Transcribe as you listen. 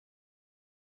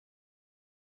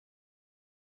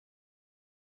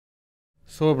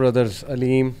So, brothers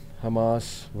Aleem,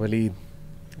 Hamas, Waleed,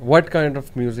 what kind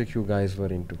of music you guys were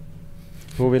into?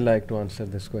 Who will like to answer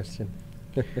this question?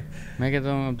 मैं कहता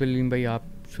हूँ अब्दुल भाई आप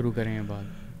शुरू करें ये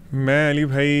बात। मैं अली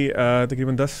भाई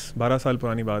तकरीबन 10-12 साल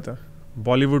पुरानी बात है।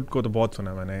 बॉलीवुड को तो बहुत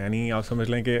सुना मैंने, यानी आप समझ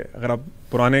लें कि अगर आप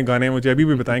पुराने गाने मुझे अभी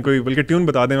भी बताएं, कोई बल्कि ट्यून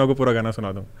बता दें, मैं आपको पूरा गाना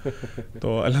सुना दूँ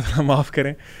तो अल्लाह ताला माफ़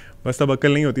करें। बस तब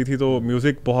अक्ल नहीं होती थी तो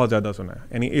म्यूज़िक बहुत ज़्यादा सुना है,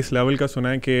 यानी इस लेवल का सुना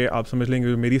है कि आप समझ लेंगे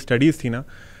जो मेरी स्टडीज़ थी ना,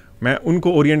 मैं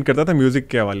उनको ओरिएंट करता था म्यूज़िक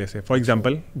के हवाले से। फॉर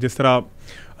एग्ज़ाम्पल जिस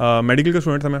तरह मेडिकल का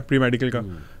स्टूडेंट था मैं, प्री मेडिकल का,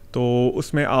 तो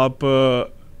उसमें आप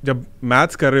जब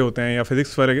मैथ्स कर रहे होते हैं या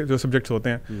फिज़िक्स वाले जो सब्जेक्ट्स होते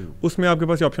हैं उसमें आपके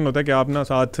पास ये ऑप्शन होता है कि आप ना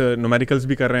साथ न्यूमेरिकल्स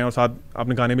भी कर रहे हैं और साथ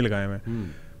आपने गाने भी लगाए हुए हैं।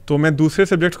 तो मैं दूसरे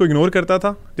सब्जेक्ट्स को इग्नोर करता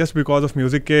था जस्ट बिकॉज ऑफ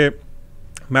म्यूज़िक के।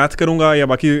 मैथ्स करूँगा या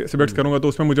बाकी सब्जेक्ट्स करूँगा तो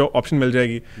उसमें मुझे ऑप्शन मिल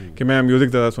जाएगी कि मैं म्यूज़िक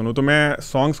ज़्यादा सुनूँ, तो मैं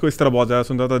सॉन्ग्स को इस तरह बहुत ज़्यादा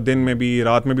सुनता था, दिन में भी,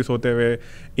 रात में भी सोते हुए।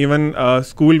 इवन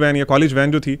स्कूल वैन या कॉलेज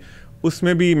वैन जो थी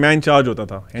उसमें भी मैं इंचार्ज होता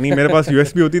था, यानी मेरे पास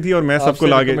यूएसबी होती थी और मैं सबको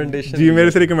लाके जी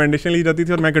मेरे से रिकमेंडेशन ली जाती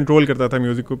थी और मैं कंट्रोल करता था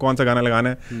म्यूज़िक को, कौन सा गाना लगाना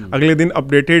है। अगले दिन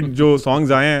अपडेटेड जो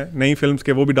सॉन्ग्स आए हैं नई फिल्म्स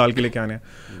के वो भी डाल के लेके आने हैं।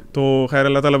 तो खैर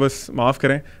अल्लाह ताला बस माफ़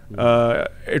करें।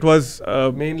 It was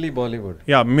mainly Bollywood.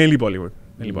 या mainly Bollywood.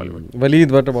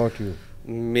 Waleed, what about you?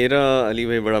 मेरा अली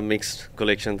भाई बड़ा मिक्स्ड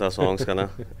कलेक्शन था सॉन्ग्स का ना,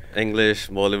 इंग्लिश,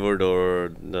 बॉलीवुड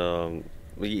और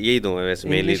यही दो है वैसे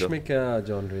मेनली। तो में क्या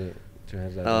जॉनरे जो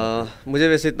है ज़्यादा? मुझे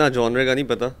वैसे इतना जॉनरे का नहीं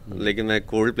पता, लेकिन मैं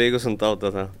कोल्ड प्ले को सुनता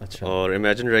होता था। अच्छा। और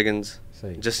इमेजिन ड्रैगन्स,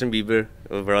 जस्टिन बीबर,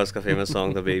 बड़ा उसका फेमस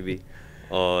सॉन्ग था बेबी,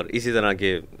 और इसी तरह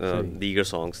के दीगर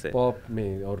सॉन्ग्स थे पॉप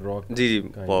में और रॉक। जी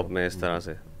पॉप में इस तरह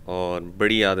से। और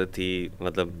बड़ी आदत थी,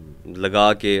 मतलब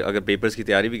लगा के अगर पेपर्स की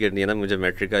तैयारी भी करनी है ना, मुझे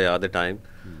मैट्रिक का याद है टाइम,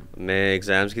 मैं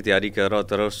एग्ज़ाम्स की तैयारी कर रहा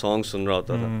होता था और सॉन्ग सुन रहा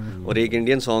होता था। और एक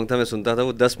इंडियन सॉन्ग था मैं सुनता था,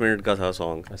 वो 10 मिनट का था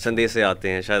सॉन्ग, संदेश से आते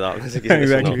हैं, शायद आपने से किसी ने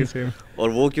सुना हो। और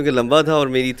वो क्योंकि लंबा था और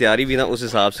मेरी तैयारी भी ना उस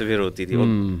हिसाब से फिर होती थी,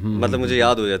 मतलब मुझे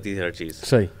याद हो जाती थी हर चीज़।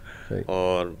 सही।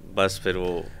 और बस फिर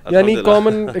वो यानी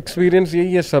कॉमन एक्सपीरियंस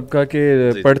यही है सबका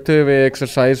कि पढ़ते हुए,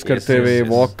 एक्सरसाइज करते हुए,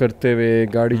 वॉक करते हुए,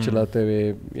 गाड़ी चलाते हुए,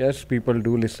 yes people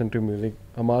do listen to music.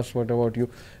 Hamas, what about you?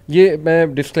 ये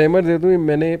मैं डिस्क्लेमर दे दूं,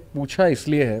 मैंने पूछा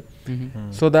इसलिए है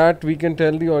so that we can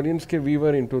tell the audience के we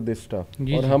were into this stuff,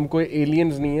 और हम कोई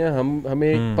एलियंस नहीं है,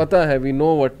 हमें पता है, we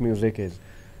know what music is.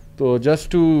 तो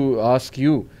जस्ट टू आस्क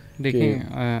यू, देखिए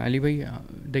अली भाई,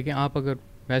 देखिए आप अगर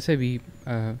वैसे भी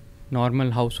नॉर्मल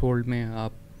हाउस होल्ड में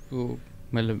आप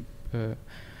मतलब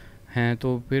हैं,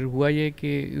 तो फिर हुआ ये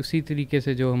कि उसी तरीके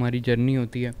से जो हमारी जर्नी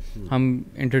होती है, हम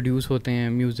इंट्रोड्यूस होते हैं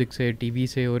म्यूज़िक से, टीवी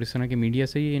से और इस तरह के मीडिया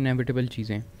से, ये इनएविटेबल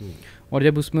चीज़ें हैं। और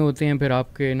जब उसमें होते हैं फिर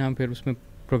आपके ना, फिर उसमें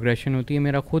प्रोग्रेशन होती है।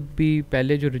 मेरा ख़ुद भी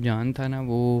पहले जो रुझान था ना,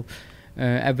 वो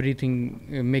एवरीथिंग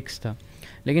मिक्स था,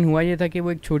 लेकिन हुआ ये था कि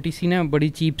वो एक छोटी सी ना बड़ी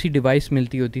चीप सी डिवाइस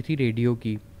मिलती होती थी रेडियो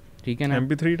की, ठीक है ना,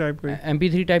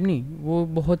 MP3 टाइप नहीं, वो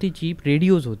बहुत ही चीप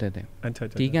रेडियोज़ होते थे। अच्छा,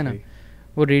 ठीक है ना,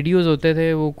 वो रेडियोज़ होते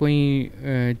थे, वो कोई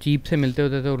चीप से मिलते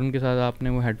होते थे और उनके साथ आपने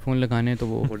वो हेडफोन लगाने, तो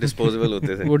वो डिस्पोजेबल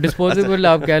होते थे। वो डिस्पोजेबल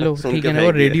आप कह लो, ठीक है ना,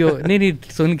 वो रेडियो नहीं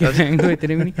सुन के फेंको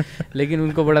इतने भी नहीं, लेकिन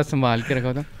उनको बड़ा संभाल के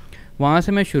रखा था। वहाँ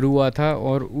से मैं शुरू हुआ था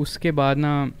और उसके बाद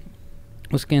ना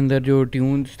उसके अंदर जो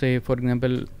ट्यून्स थे, फॉर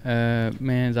एग्जांपल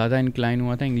मैं ज़्यादा इंक्लाइन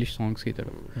हुआ था इंग्लिश सॉन्ग्स की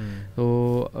तरफ।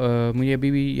 तो मुझे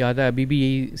अभी भी याद है, अभी भी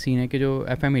यही सीन है कि जो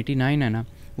FM 89 है ना,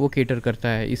 वो केटर करता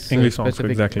है इस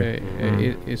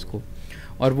स्पेसिफिक इसको,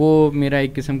 और वो मेरा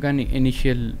एक किस्म का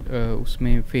इनिशियल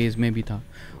उसमें फ़ेज़ में भी था।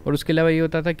 और उसके अलावा ये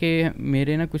होता था कि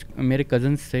मेरे ना कुछ मेरे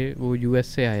कज़न्स थे, वो US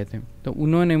से आए थे, तो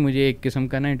उन्होंने मुझे एक किस्म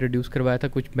का ना इंट्रोड्यूस करवाया था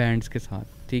कुछ बैंड्स के साथ,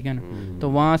 ठीक है ना। तो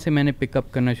वहाँ से मैंने पिकअप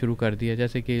करना शुरू कर दिया,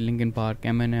 जैसे कि Linkin Park,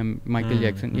 Eminem, Michael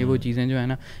Jackson, ये वो चीज़ें जो है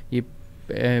ना, ये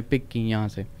पिक की यहाँ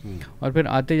से। और फिर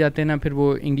आते जाते ना, फिर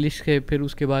वो इंग्लिश के, फिर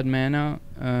उसके बाद मैं ना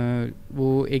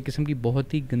वो एक किस्म की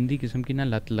बहुत ही गंदी किस्म की ना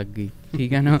लत लग गई,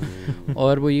 ठीक है ना।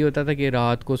 और वो ये होता था कि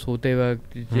रात को सोते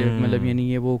वक्त मतलब यानी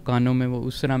ये वो कानों में वो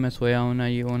उस तरह मैं सोया होना,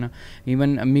 ये होना।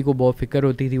 इवन अम्मी को बहुत फ़िक्र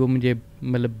होती थी, वो मुझे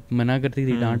मतलब मना करती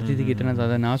थी, डांटती थी कि इतना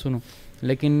ज़्यादा ना सुनो,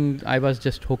 लेकिन I was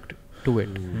just hooked to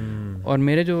it. और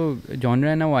मेरे जो जॉनरा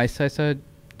है ना, वो आहिस्ता आहिस्ता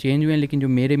चेंज हुए, लेकिन जो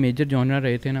मेरे मेजर जॉनरा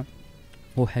रहे थे ना,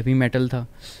 वो हैवी मेटल था,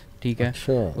 ठीक है।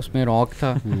 अच्छा। उसमें रॉक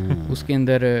था, उसके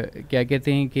अंदर क्या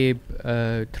कहते हैं कि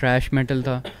थ्रैश मेटल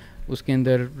था, उसके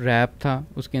अंदर रैप था,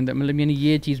 उसके अंदर मतलब यानी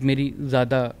ये चीज़ मेरी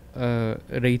ज़्यादा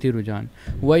रही थी रुझान।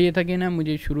 हुआ ये था कि ना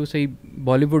मुझे शुरू से ही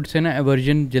बॉलीवुड से ना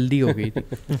एवर्जन जल्दी हो गई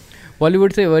थी।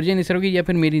 बॉलीवुड से एवर्जन इस तरह की, या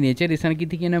फिर मेरी नेचर इस तरह की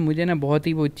थी कि ना मुझे ना बहुत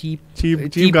ही वो चीप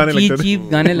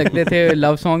गाने लगते थे।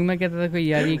 लव सॉन्ग में कहता था कोई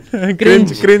यार ये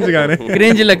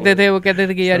क्रिंज लगते थे। वो कहते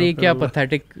थे कि यार ये क्या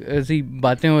पैथेटिक सी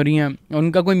बातें हो रही हैं,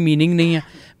 उनका कोई मीनिंग नहीं है।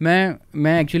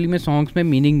 मैं एक्चुअली में सॉन्ग्स में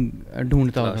मीनिंग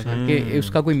ढूंढता होता था कि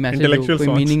उसका कोई मैसेज हो, कोई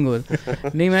मीनिंग हो।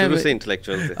 नहीं, मैं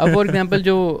अब फॉर एग्जांपल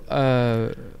जो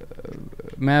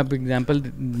मैं अब एग्जांपल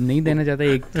नहीं देना चाहता,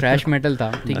 एक थ्रैश मेटल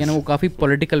था, ठीक है ना, वो काफ़ी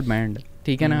पॉलिटिकल बैंड,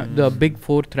 ठीक है ना, द बिग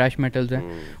 4 थ्रैश मेटल्स हैं,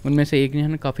 उनमें से एक जो है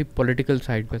ना काफ़ी पॉलिटिकल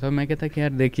साइड पे था। मैं कहता कि यार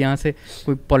देख यहाँ से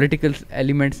कोई पॉलिटिकल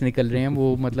एलिमेंट्स निकल रहे हैं,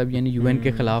 वो मतलब यानी UN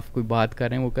के ख़िलाफ़ कोई बात कर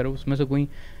रहे हैं, वो करो, उसमें से कोई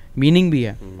मीनिंग भी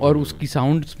है और उसकी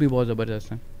साउंड्स भी बहुत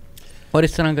ज़बरदस्त हैं। और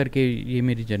इस तरह करके ये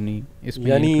मेरी जर्नी इसमें,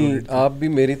 यानी आप भी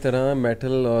मेरी तरह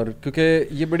मेटल, और क्योंकि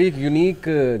ये बड़ी एक यूनिक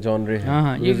जॉनरे है।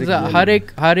 हाँ, ये हर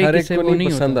एक से वो नहीं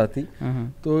पसंद आती।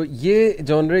 तो ये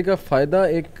जॉनरे का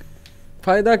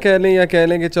फ़ायदा कह लें या कह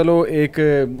लें कि चलो एक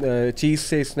चीज़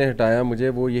से इसने हटाया मुझे,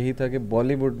 वो यही था कि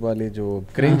बॉलीवुड वाले जो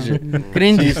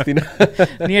क्रिंज चीज़ थी ना,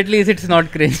 नहीं एटलीस्ट इट्स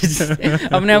नॉट क्रिंज,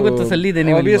 अपने आप को तसल्ली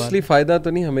देने वाली बात। ऑब्वियसली फ़ायदा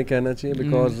तो नहीं हमें कहना चाहिए,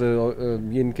 बिकॉज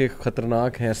इनके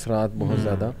ख़तरनाक हैं असरात बहुत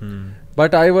ज़्यादा।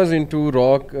 But I was in to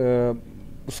rock,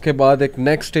 उसके बाद एक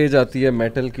नेक्स्ट स्टेज आती है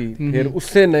मेटल की, फिर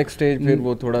उससे नेक्स्ट स्टेज फिर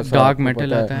वो थोड़ा सा डार्क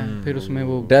मेटल आता है, फिर उसमें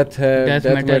वो डेथ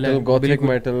मेटल, गॉथिक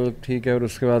मेटल, ठीक है, और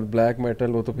उसके बाद ब्लैक मेटल,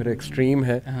 वो तो फिर एक्सट्रीम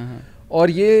है।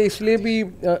 और ये इसलिए भी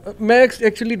मैं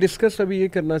एक्चुअली डिस्कस अभी ये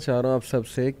करना चाह रहा हूँ आप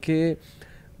सबसे कि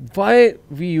why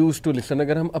we use to listen,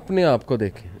 अगर हम अपने आप को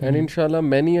देखें, एंड इंशाल्लाह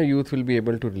many a youth will be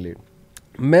able to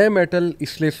relate. मैं मेटल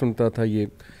इसलिए सुनता था ये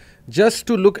just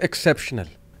to look exceptional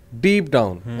deep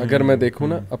down. अगर मैं देखूँ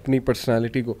ना अपनी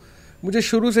पर्सनालिटी को, मुझे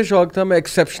शुरू से शौक था मैं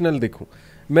एक्सेप्शनल दिखूँ,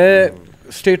 मैं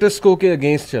स्टेटस को के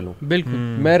अगेंस्ट चलूँ, बिल्कुल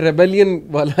मैं रेबेलियन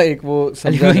वाला एक वो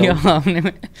समझा।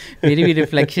 मेरी भी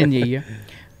रिफ्लेक्शन यही है,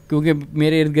 क्योंकि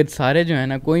मेरे इर्द गिर्द सारे जो है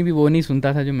ना, कोई भी वो नहीं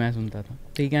सुनता था जो मैं सुनता था,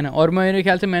 ठीक है ना। और मेरे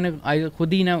ख्याल से मैंने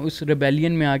खुद ही ना उस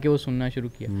रेबेलियन में आके वो सुनना शुरू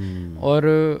किया,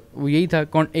 और वो यही था,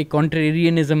 एक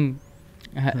कॉन्ट्रेरियनिज्म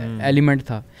एलिमेंट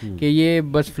था कि ये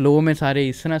बस फ्लो में सारे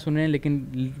इस तरह सुने,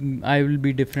 लेकिन आई विल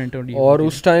बी डिफरेंट। और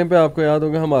उस टाइम पे आपको याद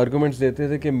होगा हम आर्गुमेंट्स देते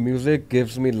थे कि music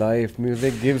gives me life,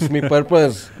 music gives me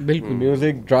purpose, बिल्कुल,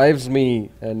 music drives me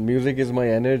and music is my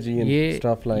energy and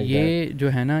stuff like that. ये जो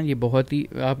है ना, ये बहुत ही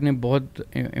आपने बहुत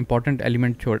इम्पोर्टेंट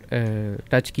एलिमेंट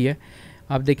टच किया।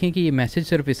 आप देखें कि ये मैसेज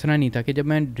सिर्फ इस तरह नहीं था कि जब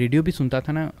मैं रेडियो भी सुनता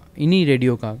था ना, इन्हीं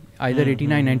रेडियो का आइदर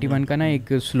 89-91 का ना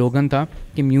एक स्लोगन था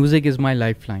कि music is my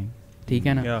life line, ठीक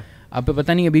है ना। आप पे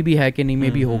पता नहीं अभी भी है कि नहीं,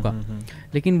 में भी होगा,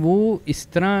 लेकिन वो इस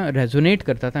तरह रेजोनेट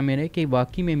करता था मेरे कि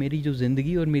वाकई में मेरी जो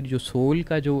ज़िंदगी और मेरी जो सोल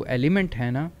का जो एलिमेंट है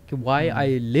ना, कि वाई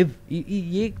आई लिव,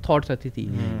 ये थॉट्स आती थी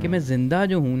कि मैं ज़िंदा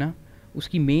जो हूँ ना,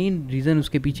 उसकी मेन रीज़न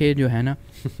उसके पीछे जो है ना,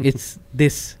 इट्स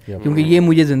दिस, क्योंकि ये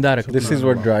मुझे ज़िंदा रखता है, this is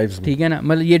what drives me, ठीक है ना,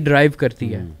 मतलब ये ड्राइव करती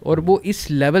है। और वो इस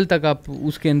लेवल तक आप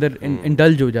उसके अंदर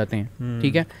इंडल्ज हो जाते हैं,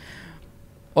 ठीक है।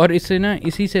 और इससे ना,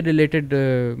 इसी से रिलेटेड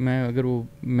मैं अगर वो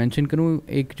मेंशन करूँ,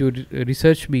 एक जो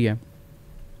रिसर्च भी है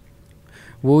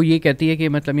वो ये कहती है कि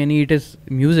मतलब यानी it is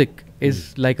music is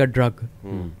like a drug,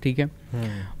 ठीक है।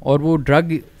 और वो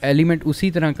ड्रग एलिमेंट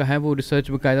उसी तरह का है, वो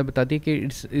रिसर्च बाकायदा बताती है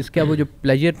कि इसका वो जो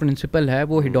प्लेजर प्रिंसिपल है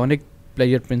वो हिडोनिक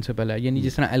प्लेजर प्रिंसिपल है, यानी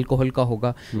जिस तरह अल्कोहल का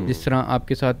होगा, जिस तरह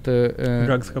आपके साथ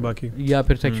ड्रग्स का बाकी या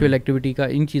फिर सेक्सुअल एक्टिविटी का,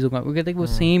 इन चीज़ों का, वो कहते हैं कि वो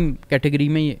सेम कैटेगरी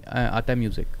में ही आता है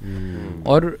म्यूज़िक।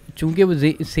 और चूंकि वो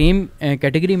सेम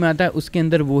कैटेगरी में आता है, उसके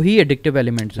अंदर वही एडिक्टिव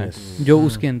एलिमेंट्स हैं जो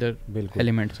उसके अंदर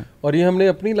एलिमेंट्स हैं। और ये हमने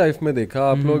अपनी लाइफ में देखा,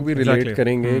 आप लोग भी रिलेट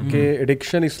करेंगे कि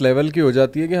एडिक्शन इस लेवल की हो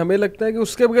जाती है कि हमें लगता है कि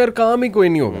उसके बगैर काम ही कोई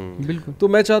नहीं होगा। बिल्कुल। तो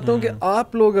मैं चाहता हूँ कि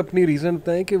आप लोग अपनी रीज़न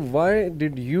बताएं कि why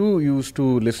did you use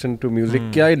to listen to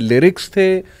music. क्या लिरिक्स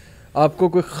थे, आपको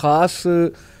कोई खास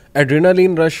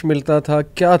एड्रेनालिन रश मिलता था,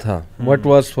 क्या था, what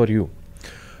was for you?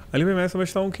 Ali भाई, मैं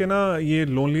समझता हूँ कि ना ये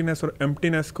लोनलीनेस और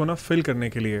एम्प्टीनेस को ना फिल करने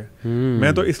के लिए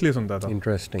मैं तो इसलिए सुनता था।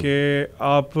 इंटरेस्टिंग। कि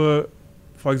आप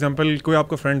फॉर एग्जांपल कोई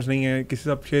आपका फ्रेंड्स नहीं है, किसी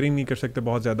से आप शेयरिंग नहीं कर सकते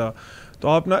बहुत ज़्यादा, तो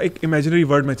आप ना एक इमेजिनरी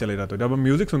वर्ल्ड में चले जाते हो। जब आप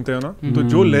म्यूजिक सुनते हो ना, तो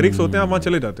जो लिरिक्स होते हैं आप वहाँ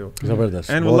चले जाते हो।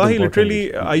 ज़बरदस्त। And वल्लाही literally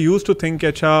I used to think कि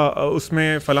अच्छा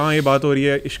उसमें फ़लाँ ये बात हो रही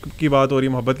है, इश्क की बात हो रही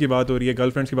है, मोहब्बत की बात हो रही है,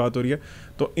 गर्लफ्रेंड्स की बात हो रही है।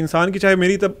 तो इंसान की, चाहे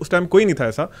मेरी तब उस टाइम कोई नहीं था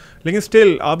ऐसा, लेकिन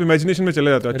स्टिल आप इमेजिनेशन में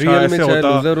चले जाते हो। अच्छा ऐसे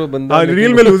होता,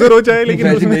 रियल में लूजर हो जाए, लेकिन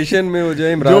इमेजिनेशन में हो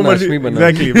जाए इमरान हाशमी बना।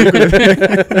 एग्जैक्टली,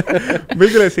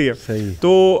 बिल्कुल ऐसे ही है।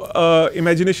 तो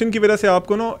इमेजिनेशन की वजह से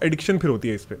आपको ना एडिक्शन फिर होती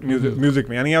है इस पे म्यूजिक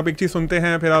में। यानी आप एक चीज़ सुनते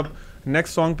हैं, फिर आप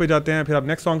नेक्स्ट सॉन्ग पे जाते हैं, फिर आप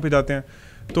नेक्स्ट सॉन्ग पे जाते हैं।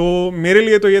 तो मेरे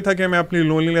लिए तो ये था कि मैं अपनी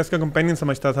लोनलीनेस का कंपेनियन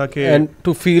समझता था कि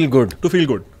to feel good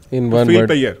in one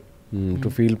word, to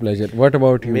feel pleasure. What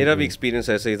about you? मेरा भी एक्सपीरियंस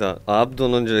ऐसे ही था. आप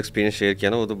दोनों ने जो एक्सपीरियंस शेयर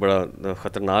किया ना वो तो बड़ा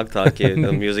ख़तरनाक था कि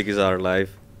म्यूज़िक इज़ आवर लाइफ.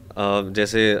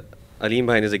 जैसे अलीम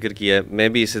भाई ने जिक्र किया है,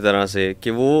 मैं भी इसी तरह से कि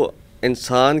वो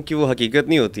इंसान की वो हकीकत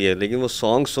नहीं होती है, लेकिन वो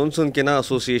सॉन्ग सुन सुन के ना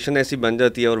एसोसिएशन ऐसी बन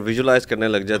जाती है और विजुलाइज करने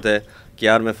लग जाता है कि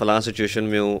यार मैं फ़लाँ सिचुएशन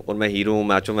में हूँ और मैं हीरो हूँ,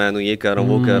 मैचो मैन हूँ, ये कर रहा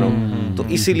हूँ, वो कर रहा हूँ. तो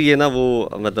इसीलिए ना वो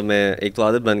मतलब मैं एक तो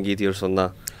आदत बन गई थी और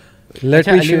सुनना.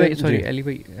 अच्छा अली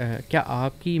भाई क्या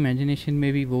आपकी इमेजिनेशन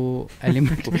में भी वो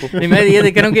एलिमेंट नहीं, मैं ये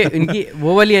देख रहा हूँ कि इनकी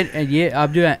वो वाली ये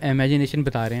आप जो इमेजिनेशन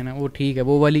बता रहे हैं ना वो ठीक है,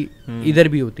 वो वाली इधर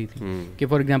भी होती थी कि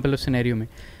फॉर एग्जांपल उस सिनेरियो में.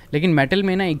 लेकिन मेटल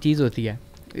में ना एक चीज़ होती है,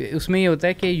 उसमें ये होता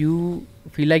है कि you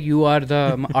feel like you are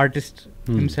the artist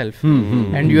himself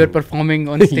and you are performing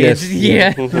on stage. ये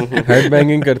हेड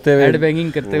बैंगिंग करते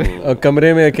हुए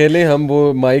कमरे में अकेले हम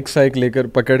वो माइक साइक लेकर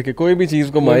पकड़ के कोई भी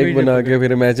चीज़ को माइक बना के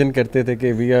फिर इमेजिन करते थे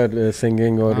कि वी आर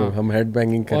सिंगिंग और हम हेड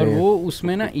बैंगिंग कर रहे हैं. और वो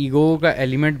उसमें ना ईगो का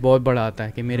एलिमेंट बहुत बड़ा आता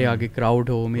है कि मेरे आगे क्राउड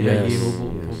हो, मेरा ये हो,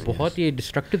 वो बहुत ये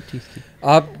डिस्ट्रक्टिव चीज़ थी.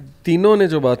 आप तीनों ने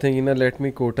जो बातें की ना, let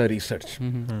me coat a research.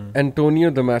 Antonio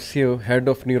Damasio, head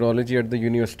of neurology at the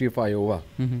university of Iowa,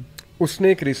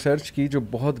 उसने एक रिसर्च की जो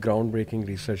बहुत ग्राउंड ब्रेकिंग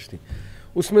रिसर्च थी.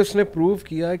 उसमें उसने प्रूव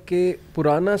किया कि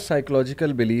पुराना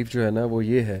साइकोलॉजिकल बिलीफ जो है ना वो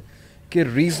ये है कि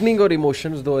रीजनिंग और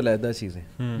इमोशंस दो अलग चीज़ें.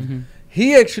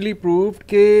 ही एक्चुअली प्रूव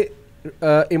कि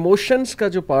इमोशंस का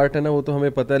जो पार्ट है ना वो तो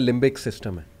हमें पता है लिम्बिक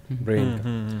सिस्टम है ब्रेन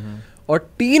का, और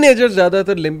टीनेजर्स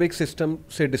ज़्यादातर लिम्बिक सिस्टम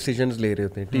से डिसीजंस ले रहे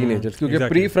होते हैं टीनेजर्स, क्योंकि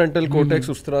प्री फ्रंटल कोर्टेक्स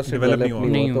उस तरह से डेवलप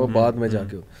नहीं होता, बाद में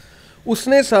जाके.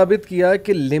 उसने साबित किया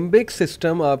कि लिम्बिक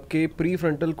सिस्टम आपके प्री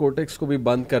फ्रंटल कोर्टेक्स को भी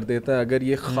बंद कर देता है अगर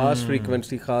ये खास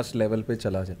फ्रीक्वेंसी खास लेवल पे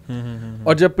चला जाए.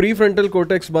 और जब प्री फ्रंटल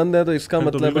कोर्टेक्स बंद है तो इसका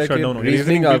मतलब है कि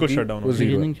रीजनिंग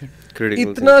आपकी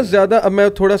इतना ज्यादा. अब मैं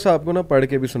थोड़ा सा आपको ना पढ़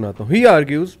के भी सुनाता हूँ. ही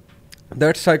argues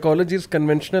that psychology's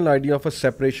conventional idea of a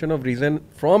separation of reason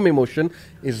from emotion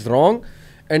is wrong,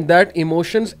 and that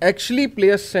emotions actually play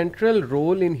a central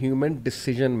role in human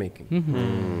decision making.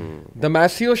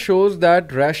 Damasio shows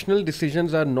that rational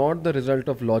decisions are not the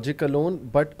result of logic alone,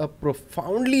 but are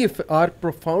profoundly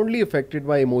affected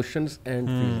by emotions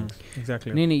and feelings.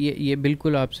 Exactly. नहीं ये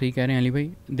बिल्कुल आप सही कह रहे हैं अली भाई.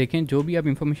 देखें जो भी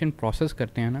आप इंफॉर्मेशन प्रोसेस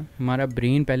करते हैं ना, हमारा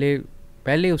ब्रेन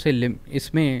पहले उसे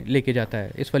इसमें लेके जाता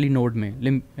है, इस वाली नोड में,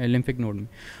 लिम्फिक नोड में,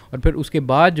 और फिर उसके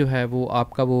बाद जो है वो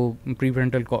आपका वो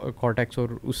प्रीफ्रंटल कॉर्टेक्स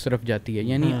और उस तरफ जाती है.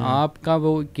 यानी आपका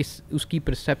वो उसकी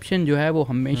परसेप्शन जो है वो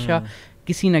हमेशा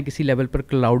किसी ना किसी लेवल पर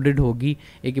क्लाउडेड होगी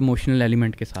एक इमोशनल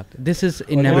एलिमेंट के साथ. This is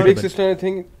inevitable. System I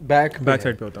think back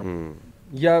side पे होता है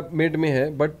या मिड में है,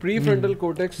 बट प्री फ्रंटल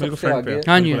कोर्टेक्स सबसे आगे है.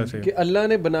 हाँ जी, कि अल्लाह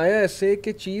ने बनाया ऐसे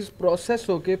कि चीज प्रोसेस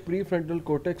होके प्री फ्रंटल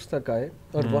कोर्टेक्स तक आए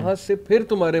और वहां से फिर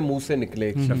तुम्हारे मुंह से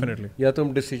निकले डेफिनेटली, या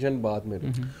तुम डिसीजन बाद में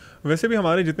लो. वैसे भी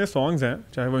हमारे जितने सॉन्ग्स हैं,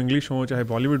 चाहे वो इंग्लिश हो चाहे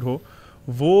बॉलीवुड हो,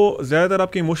 वो ज़्यादातर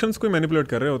आपके इमोशंस को मैनिपुलेट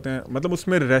कर रहे होते हैं. मतलब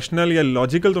उसमें रैशनल या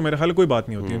लॉजिकल तो मेरे ख्याल कोई बात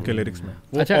नहीं होती उनके लिरिक्स में.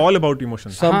 वो all about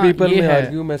emotions. Some people में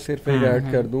आर्ग्यू, मैं सिर्फ एक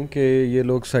ऐड कर दूं कि ये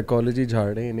लोग साइकोलॉजी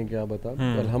झाड़ रहे हैं, इन्हें क्या बता.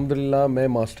 अल्हम्दुलिल्लाह मैं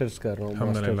मास्टर्स कर रहा हूँ,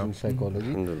 masters in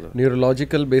psychology,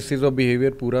 neurological basis of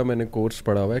behavior पूरा मैंने कोर्स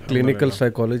पढ़ा हुआ है, क्लिनिकल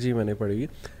साइकोलॉजी मैंने पढ़ी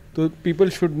है. तो पीपल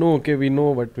शुड नो कि we know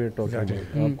what we are talking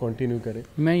about. आप कंटिन्यू करें.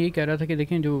 मैं ये कह रहा था कि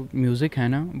देखें जो म्यूज़िक है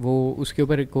ना वो उसके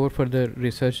ऊपर एक और फर्दर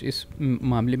रिसर्च इस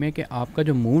मामले में कि आपका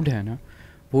जो मूड है ना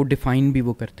वो डिफ़ाइन भी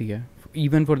वो करती है,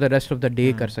 even for the rest of the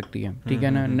day कर सकती है. ठीक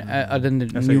है ना, other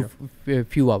than new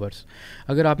few hours.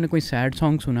 अगर आपने कोई सैड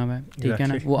सॉन्ग सुना हुआ है, ठीक है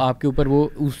ना, वो आपके ऊपर वो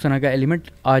उस तरह का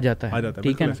एलिमेंट आ जाता है.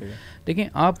 ठीक है ना. देखें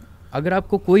आप अगर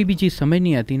आपको कोई भी चीज़ समझ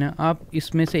नहीं आती ना, आप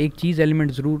इसमें से एक चीज़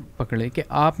एलिमेंट ज़रूर पकड़े कि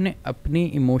आपने अपनी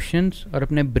इमोशंस और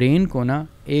अपने ब्रेन को ना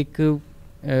एक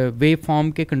वेव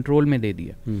फॉर्म के कंट्रोल में दे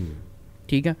दिया.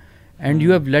 ठीक है, and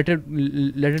you have let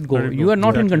it go. You are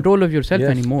not in control of yourself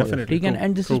anymore. ठीक है,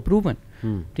 एंड दिस इज प्रूवन.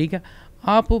 ठीक है,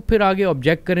 आप फिर आगे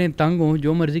ऑब्जेक्ट करें, तंग हो,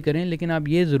 जो मर्जी करें, लेकिन आप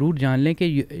ये ज़रूर जान लें कि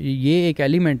ये एक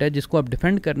एलिमेंट है जिसको आप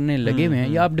डिफेंड करने लगे हुए हैं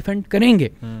या आप डिफेंड करेंगे.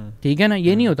 ठीक है ना.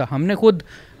 ये नहीं होता. हमने खुद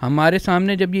हमारे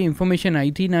सामने जब ये इंफॉर्मेशन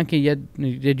आई थी ना कि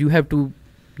you have to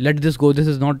let this go, this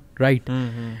is not right,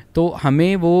 तो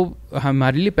हमें वो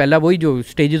हमारे लिए पहला वही जो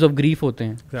स्टेजेस ऑफ ग्रीफ होते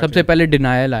हैं, सबसे पहले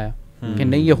डिनायल आया कि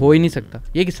नहीं ये हो ही नहीं सकता,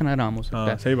 ये किस तरह आराम हो सकता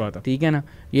है. सही बात है. ठीक है ना.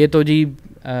 ये तो जी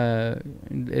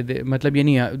मतलब ये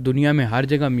नहीं, दुनिया में हर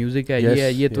जगह म्यूजिक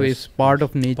है. ये तो इस पार्ट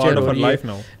ऑफ नेचर और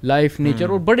लाइफ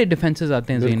नेचर और बड़े डिफेंसेस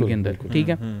आते हैं ज़हन के अंदर. ठीक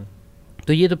है,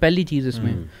 तो ये तो पहली चीज़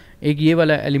इसमें एक ये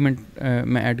वाला एलिमेंट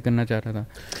मैं ऐड करना चाह रहा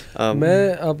था.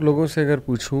 मैं आप लोगों से अगर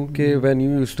पूछूं कि when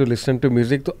you used to listen to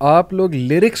music, तो आप लोग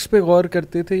लिरिक्स पे गौर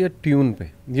करते थे या ट्यून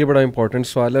पे? ये बड़ा इंपॉर्टेंट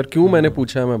सवाल है, और क्यों मैंने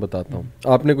पूछा है मैं बताता हूँ.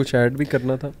 आपने कुछ ऐड भी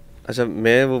करना था? अच्छा,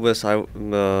 मैं वो बस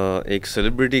एक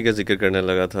सेलिब्रिटी का जिक्र करने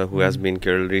लगा था who has been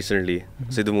killed recently,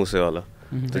 Sidhu Moosewala.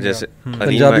 तो जैसे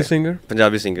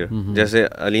पंजाबी सिंगर जैसे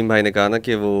अलीम भाई ने कहा ना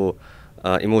कि वो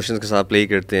इमोशंस के साथ प्ले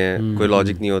करते हैं, कोई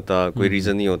लॉजिक नहीं होता, कोई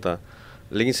रीज़न नहीं होता।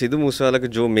 लेकिन सिद्धू मूसेवाला के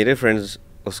जो मेरे फ्रेंड्स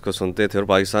उसको सुनते थे और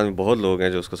पाकिस्तान में बहुत लोग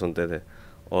हैं जो उसको सुनते थे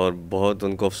और बहुत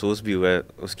उनको अफसोस भी हुआ है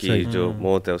उसकी जो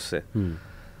मौत है उससे।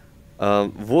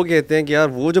 वो कहते हैं कि यार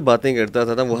वो जो बातें करता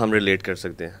था ना वो हम रिलेट कर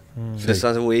सकते हैं। जिस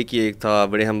तरह से वो एक ही एक था,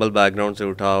 बड़े हम्बल बैकग्राउंड से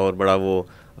उठा और बड़ा वो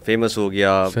फेमस हो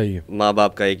गया, माँ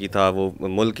बाप का एक ही था, वो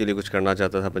मुल्क के लिए कुछ करना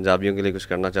चाहता था, पंजाबियों के लिए कुछ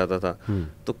करना चाहता था।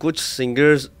 तो कुछ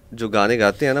सिंगर्स जो गाने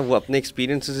गाते हैं ना वो अपने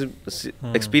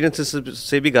एक्सपीरियंसेस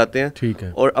से भी गाते हैं, ठीक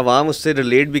है, और आवाम उससे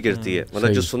रिलेट भी करती है।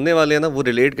 मतलब जो सुनने वाले हैं ना वो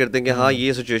रिलेट करते हैं कि हाँ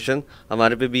ये सिचुएशन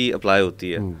हमारे पे भी अप्लाई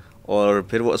होती है, और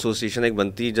फिर वो एसोसिएशन एक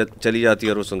बनती चली जाती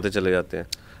है और वो सुनते चले जाते हैं।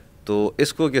 तो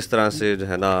इसको किस तरह से जो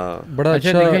है ना बड़ा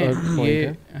अच्छा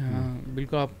ये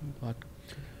बिल्कुल आप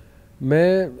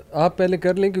आप पहले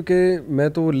कर लें क्योंकि मैं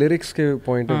तो लिरिक्स के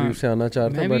पॉइंट ऑफ व्यू से आना चाह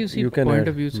रहा था, but you can point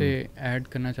of view से ऐड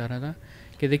करना चाह रहा था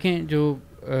कि देखें जो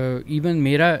इवन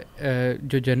मेरा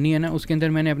जो जर्नी है ना उसके अंदर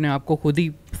मैंने अपने आप को खुद ही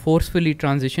फोर्सफुली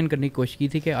ट्रांजिशन करने की कोशिश की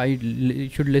थी कि I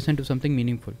should listen to something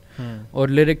meaningful, और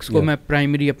लिरिक्स को मैं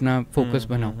प्राइमरी अपना फोकस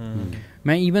बनाऊं।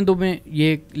 मैं इवन तो मैं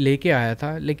ये लेके आया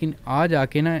था, लेकिन आज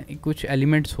आके ना कुछ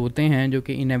एलिमेंट्स होते हैं जो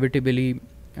कि इनएविटेबली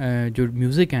जो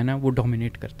म्यूज़िक है ना वो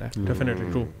डोमिनेट करता है। डेफिनेटली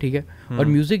ट्रू, ठीक है। और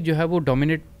म्यूज़िक जो है वो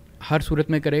डोमिनेट हर सूरत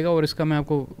में करेगा, और इसका मैं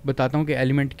आपको बताता हूँ कि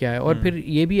एलिमेंट क्या है। और फिर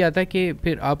ये भी आता है कि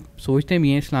फिर आप सोचते भी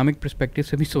हैं, इस्लामिक पर्सपेक्टिव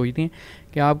से भी सोचते हैं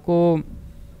कि आपको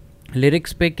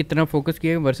लिरिक्स पे कितना फोकस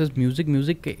किया वर्सेस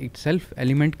म्यूज़िक के इटसेल्फ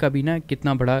एलिमेंट का भी ना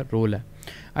कितना बड़ा रोल है।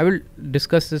 आई विल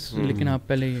डिस्कस दिस, लेकिन आप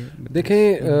पहले ये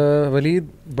देखें वलीद,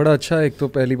 बड़ा अच्छा एक तो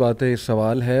पहली बात है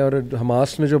सवाल है, और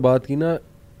हमास ने जो बात की ना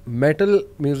मेटल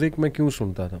म्यूज़िक में क्यों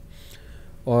सुनता था,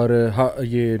 और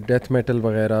ये डेथ मेटल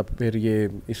वगैरह, फिर ये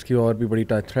इसकी और भी बड़ी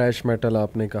टाइप थ्रैश मेटल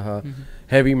आपने कहा,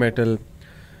 heavy metal,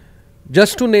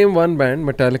 just to name one band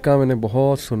Metallica मैंने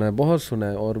बहुत सुना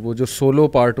है, और वो जो सोलो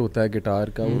पार्ट होता है गिटार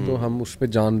का वो तो हम उस पर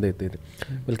जान देते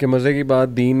थे। बल्कि मज़े की बात,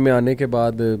 दीन में आने के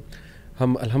बाद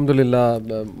हम अल्हम्दुलिल्लाह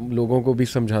लोगों को भी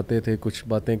समझाते थे, कुछ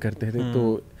बातें करते थे।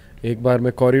 तो एक बार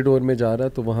मैं कॉरिडोर में जा रहा,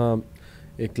 तो वहाँ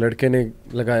एक लड़के ने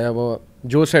लगाया वो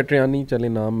जो सेट्रियानी, चले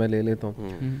नाम मैं ले लेता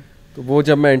हूँ, तो वो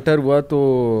जब मैं एंटर हुआ तो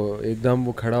एकदम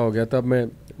वो खड़ा हो गया। तब मैं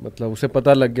मतलब उसे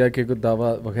पता लग गया कि कुछ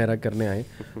दावा वगैरह करने आए।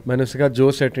 मैंने उससे कहा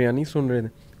जो सेट्रियानी सुन रहे थे,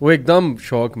 वो एकदम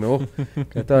शौक में, वो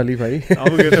कहता अली भाई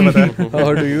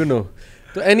हाउ डू यू नो।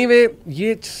 तो एनीवे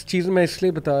ये चीज़ मैं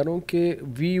इसलिए बता रहा हूँ कि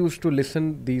we use to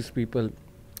listen these people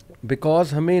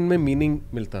because हमें इनमें मीनिंग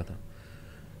मिलता था,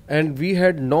 and we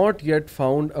had not yet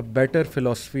found a better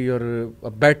philosophy और a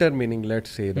better meaning,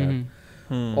 let's say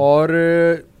that. और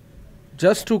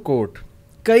जस्ट टू कोट,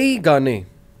 कई गाने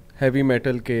हैवी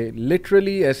मेटल के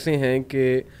लिटरली ऐसे हैं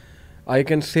कि आई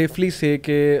कैन सेफली से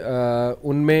कि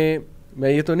उनमें मैं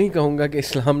ये तो नहीं कहूँगा कि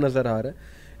इस्लाम नज़र आ रहा है,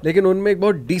 लेकिन उनमें एक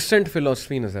बहुत डिसेंट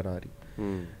फिलॉसफी नज़र आ रही।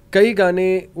 कई गाने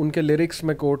उनके लिरिक्स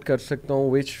में कोट कर सकता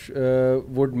हूँ which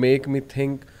would make me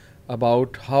think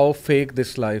about how fake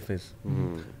this life is,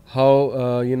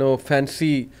 how you know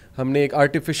fancy हमने एक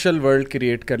आर्टिफिशियल वर्ल्ड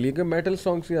क्रिएट कर लिया। मेटल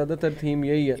सॉन्ग्स की ज़्यादातर थीम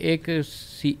यही है। एक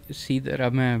सीधा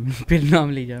मैं फिर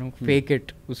नाम ले जा रहा हूँ, फेक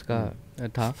इट उसका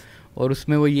था, और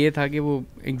उसमें वो ये था कि वो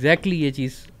एग्जैक्टली ये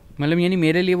चीज़, मतलब यानी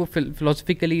मेरे लिए वो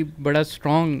फिलोसफिकली बड़ा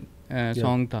स्ट्रॉन्ग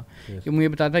सॉन्ग था कि मुझे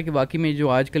बताता है कि वाकई में जो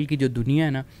आजकल की जो दुनिया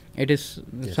है ना, it is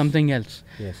something else,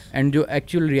 and जो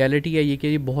एक्चुअल रियलिटी है ये कि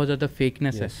ये बहुत ज़्यादा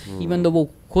फेकनेस है। इवन तो वो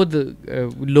खुद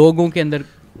लोगों के अंदर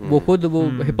वो खुद वो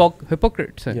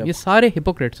हिपोक्रेट्स हैं, ये सारे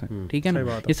हिपोक्रेट्स हैं, ठीक है ना,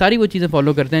 ये सारी वो चीज़ें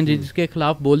फॉलो करते हैं जिसके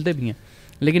खिलाफ बोलते भी हैं,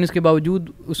 लेकिन इसके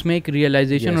बावजूद उसमें एक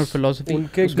रियलाइजेशन और फिलॉसफी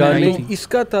उनके गाने।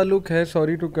 इसका ताल्लुक है,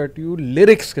 sorry to cut you,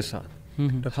 lyrics के साथ।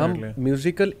 हम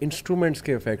म्यूजिकल इंस्ट्रूमेंट्स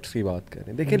के इफेक्ट्स की बात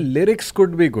करें, देखिए लिरिक्स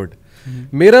कुड बी गुड।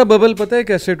 मेरा बबल पता है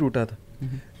कैसे टूटा था,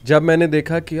 जब मैंने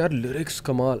देखा कि यार लिरिक्स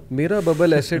कमाल। मेरा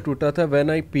बबल ऐसे टूटा था when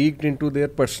I peeked into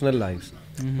their personal lives.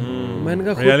 मैंने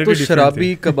कहा खुद तो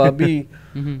शराबी कबाबी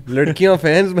लड़कियां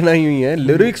फैंस बनाई हुई हैं,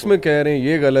 लिरिक्स में कह रहे हैं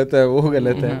ये गलत है वो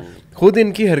गलत है। खुद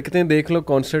इनकी हरकतें देख लो,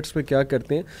 कॉन्सर्ट्स पे क्या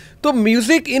करते हैं। तो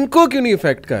म्यूजिक इनको क्यों नहीं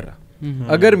इफेक्ट कर रहा?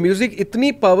 अगर म्यूजिक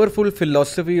इतनी पावरफुल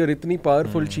फिलॉसफी और इतनी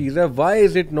पावरफुल चीज़ है, why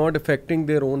is it not affecting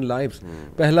their own lives?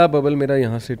 पहला बबल मेरा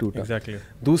यहाँ से टूटा।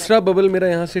 दूसरा बबल मेरा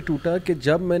यहाँ से टूटा कि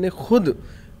जब मैंने खुद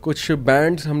कुछ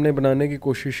बैंड्स हमने बनाने की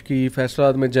कोशिश की,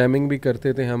 फैसलाबाद में जैमिंग भी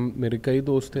करते थे हम, मेरे कई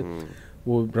दोस्त थे,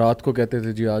 वो रात को कहते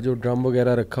थे जी आज, जो ड्रम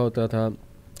वगैरह रखा होता था,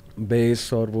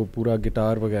 बेस और वो पूरा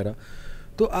गिटार वगैरह।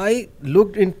 तो I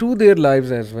looked into their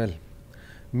lives as well.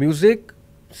 Music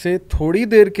से थोड़ी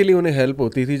देर के लिए उन्हें हेल्प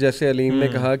होती थी, जैसे अलीम ने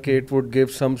कहा कि it would give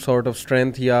some sort of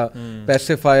strength या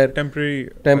पैसिफायर,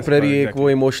 टेम्पररी एक वो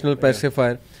इमोशनल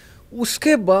पैसिफायर।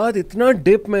 उसके बाद इतना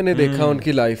डिप मैंने देखा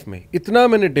उनकी लाइफ में, इतना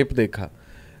मैंने डिप देखा,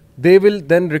 they will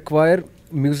then require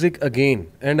music again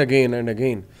and again and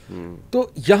again.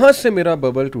 तो यहाँ से मेरा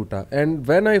बबल टूटा। And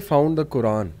when I found the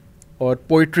Quran और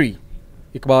पोइट्री,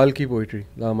 इकबाल की पोइट्री,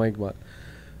 लामा इकबाल,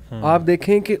 आप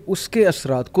देखें कि उसके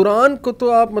असरात, कुरान को तो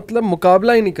आप मतलब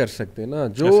मुकाबला ही नहीं कर सकते ना,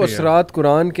 जो असरात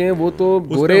कुरान के हैं वो तो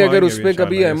गोरे अगर उस पर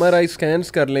कभी MRI स्कैन्स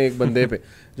कर लें एक बंदे पे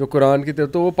जो कुरान की तरफ,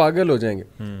 तो वो पागल हो जाएंगे,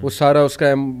 वो सारा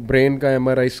उसका ब्रेन का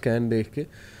MRI स्कैन देख के।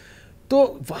 तो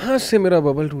वहाँ से मेरा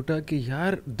बबल टूटा कि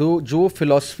यार जो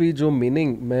फिलॉसफी, जो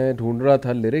मीनिंग मैं ढूंढ रहा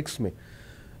था लिरिक्स में,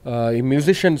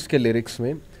 म्यूजिशंस के लिरिक्स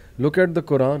में, लुक एट द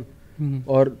कुरान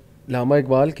और लामा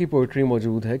इकबाल की पोइट्री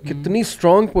मौजूद है, कितनी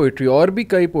स्ट्रॉन्ग पोइट्री। और भी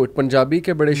कई पोइट, पंजाबी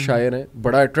के बड़े शायर हैं,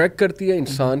 बड़ा अट्रैक्ट करती है,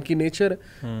 इंसान की नेचर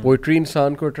है, पोइट्री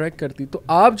इंसान को अट्रैक्ट करती। तो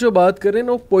आप जो बात कर रहे हैं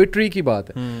ना, वो पोइट्री की बात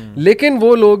है। लेकिन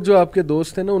वो लोग जो आपके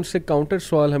दोस्त हैं ना, उनसे काउंटर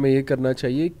सवाल हमें ये करना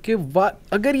चाहिए कि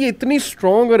अगर ये इतनी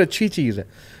स्ट्रॉन्ग और अच्छी चीज़ है,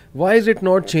 why is it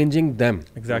not changing them?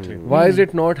 Exactly. Why is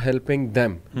it not helping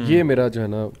them? ये मेरा जो है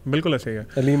ना, बिल्कुल ऐसे ही है।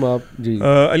 अलीम आप जी।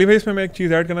 अली भाई, इसमें मैं एक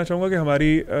चीज़ ऐड करना चाहूँगा कि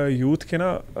हमारी यूथ के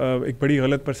ना एक बड़ी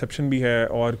गलत परसेप्शन भी है,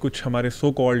 और कुछ हमारे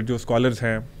सो कॉल्ड जो स्कॉलर्स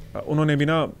हैं उन्होंने भी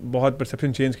ना बहुत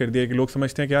परसेप्शन चेंज कर दिया कि लोग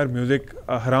समझते हैं कि यार म्यूज़िक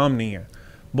हराम नहीं है।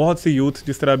 बहुत सी यूथ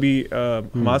जिस तरह भी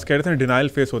हमास कह रहे थे ना, डिनाइल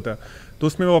फेस होता है, तो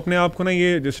उसमें वो अपने आप को ना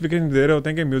ये जस्टिफिकेशन दे रहे होते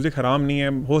हैं कि म्यूज़िक हराम नहीं है,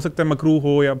 हो सकता है मकरू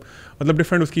हो, या मतलब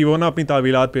डिफरेंट उसकी वो ना अपनी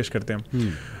तावीलात पेश करते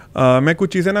हैं। मैं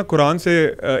कुछ चीज़ें ना कुरान से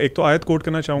एक तो आयत कोट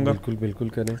करना चाहूँगा, बिल्कुल बिल्कुल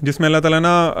करें, जिसमें अल्लाह ताला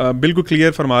ना बिल्कुल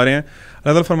क्लियर फरमा रहे हैं।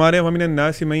 अल्लाह ताला फरमा रहे हैं, वमिन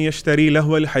अन्नासि मन यश्तरी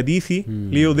लहवल हदीसी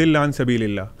लियुदिल्ल अन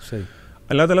सबीलिल्लाह। सही।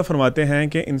 अल्लाह ताला फरमाते हैं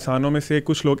कि इंसानों में से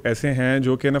कुछ लोग ऐसे हैं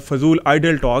जो कि ना फजूल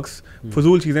आइडल टॉक्स,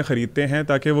 फजूल चीज़ें ख़रीदते हैं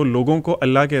ताकि वो लोगों को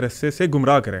अल्लाह के रस्ते से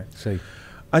गुमराह करें। सही।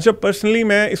 अच्छा, पर्सनली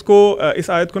मैं इसको इस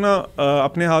आयत को ना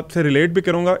अपने हाथ से रिलेट भी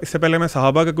करूँगा। इससे पहले मैं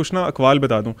सहाबा का कुछ ना अकवाल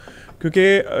बता दूँ, क्योंकि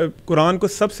कुरान को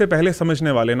सबसे पहले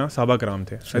समझने वाले ना सहाबा कराम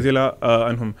थे रज़ियल्लाहु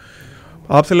अन्हुम।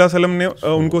 आप सल्लल्लाहु अलैहि वसल्लम ने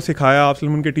उनको सिखाया, आप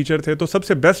सल्लल्लाहु उनके टीचर थे, तो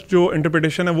सबसे बेस्ट जो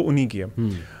इंटरप्रिटेशन है वो उन्हीं की है।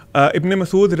 इब्न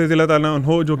मसूद रज़ियल्लाहु ताला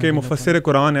अन्हु, जो कि मुफस्सिर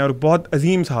कुरान है और बहुत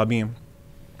अजीम सहाबी हैं,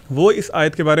 वो इस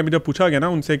आयत के बारे में जब पूछा गया ना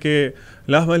उनसे कि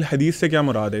लहवल हदीस से क्या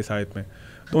मुराद है इस आयत में,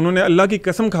 तो उन्होंने अल्लाह की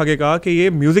कसम खा के कहा कि ये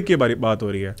म्यूज़िक की बात हो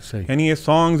रही है, यानी ये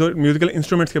सॉन्ग्स और म्यूज़िकल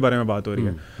इंस्ट्रूमेंट्स के बारे में बात हो रही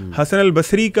है। हसन अल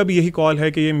बसरी का भी यही कॉल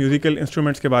है कि ये म्यूज़िकल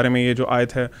इंस्ट्रूमेंट्स के बारे में ये जो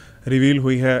आयत है रिवील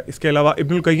हुई है। इसके अलावा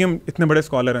इब्नुल क़य्यिम इतने बड़े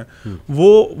स्कॉलर हैं,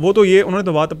 वो तो ये उन्होंने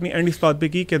तो बात अपनी एंड इस बात पे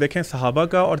की कि देखें सहाबा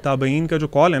का और ताबईन का जो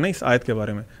कॉल है ना इस आयत के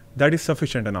बारे में, दैट इज़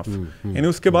सफिशिएंट इनफ। यानी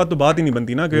उसके बाद तो बात ही नहीं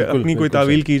बनती ना कि अपनी कोई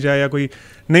तावील की जाए या कोई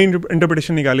नई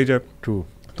इंटरप्रिटेशन निकाली जाए। ट्रू।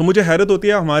 तो मुझे हैरत होती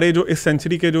है हमारे जो इस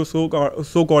सेंचुरी के जो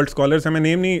सो कॉल्ड स्कॉलर्स हैं, मैं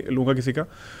नेम नहीं लूँगा किसी का,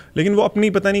 लेकिन वो अपनी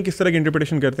पता नहीं किस तरह की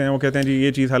इंटरप्रिटेशन करते हैं। वो कहते हैं जी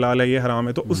ये चीज़ हलाल है, ये हराम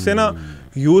है, तो उससे ना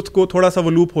यूथ को थोड़ा सा वो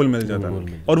लूप होल मिल जाता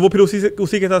है और वो फिर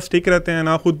उसी के साथ स्टिक रहते हैं,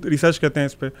 ना खुद रिसर्च करते हैं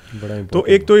इस पर। तो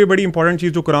एक तो ये बड़ी इंपॉर्टेंट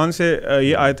चीज़ जो कुरान से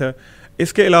ये आयत है।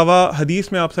 इसके अलावा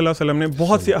हदीस में आप सल्लल्लाहु अलैहि वसल्लम ने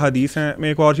बहुत सी हदीस हैं।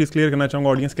 मैं एक और चीज़ क्लियर करना चाहूँगा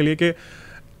ऑडियंस के लिए कि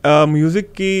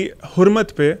म्यूज़िक की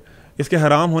हुर्मत पे, इसके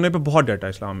हराम होने पे बहुत डाटा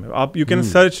है इस्लाम में। आप you can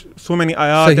search so many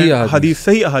आयात, हदीस,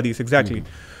 सही अहादीस, एग्जैक्टली।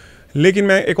 लेकिन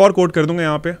मैं एक और कोट कर दूंगा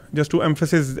यहाँ पे जस्ट टू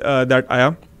एम्फसिस दैट आया।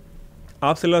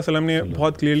 आप सल्लल्लाहु अलैहि वसल्लम ने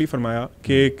बहुत क्लियरली फरमाया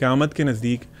कि क़यामत के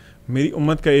नज़दीक मेरी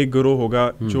उम्मत का एक गिरोह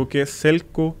होगा जो कि सिल्क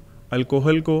को,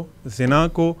 अल्कोहल को, ज़िना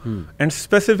को and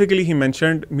specifically he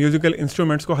mentioned musical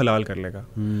instruments को हलाल कर लेगा।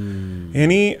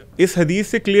 यानी इस हदीस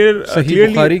से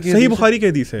क्लियरली सही बुखारी की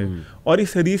हदीस है और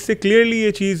इस हदीस से क्लियरली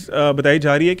ये चीज़ बताई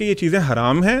जा रही है कि ये चीज़ें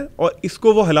हराम हैं और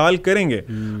इसको वो हलाल करेंगे,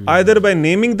 either bye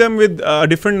naming them with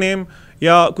different name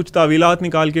या कुछ तावीलात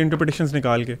निकाल के, इंटरप्रिटेशंस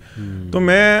निकाल के। तो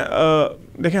मैं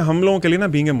देखें हम लोगों के लिए ना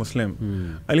बीइंग ए मुस्लिम,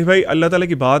 अली भाई अल्लाह ताला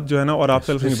की बात जो है ना और आप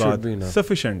सल्लल्लाहु अलैहि वसल्लम की बात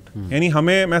सफिशेंट, यानी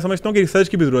हमें, मैं समझता हूँ कि रिसर्च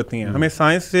की भी ज़रूरत नहीं है। हमें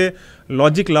साइंस से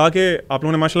लॉजिक ला के, आप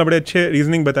लोगों ने माशाल्लाह बड़े अच्छे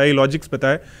रीजनिंग बताई, लॉजिक्स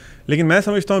बताए, लेकिन मैं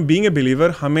समझता हूँ बीइंग ए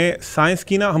बिलीवर हमें साइंस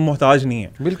की ना हम मोहताज नहीं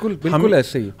है। बिल्कुल बिल्कुल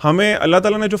ऐसे ही हमें अल्लाह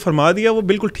ताला ने जो फरमा दिया वो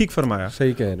बिल्कुल ठीक फरमाया।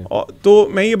 सही कह रहे हैं। तो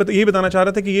मैं यही बताना चाह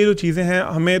रहा था कि ये जो चीज़ें हैं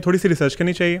हमें थोड़ी सी रिसर्च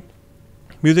करनी चाहिए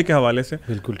म्यूज़िक के हवाले से,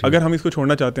 अगर हम इसको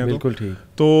छोड़ना चाहते हैं। बिल्कुल ठीक।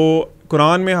 तो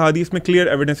कुरान में, हदीस में क्लियर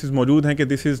एविडेंसेस मौजूद हैं कि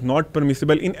this is not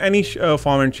permissible in any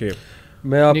form and shape.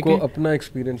 मैं आपको अपना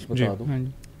एक्सपीरियंस बता दूं,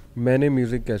 मैंने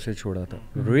म्यूज़िक कैसे छोड़ा था।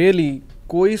 रियली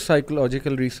कोई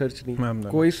साइकोलॉजिकल रिसर्च नहीं,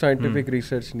 कोई साइंटिफिक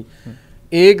रिसर्च नहीं।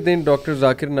 एक दिन डॉक्टर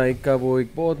जाकिर नाइक का वो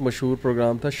एक बहुत मशहूर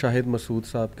प्रोग्राम था शाहिद मसूद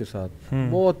साहब के साथ,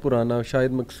 बहुत पुराना,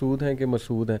 शायद मकसूद हैं कि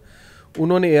मसूद हैं,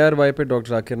 उन्होंने ARY पे डॉक्टर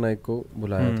जाकिर नाइक को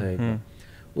बुलाया था एक बार।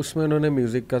 उसमें उन्होंने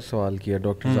म्यूज़िक का सवाल किया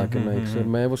डॉक्टर जाकिर नाइक से,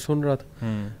 मैं वो सुन रहा था,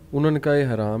 उन्होंने कहा ये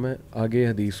हराम है, आगे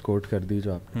हदीस कोट कर दी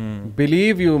जो आपने,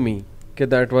 बिलीव यू मी कि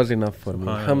that was enough for me,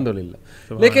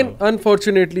 अल्हम्दुलिल्लाह। लेकिन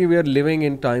unfortunately we are living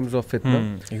in times of फितना,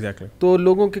 एग्जैक्टली, तो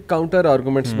लोगों के काउंटर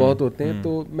आर्गुमेंट्स बहुत होते हैं,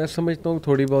 तो मैं समझता हूँ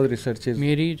थोड़ी बहुत रिसर्चेज।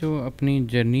 मेरी जो अपनी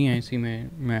जर्नी है इसी में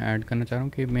मैं ऐड करना चाह रहा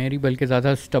हूँ कि मेरी बल्कि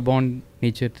ज़्यादा स्टबॉर्न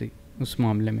नेचर थी उस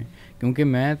मामले में, क्योंकि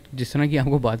मैं जिस तरह की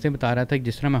आपको बातें बता रहा था,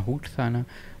 जिस तरह मैं हुक्ड था ना,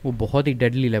 वो बहुत ही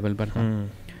डेडली लेवल पर था।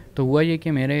 तो हुआ ये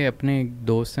कि मेरे अपने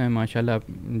दोस्त हैं माशाल्लाह,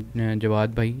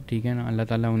 जवाद भाई, ठीक है ना, अल्लाह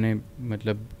ताला उन्हें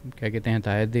मतलब क्या कहते हैं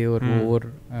हिदायत दे और वो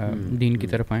और दीन की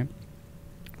तरफ आएँ।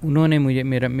 उन्होंने मुझे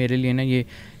मेरे लिए ना ये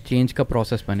चेंज का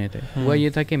प्रोसेस बने थे। हुआ ये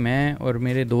था कि मैं और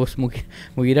मेरे दोस्त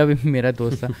मुगीरा भी मेरा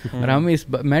दोस्त था, और हम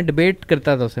मैं डिबेट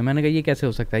करता था उससे, मैंने कहा ये कैसे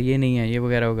हो सकता है, ये नहीं है, ये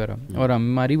वगैरह वगैरह, और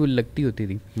हमारी वो लगती होती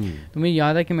थी। तो मुझे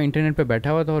याद है कि मैं इंटरनेट पे बैठा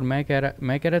हुआ था और मैं कह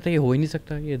रहा था ये हो ही नहीं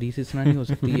सकता, ये हदीस इस तरह नहीं हो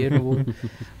सकती, ये वो।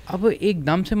 अब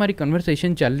एकदम से हमारी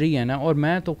कन्वर्सेशन चल रही है ना, और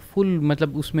मैं तो फुल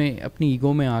मतलब उसमें अपनी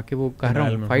ईगो में आके वो कर रहा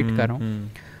हूँ, फाइट कर रहा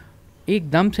हूँ।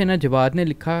 एकदम से ना जवाद ने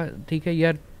लिखा, ठीक है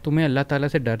यार तुम्हें अल्लाह ताला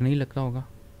से डर नहीं लगता होगा,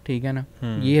 ठीक है ना,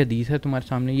 ये हदीस है तुम्हारे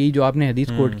सामने, यही जो आपने हदीस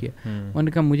कोट किया।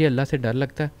 उन्होंने कहा मुझे अल्लाह से डर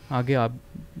लगता है, आगे आप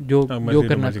जो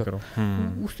करना करो।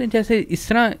 उसने जैसे इस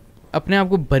तरह अपने आप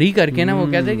को बरी करके ना, वो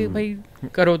कहते हैं कि भाई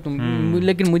करो तुम,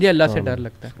 लेकिन मुझे अल्लाह से डर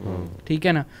लगता है, ठीक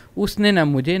है ना। उसने ना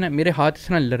मुझे ना मेरे हाथ इस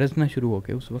तरह लरजना शुरू हो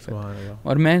गए उस वक्त,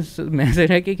 और मैं से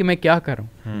रह के कि मैं क्या कर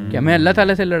रहा हूँ, क्या मैं अल्लाह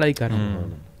ताला से लड़ाई कर रहा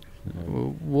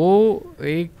हूँ। वो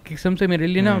एक किस्म से मेरे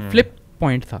लिए ना फ्लिप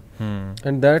पॉइंट था,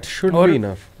 and that should be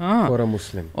enough for a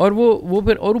Muslim. और वो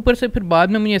फिर और ऊपर से फिर बाद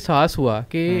में मुझे एहसास हुआ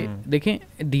कि देखें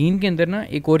दीन के अंदर ना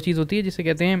एक और चीज़ होती है जिसे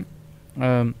कहते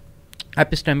हैं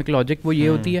एपिस्टेमिक लॉजिक। वो ये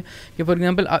होती है कि फॉर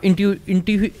एग्जांपल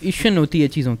इंट्यूशन होती है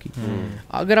चीज़ों की।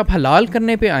 अगर आप हलाल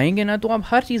करने पे आएंगे ना, तो आप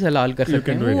हर चीज़ हलाल कर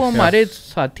सकते हैं। वो हमारे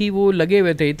साथी वो लगे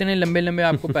हुए थे, इतने लंबे लंबे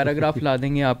आपको पैराग्राफ ला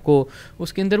देंगे आपको,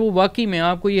 उसके अंदर वो वाकई में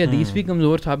आपको ये हदीस भी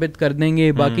कमज़ोर साबित कर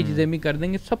देंगे, बाकी चीज़ें भी कर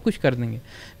देंगे, सब कुछ कर देंगे।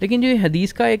 लेकिन जो ये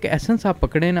हदीस का एक एसेंस आप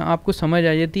पकड़े ना, आपको समझ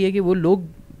आ जाती है कि वो लोग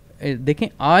देखें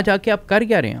आज आके आप कर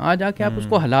क्या रहे हैं, आज आके आप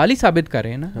उसको हलाल ही साबित कर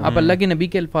रहे हैं ना, आप अल्लाह के नबी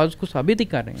के अल्फाज को साबित ही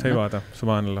कर रहे हैं। सही बात है,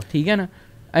 सुभान अल्लाह, ठीक है ना।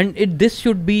 And this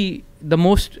should be the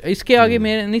most, इसके आगे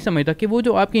मैं नहीं समझता कि वो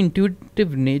जो आपकी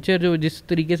इंट्यूटिव नेचर, जो जिस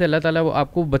तरीके से अल्लाह ताला वो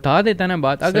आपको बता देता है ना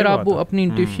बात, अगर आप वो अपनी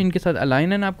इंट्यूशन के साथ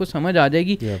अलाइन है ना, आपको समझ आ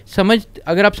जाएगी।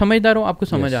 अगर आप समझदार हो आपको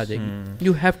समझ आ जाएगी।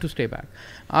 You have to stay back.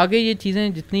 आगे ये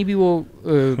चीज़ें जितनी भी वो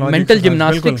मेंटल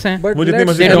जिम्नास्टिक्स हैं, but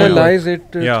let's analyze it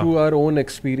through our own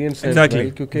experience as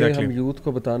well, क्योंकि हम यूथ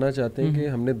को बताना चाहते हैं कि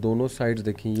हमने दोनों साइड्स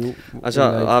देखी। अच्छा,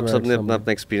 आप सबने अपना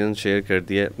अपना एक्सपीरियंस शेयर कर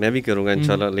दिया है, मैं भी करूँगा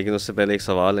इंशाल्लाह। लेकिन उससे पहले एक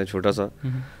सवाल है छोटा सा,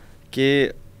 कि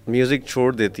म्यूज़िक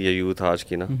छोड़ देती है यूथ आज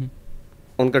की ना,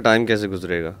 उनका टाइम कैसे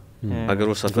गुजरेगा? अगर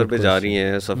वो सफ़र पे जा रही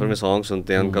हैं, सफ़र में सॉन्ग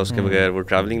सुनते हैं उनका, उसके बगैर वो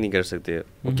ट्रैवलिंग नहीं कर सकते,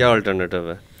 वो क्या अल्टरनेटिव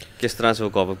है, किस तरह से वो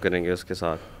कॉप अप करेंगे उसके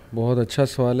साथ? बहुत अच्छा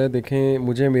सवाल है। देखें,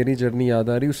 मुझे मेरी जर्नी याद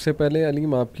आ रही। उससे पहले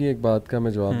अलीम आपकी एक बात का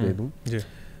मैं जवाब दे दूं।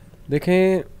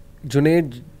 देखें,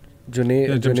 जुनेद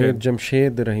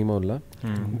जमशेद रहीमहुल्लाह,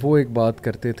 वो एक बात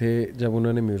करते थे जब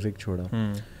उन्होंने म्यूज़िक छोड़ा।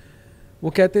 वो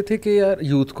कहते थे कि यार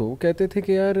यूथ को, वो कहते थे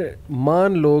कि यार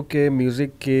मान लो कि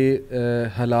म्यूज़िक के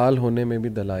हलाल होने में भी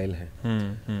दलाइल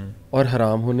हैं और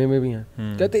हराम होने में भी हैं।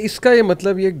 कहते इसका ये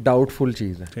मतलब ये एक डाउटफुल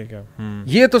चीज़ है, ठीक है,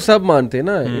 ये तो सब मानते हैं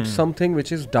ना, it's something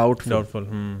which is doubtful.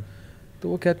 तो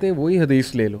वो कहते हैं वही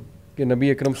हदीस ले लो कि नबी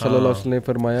अकरम सल्लल्लाहु अलैहि वसल्लम ने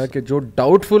फरमाया कि जो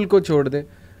डाउटफुल को छोड़ दे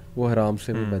वो हराम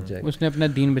से भी बच जाएगा, उसने अपना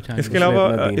दीन बचाया। इसके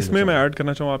अलावा इसमें मैं ऐड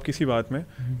करना चाहूँ आपकी इसी बात में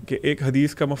कि एक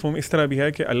हदीस का मफहूम इस तरह भी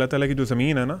है कि अल्लाह ताला की जो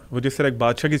ज़मीन है ना, वो जिस तरह एक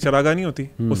बादशाह की चरागाह नहीं होती,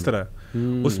 उस तरह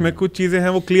उसमें कुछ चीज़ें हैं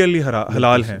वो क्लियरली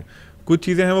हलाल हैं, कुछ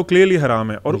चीज़ें हैं वो क्लियरली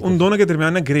हराम है, और उन दोनों के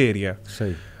दरमियान ना ग्रे एरिया।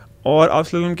 सही। और आप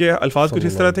सल्लल्लाहु के अल्फाज कुछ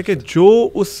इस तरह थे कि जो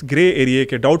उस ग्रे एरिया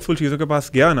के डाउटफुल चीज़ों के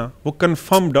पास गया ना, वो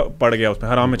कन्फर्म पड़ गया, उसमें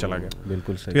हराम में चला गया।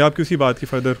 बिल्कुल सही। तो आपकी उसी बात की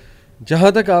फर्दर,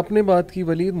 जहाँ तक आपने बात की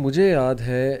वलीद, मुझे याद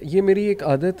है, ये मेरी एक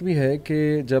आदत भी है कि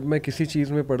जब मैं किसी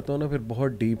चीज़ में पढ़ता हूँ ना, फिर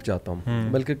बहुत डीप जाता हूँ।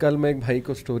 बल्कि कल मैं एक भाई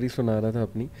को स्टोरी सुना रहा था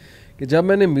अपनी, कि जब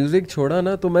मैंने म्यूज़िक छोड़ा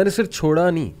ना, तो मैंने सिर्फ छोड़ा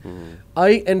नहीं,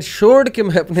 आई एंश्योर्ड कि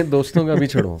मैं अपने दोस्तों का भी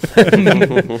छोड़ूं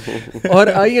और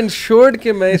आई एंश्योर्ड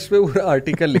कि मैं इस पे पूरा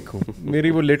आर्टिकल लिखूं।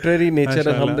 मेरी वो लिटरेरी नेचर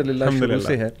अल्हम्दुलिल्लाह शुरू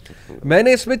से है।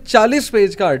 मैंने इसमें 40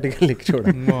 पेज का आर्टिकल लिख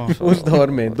छोड़ा उस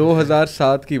दौर में,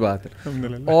 2007 की बात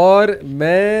है। और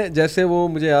मैं जैसे वो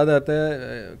मुझे याद आता है,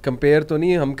 कंपेयर तो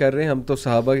नहीं हम कर रहे हैं, हम तो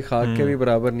सहाबा की खाक के भी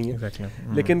बराबर नहीं है,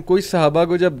 लेकिन कोई सहाबा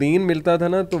को जब दीन मिलता था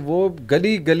ना, तो वो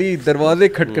गली गली दरवाजे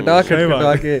खटखटा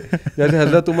दरवाज़ा खटखटा के, जैसे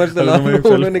हज़रत उमर सल्लल्लाहु अलैहि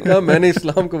वसल्लम उन्होंने कहा मैंने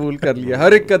इस्लाम कबूल कर लिया,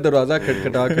 हर एक का दरवाज़ा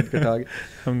खटखटा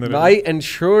के आई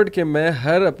इंश्योर्ड कि मैं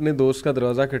हर अपने दोस्त का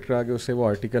दरवाज़ा खटखटा के उससे वो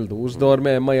आर्टिकल दूँ। उस दौर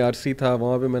में MIRC था,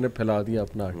 वहाँ पे मैंने फैला दिया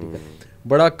अपना आर्टिकल,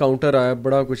 बड़ा काउंटर आया,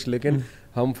 बड़ा कुछ, लेकिन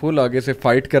हम फुल आगे से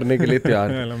फाइट करने के लिए तैयार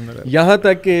थे। यहाँ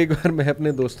तक कि एक बार मैं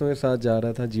अपने दोस्तों के साथ जा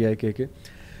रहा था GIK के,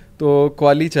 तो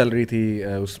क्वाली चल रही थी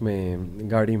उसमें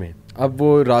गाड़ी में। अब वो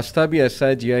रास्ता भी ऐसा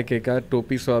है GIK का,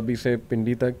 टोपी स्वाबी से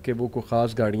पिंडी तक, कि वो कोई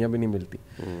ख़ास गाड़ियाँ भी नहीं मिलती।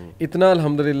 इतना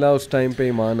अल्हम्दुलिल्लाह उस टाइम पे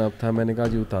ईमान अब था, मैंने कहा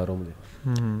जी उतारो मुझे,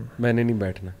 मैंने नहीं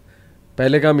बैठना।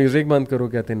 पहले कहा म्यूज़िक बंद करो,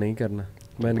 कहते नहीं करना,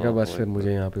 मैंने कहा बस फिर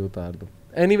मुझे यहाँ पे उतार दो।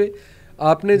 एनीवे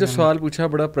आपने जो सवाल पूछा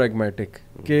बड़ा प्रैग्मेटिक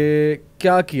कि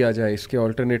क्या किया जाए इसके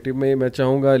ऑल्टरनेटिव में, मैं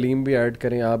चाहूँगा अलीम भी ऐड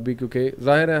करें, आप भी, क्योंकि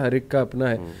ज़ाहिर है हर एक का अपना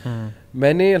है।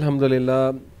 मैंने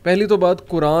अल्हम्दुलिल्लाह पहली तो बात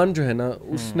कुरान जो है ना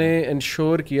उसने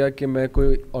इंश्योर किया कि मैं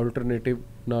कोई ऑल्टरनेटिव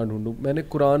ना ढूंढूं। मैंने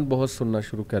कुरान बहुत सुनना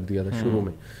शुरू कर दिया था शुरू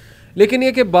में, लेकिन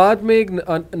ये कि बाद में एक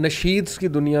नशीद्स की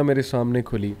दुनिया मेरे सामने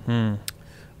खुली।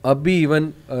 अब भी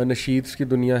इवन नशीद्स की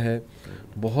दुनिया है,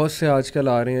 बहुत से आजकल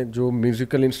आ रहे हैं जो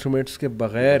म्यूज़िकल इंस्ट्रूमेंट्स के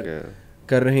बग़ैर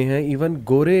कर रहे हैं। इवन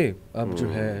गोरे अब जो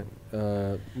है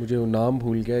मुझे वो नाम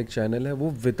भूल गया, एक चैनल है, वो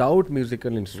without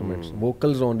musical instruments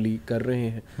vocals only कर रहे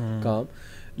हैं काम,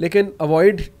 लेकिन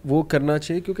अवॉइड वो करना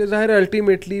चाहिए क्योंकि ज़ाहिर है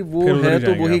अल्टीमेटली वो है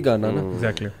तो वही गाना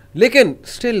ना। लेकिन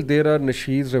स्टिल देयर आर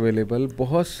नशीज़ अवेलेबल,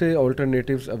 बहुत से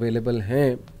ऑल्टरनेटिव्स अवेलेबल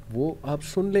हैं, वो आप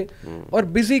सुन लें और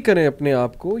बिजी करें अपने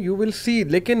आप को, यू विल सी।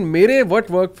 लेकिन मेरे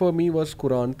what work for me was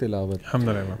Quran तिलावत,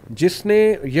 जिसने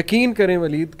यकीन करें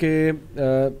वलीद के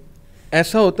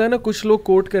ऐसा होता है ना, कुछ लोग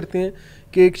कोट करते हैं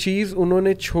कि एक चीज़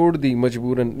उन्होंने छोड़ दी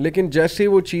मजबूरन, लेकिन जैसे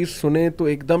वो चीज़ सुने तो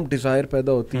एकदम डिज़ायर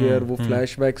पैदा होती है और वो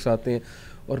फ्लैशबैक्स आते हैं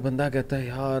और बंदा कहता है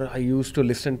यार I used to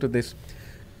listen to this.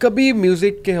 कभी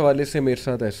म्यूज़िक के हवाले से मेरे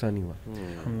साथ ऐसा नहीं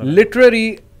हुआ। लिटररी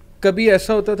कभी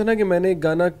ऐसा होता था ना कि मैंने एक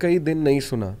गाना कई दिन नहीं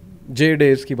सुना, J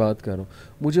Days की बात कर रहा हूँ,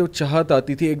 मुझे वो चाहत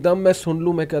आती थी एकदम मैं सुन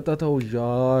लूँ, मैं कहता था ओ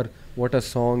यार व्हाट अ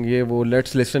सॉन्ग, ये वो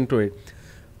लेट्स लिसन टू इट।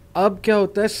 अब क्या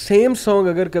होता है, सेम सॉन्ग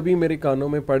अगर कभी मेरे कानों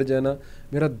में पड़ जाए ना,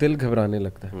 मेरा दिल घबराने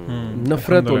लगता है,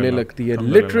 नफरत होने लगती है,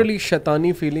 लिटरली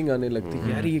शैतानी फीलिंग आने लगती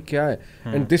है, यार ये क्या है,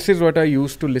 and this is what I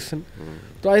used to listen.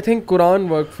 तो I think Quran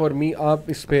work for me, आप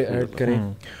इस पे ऐड करें।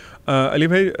 अली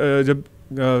भाई जब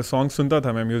सॉन्ग सुनता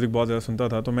था मैं, म्यूज़िक बहुत ज़्यादा सुनता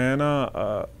था, तो मैं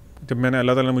ना जब मैंने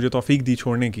अल्लाह ताला ने मुझे तौफीक दी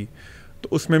छोड़ने की, तो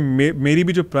उसमें मेरी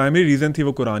भी जो प्राइमरी रीज़न थी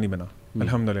वो कुरान ही बना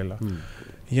अल्हम्दुलिल्लाह।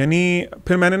 यानी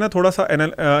फिर मैंने ना थोड़ा सा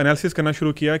एनालिसिस करना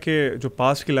शुरू किया कि जो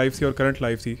पास्ट की लाइफ थी और करंट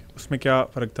लाइफ थी उसमें क्या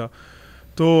फ़र्क था।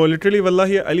 तो लिटरली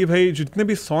वल्लाही अली भाई जितने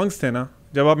भी सॉन्ग्स थे ना,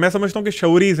 जब आप, मैं समझता हूँ कि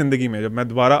शऊरी ज़िंदगी में जब मैं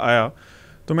दोबारा आया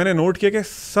तो मैंने नोट किया कि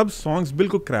सब सॉन्ग्स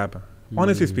बिल्कुल क्रैप हैं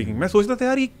ऑनेस्टली स्पीकिंग। मैं सोचता था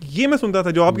यार ये मैं सुनता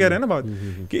था जो आप कह रहे हैं ना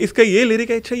बात कि इसका ये लिरिक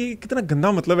है, अच्छा ये कितना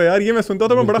गंदा मतलब है यार, ये मैं सुनता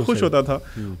था, मैं बड़ा खुश होता था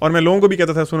और मैं लोगों को भी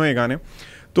कहता था सुनो ये गाने।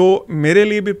 तो मेरे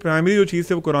लिए भी प्राइमरी जो चीज़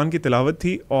थी वो कुरान की तिलावत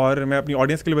थी। और मैं अपनी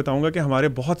ऑडियंस के लिए बताऊंगा कि हमारे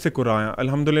बहुत से कुरान हैं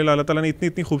अल्हम्दुलिल्लाह, अल्लाह ताला ने इतनी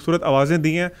इतनी खूबसूरत आवाज़ें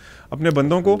दी हैं अपने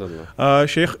बंदों को।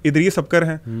 शेख इदरीस सबकर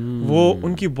हैं, वो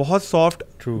उनकी बहुत सॉफ्ट,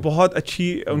 बहुत अच्छी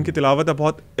उनकी तिलावत है,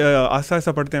 बहुत आहिस्ता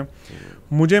आहिस्ता पढ़ते हैं।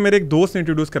 मुझे मेरे एक दोस्त ने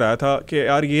इंट्रोड्यूस कराया था कि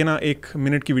यार ये ना 1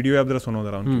 मिनट की वीडियो है, आप ज़रा सुनो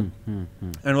ज़रा उनकी।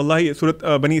 एंड वल्लाही सूरत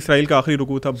बनी इसराइल का आखिरी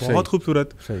रुकू था, बहुत खूबसूरत।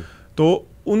 तो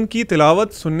उनकी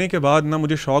तिलावत सुनने के बाद ना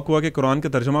मुझे शौक हुआ कि कुरान का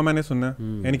तर्जुमा मैंने सुनना है,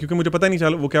 यानी क्योंकि मुझे पता नहीं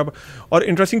चला वो क्या। और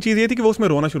इंटरेस्टिंग चीज़ ये थी कि वो उसमें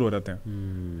रोना शुरू हो जाते हैं।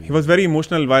 He was very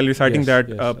emotional while reciting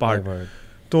that part.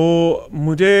 तो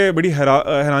मुझे बड़ी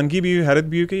हैरानगी भी, हैरत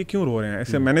भी हुई कि ये क्यों रो रहे हैं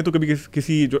ऐसे। मैंने तो कभी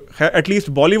किसी जो एटलीस्ट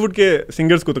बॉलीवुड के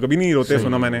सिंगर्स को तो कभी नहीं रोते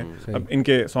सुना मैंने अब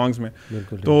इनके सॉन्ग्स में।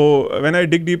 तो when I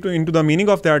dig deep into the meaning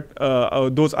of that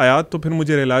those आयात, तो फिर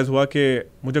मुझे रियलाइज़ हुआ कि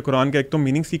मुझे कुरान का एक तो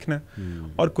मीनिंग सीखना है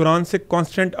और कुरान से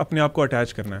कॉन्स्टेंट अपने आप को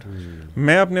अटैच करना है।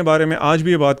 मैं अपने बारे में आज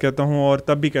भी ये बात कहता हूँ और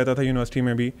तब भी कहता था यूनिवर्सिटी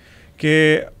में भी कि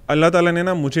अल्लाह ताला ने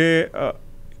ना मुझे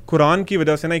कुरान की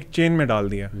वजह से ना एक चेन में डाल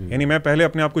दिया। यानी मैं पहले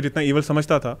अपने आप को जितना ईवल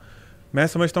समझता था, मैं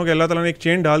समझता हूँ कि अल्लाह ताला ने एक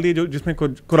चेन डाल दी जो जिसमें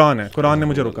कुरान है, कुरान ने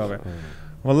मुझे रुका हुआ है।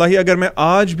 वल्लाही अगर मैं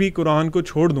आज भी कुरान को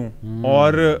छोड़ दूँ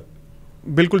और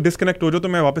बिल्कुल डिस्कनेक्ट हो जाऊँ तो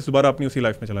मैं वापस दोबारा अपनी उसी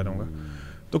लाइफ में चला जाऊँगा।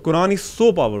 तो कुरान इज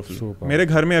सो पावरफुल। मेरे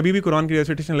घर में अभी भी कुरान की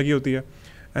रेसिटेशन लगी होती है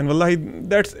एंड वल्लाही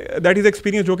दैट इज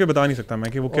एक्सपीरियंस जो कि बता नहीं सकता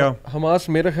मैं कि वो क्या। हमास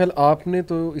मेरा ख्याल आपने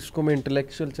तो इसको मैं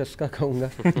इंटेलेक्चुअल चस्का कहूँगा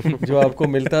जो आपको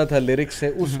मिलता था लिरिक्स से,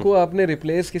 उसको आपने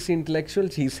रिप्लेस किसी इंटेलेक्चुअल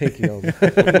चीज़ से किया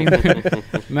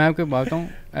होगा। मैं आपको बताऊँ,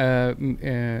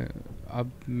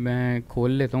 अब मैं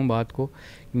खोल लेता हूँ बात को।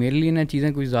 मेरे लिए ना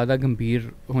चीज़ें कुछ ज़्यादा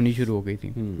गंभीर होनी शुरू हो गई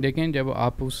थी। लेकिन जब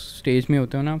आप उस स्टेज में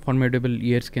होते हो ना फॉर्मेडेबल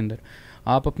ईयर्स के अंदर,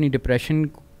 आप अपनी डिप्रेशन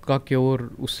का क्योर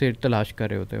उससे तलाश कर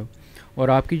रहे होते हो और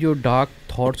आपकी जो डार्क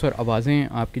थॉट्स और आवाज़ें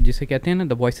आपकी जिसे कहते हैं ना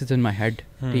the voices in my head,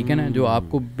 ठीक है ना, जो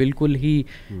आपको बिल्कुल ही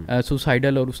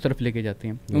सुसाइडल और उस तरफ लेके जाते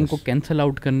हैं, उनको कैंसल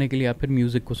आउट करने के लिए आप फिर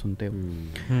म्यूज़िक को सुनते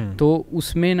हो। तो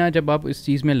उसमें ना जब आप इस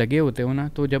चीज़ में लगे होते हो ना,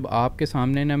 तो जब आपके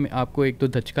सामने ना आपको एक दो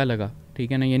धचका लगा,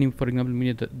 ठीक है ना, यानी फॉर एग्जांपल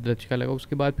मुझे धचका लगा,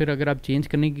 उसके बाद फिर अगर आप चेंज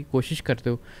करने की कोशिश करते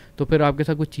हो तो फिर आपके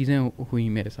साथ कुछ चीज़ें हुई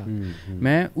मेरे साथ।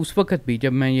 मैं उस वक्त भी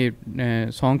जब मैं ये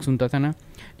सॉन्ग सुनता था ना,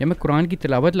 जब मैं कुरान की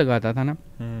तिलावत लगाता था ना,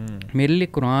 मेरे लिए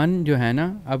कुरान जो है ना,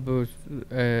 अब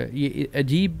ये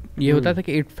अजीब ये होता था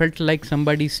कि it felt like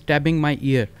somebody stabbing my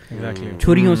year,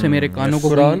 छुरियों से मेरे कानों को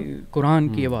कुरान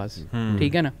की आवाज़,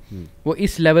 ठीक है ना, वो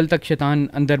इस लेवल तक शैतान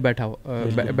अंदर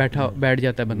बैठ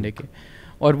जाता है बंदे के।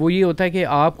 और वो ये होता है कि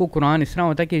आपको कुरान इस तरह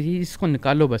होता है कि इसको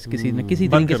निकालो बस किसी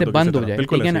तरीके से बंद हो जाए,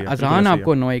 ठीक है ना। अजान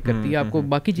आपको अनॉय करती है, आपको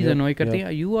बाकी चीज़ें अनॉय करती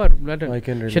हैं, यू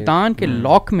आर शैतान के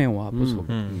लॉक में हो आप उस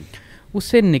वक्त।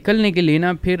 उससे निकलने के लिए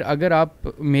ना, फिर अगर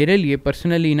आप मेरे लिए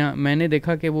पर्सनली ना, मैंने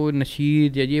देखा कि वो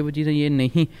नशीद या ये वो चीज़ें ये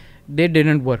नहीं, दे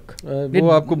डिडंट वर्क, वो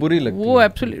आपको बुरी लगती है, वो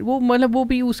एब्सोल्युटली, वो मतलब वो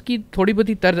भी उसकी थोड़ी बहुत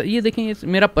ही तर्ज, ये देखें ये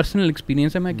मेरा पर्सनल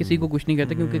एक्सपीरियंस है, मैं किसी को कुछ नहीं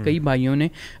कहता, क्योंकि कई भाइयों ने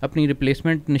अपनी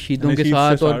रिप्लेसमेंट नशीदों के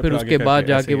साथ और फिर उसके बाद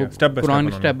जाके वो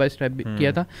कुरान स्टेप बाय स्टेप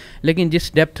किया था। लेकिन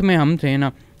जिस डेप्थ में हम थे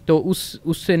ना, तो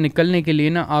उससे निकलने के लिए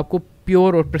ना आपको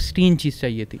प्योर और प्रिस्टीन चीज़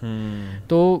चाहिए थी।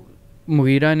 तो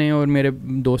मुगीरा ने और मेरे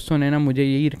दोस्तों ने ना मुझे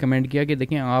यही रिकमेंड किया कि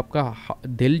देखें आपका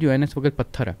दिल जो है ना इस वक्त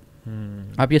पत्थर है,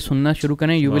 आप ये सुनना शुरू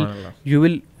करें, यू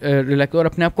विल रिलैक्स, और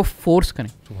अपने आप को फोर्स करें।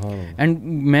 एंड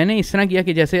मैंने इस तरह किया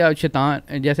कि जैसे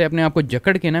शैतान जैसे अपने आप को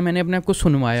जकड़ के ना मैंने अपने आप को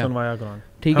सुनवाया कुरान,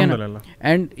 ठीक है ना।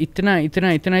 एंड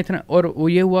इतना और वो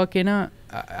ये हुआ कि ना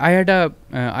आई हैड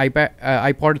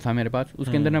आईपॉड था मेरे पास,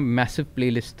 उसके अंदर ना मैसिव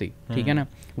प्लेलिस्ट थी, ठीक है ना,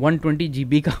 120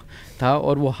 GB का था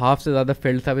और वो हाफ से ज़्यादा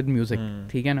फिल्ड था विद म्यूज़िक,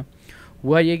 ठीक है ना।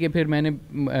 हुआ ये कि फिर मैंने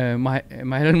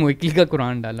माहिर अल-मोइकली का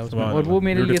कुरान डाला उसमें, और वो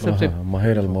मेरे लिए सबसे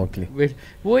माहिर अल-मोइकली,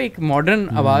 वो एक मॉडर्न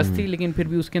आवाज़ थी, लेकिन फिर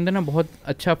भी उसके अंदर ना बहुत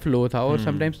अच्छा फ्लो था और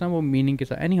समटाइम्स ना वो मीनिंग के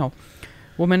साथ। एनी हाउ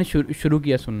वो मैंने शुरू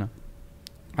किया सुनना।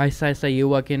 आहिस्ता आहिस्ता ये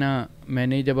हुआ कि ना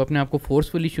मैंने जब अपने आप को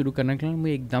फोर्सफुली शुरू करना के लिए,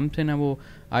 मुझे एकदम से ना वो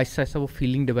आहिस्ता आहिस्ता वो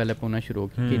फीलिंग डेवलप होना शुरू हो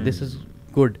गई कि दिस इज़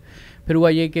गुड। फिर हुआ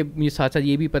ये कि मुझे साथ साथ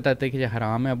ये भी पता था कि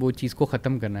हराम है, अब वो चीज़ को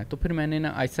ख़त्म करना है। तो फिर मैंने ना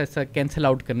आहिस्ता आहिस्ता कैंसिल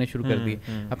आउट करने शुरू कर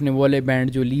दिए अपने वाले बैंड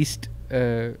जो लीस्ट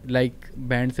लाइक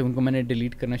बैंड से, उनको मैंने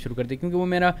डिलीट करना शुरू कर दिया, क्योंकि वो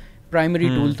मेरा प्राइमरी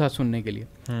टूल था सुनने के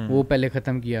लिए। वो पहले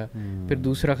ख़त्म किया, फिर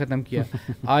दूसरा ख़त्म किया,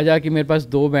 आज आके मेरे पास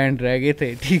 2 बैंड रह गए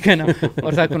थे, ठीक है ना,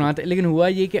 और साथ कुरान थे। लेकिन हुआ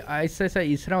ये कि आहिस्ता आहिस्ता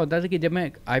इस तरह होता था कि जब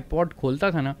मैं आईपॉड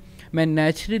खोलता था ना, मैं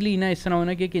नेचुरली ना इस तरह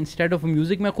होना कि इंस्टेड ऑफ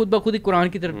म्यूज़िक मैं खुद ब खुद ही कुरान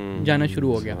की तरफ जाना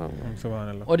शुरू हो गया।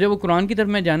 और जब वो कुरान की तरफ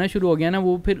मैं जाना शुरू हो गया ना,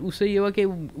 वो फिर उससे ये हुआ कि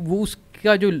वो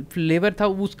उसका जो फ्लेवर था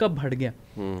वो उसका बढ़ गया।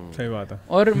 सही बात है।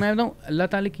 और मैं बताऊँ अल्लाह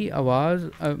ताला की आवाज़,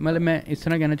 मतलब मैं इस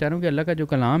तरह कहना चाह रहा हूँ कि अल्लाह का जो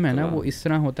कलाम है ना, वो इस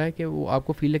तरह होता है कि वो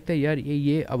आपको फील लगता है यार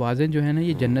ये आवाज़ें जो है ना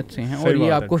ये जन्नत से हैं, और ये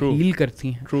आपको हील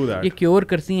करती हैं, ये क्योर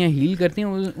करती हैं, हील करती हैं।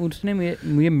 उसने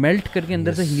मुझे मेल्ट करके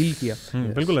अंदर से हील किया।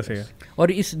 बिल्कुल ऐसे है।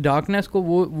 और इस डार्कनेस को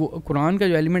वो कुरान का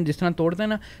जो एलिमेंट जिस तरह तोड़ता है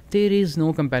ना, there is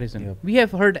no comparison, we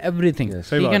have heard everything,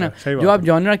 ठीक है ना। जो आप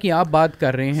जॉनरा की आप बात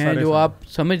कर रहे हैं, जो आप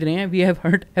समझ रहे हैं, वी हैव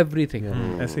हर्ड एवरीथिंग,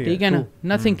 ठीक है ना।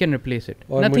 Nothing can replace it,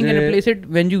 nothing can replace it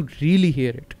when you really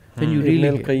hear it, when you really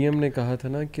hear it. Qayyim ने कहा था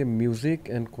ना कि music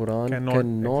and Quran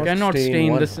cannot stay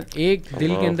in the एक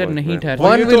दिल के अंदर नहीं ठहरता।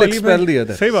 One will expel the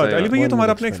other। सही बात है अली भाई, ये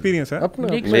तुम्हारा अपना एक्सपीरियंस है,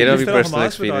 मेरा भी पर्सनल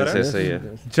एक्सपीरियंस है। सही है,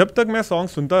 जब तक मैं सॉन्ग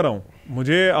सुनता रहा हूँ,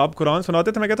 मुझे आप कुरान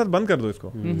सुनाते थे, मैं कहता था बंद कर दो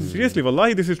इसको, सीरियसली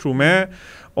वल्लाही दिस इज़ ट्रू। मैं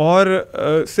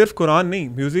और सिर्फ कुरान नहीं,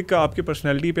 म्यूज़िक का आपकी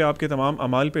पर्सनैलिटी पे, आपके तमाम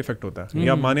अमाल पे इफेक्ट होता है, ये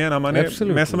आप माने या ना माने।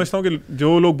 मैं समझता हूँ कि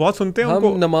जो लोग बहुत सुनते हैं,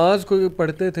 हम नमाज को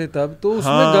पढ़ते थे तब तो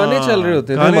उसमें गाने चल रहे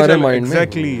होते थे हमारे माइंड में,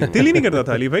 एग्जैक्टली, दिल ही नहीं करता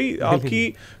था अली भाई आपकी।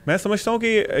 मैं समझता हूँ कि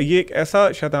ये एक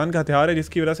ऐसा शैतान का हथियार है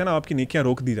जिसकी वजह से ना आपकी नेकियां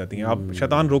रोक दी जाती हैं। आप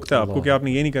शैतान रोकता है आपको कि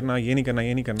आपने ये नहीं करना, ये नहीं करना,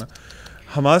 ये नहीं करना।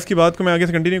 हमास की बात को मैं आगे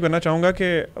से कंटिन्यू करना चाहूँगा कि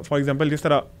फॉर एग्जांपल जिस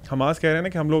तरह हमास कह रहे हैं ना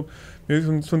कि हम लोग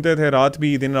म्यूज़िक सुनते थे रात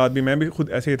भी दिन रात भी, मैं भी खुद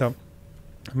ऐसे ही था।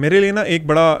 मेरे लिए ना एक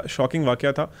बड़ा शॉकिंग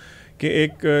वाक़या था कि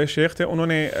एक शेख थे,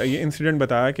 उन्होंने ये इंसिडेंट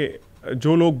बताया कि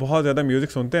जो लोग बहुत ज़्यादा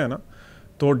म्यूज़िक सुनते हैं ना,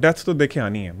 तो डेथ तो देखे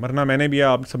आनी है, मरना मैंने भी है,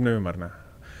 आप सब ने भी मरना है।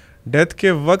 डेथ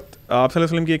के वक्त आप सल्लल्लाहु अलैहि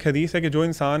वसल्लम की एक हदीस है कि जो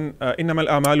इंसान इन्नमल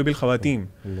अमालु बिल ख़वातीम,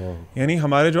 यानी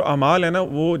हमारे जो अमाल है ना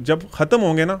वो जब ख़त्म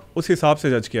होंगे ना उस हिसाब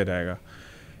से जज किया जाएगा।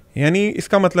 यानी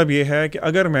इसका मतलब ये है कि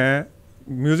अगर मैं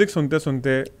म्यूज़िक सुनते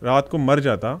सुनते रात को मर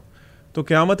जाता, तो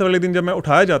क़यामत वाले दिन जब मैं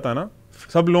उठाया जाता ना,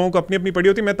 सब लोगों को अपनी अपनी पड़ी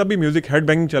होती, मैं तब भी म्यूज़िक हेड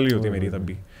बैंगिंग चल रही होती मेरी तब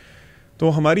भी। तो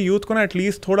हमारी यूथ को ना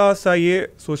एटलीस्ट थोड़ा सा ये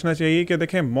सोचना चाहिए कि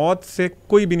देखें, मौत से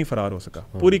कोई भी नहीं फ़रार हो सका।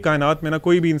 पूरी कायनात में ना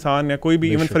कोई भी इंसान या कोई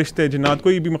भी इवन फरिश्ते जिन्नात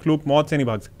कोई भी मखलूक मौत से नहीं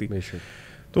भाग सकती।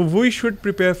 तो we should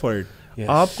prepare for it.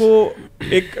 आपको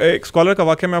एक स्कॉलर का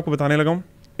वाक्य मैं आपको बताने लगा हूँ.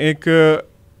 एक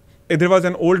there was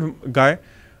an old guy,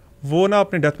 वो ना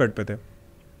अपने डेथ बेड पे थे.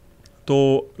 तो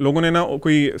लोगों ने ना,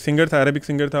 कोई सिंगर था, अरेबिक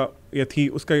सिंगर था या थी,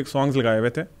 उसका एक सॉन्ग्स लगाए हुए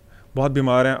थे, बहुत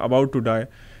बीमार हैं, अबाउट टू डाई.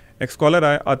 एक स्कॉलर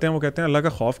आते हैं, वो कहते हैं अल्लाह का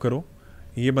खौफ करो,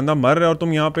 ये बंदा मर रहा है और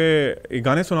तुम यहाँ पे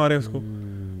गाने सुना रहे हो उसको.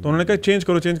 तो उन्होंने कहा चेंज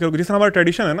करो. जिस तरह हमारा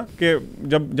ट्रेडिशन है ना कि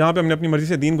जब जहाँ पे हमने अपनी मर्जी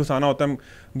से दीन घुसाना होता है, हम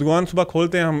दुकान सुबह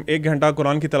खोलते हैं, हम 1 घंटा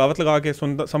कुरान की तलावत लगा के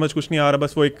समझ कुछ नहीं आ रहा,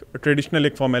 बस वो एक ट्रेडिशनल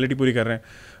एक फॉर्मेलिटी पूरी कर रहे हैं.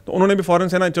 तो उन्होंने भी फ़ौरन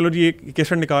से ना, चलो जी एक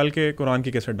कैसेट निकाल के कुरान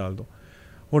की कैसेट डाल दो.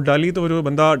 वो डाली तो जो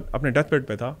बंदा अपने डेथ बेड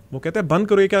पे था, वो कहता है बंद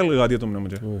करो, ये क्या लगा दिया तुमने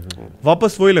मुझे,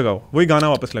 वापस वही लगाओ, वही गाना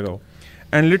वापस लगाओ.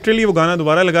 एंड लिटरली वो गाना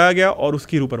दोबारा लगाया गया और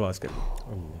उसकी रूह परवास करी.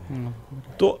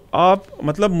 तो आप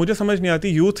मतलब मुझे समझ नहीं आती,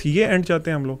 यूथ ये एंड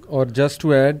चाहते हैं हम लोग. और जस्ट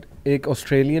टू ऐड, एक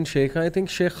Australian Sheikh, I think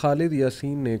Sheikh Khalid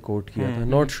Yasin ने कोट किया था,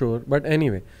 not sure but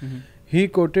anyway, he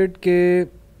coated के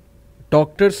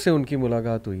डॉक्टर्स से उनकी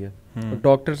मुलाकात हुई है.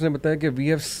 डॉक्टर्स ने बताया कि we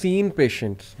have seen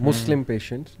patients,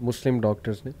 Muslim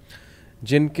doctors ने,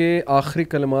 जिनके आखिरी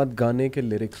कलमात गाने के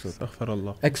लिरिक्स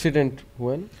होते. एक्सीडेंट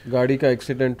हुआ, गाड़ी का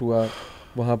एक्सीडेंट हुआ,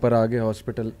 वहाँ पर आगे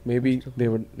hospital, may be they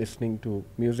were listening to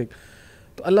music.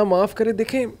 तो अल्लाह माफ़ करे,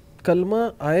 देखें कलमा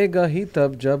आएगा ही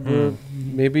तब जब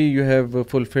may be you have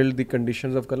fulfilled the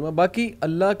conditions of कलमा. बाकी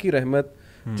अल्लाह की रहमत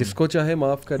जिसको चाहे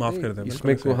माफ़ कर दे,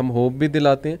 इसमें को हम होप भी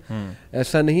दिलाते हैं.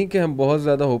 ऐसा नहीं कि हम बहुत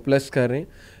ज़्यादा होपलेस कर रहे हैं,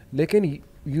 लेकिन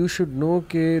यू शुड नो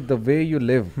कि the way you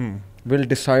live will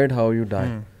decide how you die.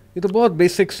 ये तो बहुत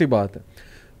बेसिक सी बात है.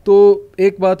 तो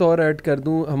एक बात और ऐड कर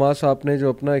दूं, हमास आपने जो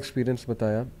अपना एक्सपीरियंस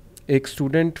बताया, एक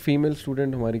स्टूडेंट, फीमेल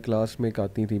स्टूडेंट हमारी क्लास में एक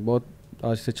आती थी, बहुत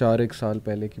आज से 4-1 साल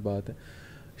पहले की बात है.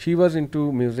 She was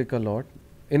into music a lot,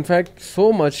 in fact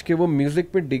so much कि वो म्यूज़िक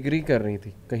पे डिग्री कर रही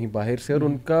थी कहीं बाहर से, और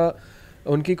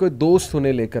उनकी कोई दोस्त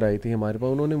उन्हें लेकर आई थी हमारे पास.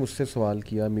 उन्होंने मुझसे सवाल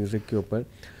किया म्यूज़िक के ऊपर.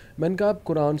 मैंने कहा आप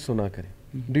कुरान सुना करें.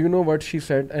 Do you know what she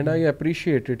said, and I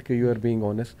appreciated कि you are being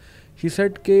honest. She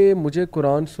said कि मुझे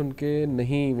कुरान सुन के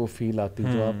नहीं वो फील आती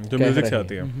जो आप जो म्यूजिक से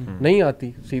आती है, नहीं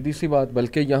आती, सीधी सी बात.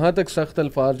 बल्कि यहाँ तक सख्त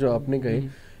अल्फाज जो आपने कहे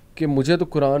कि मुझे तो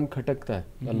कुरान खटकता है,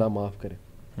 अल्लाह माफ़ करे.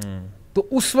 तो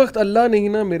उस वक्त अल्लाह ने ही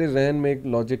ना मेरे जहन में एक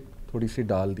लॉजिक थोड़ी सी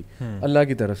डाल दी अल्लाह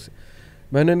की तरफ से.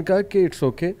 मैंने कहा कि इट्स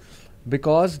ओके,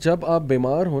 बिकॉज जब आप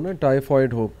बीमार हो ना,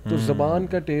 टाइफॉइड हो, तो ज़बान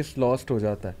का टेस्ट लॉस्ट हो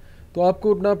जाता है. तो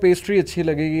आपको ना पेस्ट्री अच्छी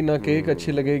लगेगी, ना केक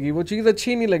अच्छी लगेगी, वो चीज़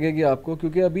अच्छी नहीं लगेगी आपको,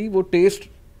 क्योंकि अभी वो टेस्ट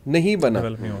नहीं बना.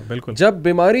 बिल्कुल. जब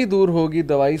बीमारी दूर होगी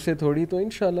दवाई से थोड़ी, तो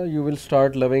इंशाल्लाह you will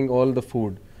start loving all the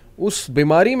food. उस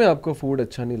बीमारी में आपको फूड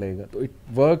अच्छा नहीं लगेगा. तो it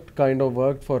worked, kind of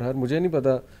worked for her. मुझे नहीं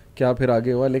पता क्या फिर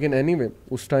आगे हुआ, लेकिन एनीवे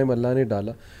उस टाइम अल्लाह ने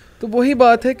डाला. तो वही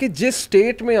बात है कि जिस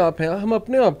स्टेट में आप हैं, हम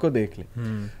अपने आप को देख लें.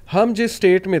 हम जिस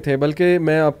स्टेट में थे, बल्कि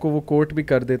मैं आपको वो कोट भी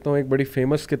कर देता हूँ, एक बड़ी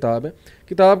फेमस किताब है,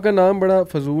 किताब का नाम बड़ा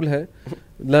फजूल है,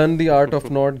 learn the art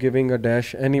of not giving a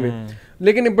dash, anyway,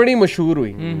 लेकिन बड़ी मशहूर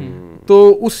हुई. तो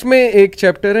उसमें एक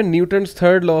चैप्टर है Newton's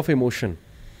third law of emotion.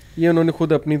 ये उन्होंने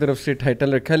खुद अपनी तरफ से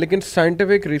टाइटल रखा है, लेकिन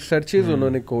साइंटिफिक रिसर्चेज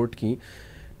उन्होंने कोट की.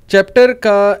 चैप्टर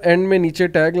का एंड में नीचे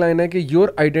टैग लाइन है कि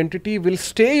your identity will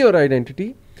stay your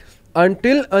identity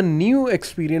until a new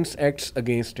experience acts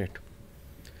against it.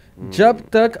 जब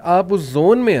तक आप उस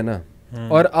जोन में है ना,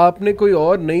 और आपने कोई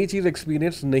और नई चीज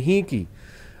एक्सपीरियंस नहीं की,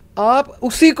 आप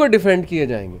उसी को डिफेंड किए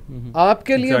जाएंगे.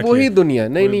 आपके लिए वही दुनिया.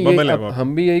 नहीं ये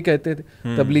हम भी यही कहते थे.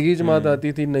 तबलीगी जमात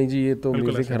आती थी, नहीं जी ये तो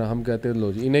म्यूजिक हराम कहते थे.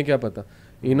 लो जी, इन्हें क्या पता,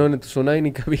 इन्होंने तो सुना ही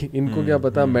नहीं कभी, इनको क्या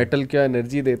पता मेटल क्या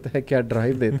एनर्जी देता है, क्या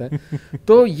ड्राइव देता है.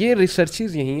 तो ये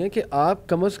रिसर्चेज यही है कि आप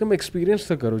कम से कम एक्सपीरियंस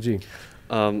तो करो जी.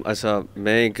 अच्छा,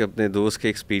 मैं एक अपने दोस्त के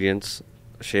एक्सपीरियंस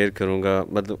शेयर करूँगा.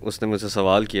 मतलब उसने मुझसे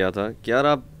सवाल किया था कि यार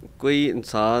आप, कोई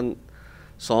इंसान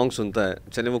सॉन्ग सुनता है,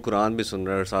 चले वो कुरान भी सुन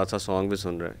रहा है और साथ साथ सॉन्ग भी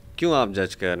सुन रहा है, क्यों आप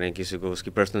जज कर रहे हैं किसी को?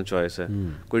 उसकी पर्सनल चॉइस है.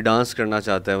 कोई डांस करना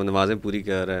चाहता है, वो नमाज़ें पूरी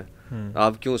कर रहा है,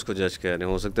 आप क्यों उसको जज कर रहे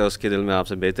हैं? हो सकता है उसके दिल में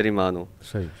आपसे बेहतर ईमान हो.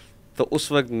 सही. तो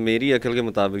उस वक्त मेरी अकल के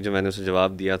मुताबिक जो मैंने उसे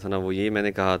जवाब दिया था ना, वो यही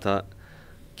मैंने कहा था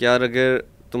कि यार अगर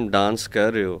तुम डांस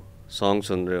कर रहे हो, सॉन्ग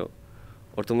सुन रहे हो,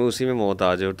 और तुम्हें उसी में मौत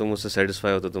आ जाए और तुम उससे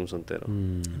सेटिस्फाई हो, तो तुम सुनते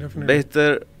रहो.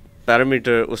 बेहतर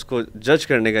पैरामीटर उसको जज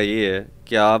करने का ये है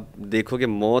कि आप देखो कि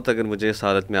मौत अगर मुझे इस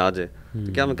हालत में आ जाए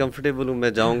तो क्या मैं कंफर्टेबल हूँ,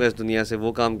 मैं जाऊँगा इस दुनिया से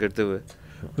वो काम करते हुए.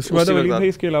 उसके बाद भाई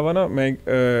इसके अलावा ना, मैं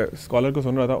एक स्कॉलर को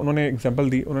सुन रहा था, उन्होंने एग्जांपल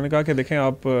दी. उन्होंने कहा कि देखें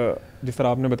आप, जिस तरह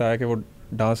आपने बताया कि वो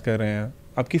डांस कर रहे हैं,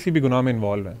 आप किसी भी गुनाह में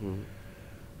इन्वॉल्व हैं,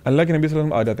 अल्लाह के नबी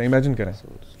सल्लल्लाहु अलैहि वसल्लम आ जाते हैं. इमेजिन करें,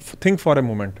 थिंक फॉर ए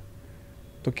मोमेंट,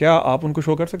 तो क्या आप उनको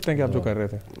शो कर सकते हैं कि आप जो कर रहे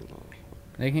थे?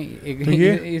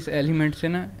 देखें, इस एलिमेंट से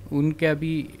ना उनका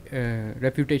भी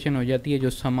रेप्यूटेशन हो जाती है, जो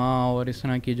समा और इस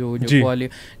तरह की जो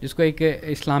जिसको एक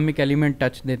इस्लामिक एलिमेंट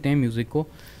टच देते हैं म्यूज़िक को.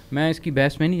 मैं इसकी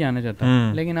बहस में नहीं जाना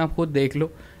चाहता, लेकिन आप खुद देख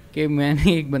लो कि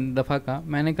मैंने एक दफ़ा कहा,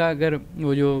 मैंने कहा अगर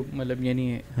वो जो मतलब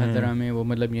यानी हज़रा में वो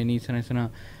मतलब यानी इस तरह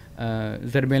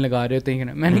ज़रबे लगा रहे होते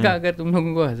हैं, मैंने कहा अगर तुम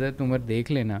लोगों को हज़रत उमर देख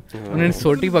लेना, उन्होंने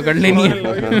सोटी पकड़ लेनी है,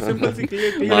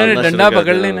 उन्होंने डंडा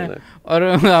पकड़ लेना है और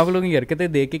आप लोगों की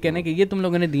हरकतें देख के कहना कि ये तुम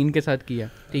लोगों ने दीन के साथ किया,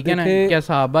 ठीक है ना, क्या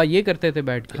सहाबा ये करते थे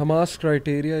बैठ के। हमास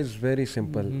क्राइटेरिया इज़ वेरी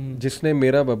सिंपल, जिसने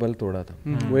मेरा बबल तोड़ा था,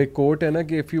 वो एक कोट है ना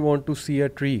कि if you want to see a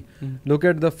tree look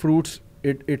at the fruits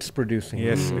it's producing.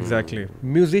 Yes, exactly.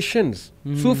 Musicians,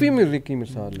 Sufi music की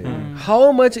मिसाल ले, how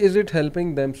much is it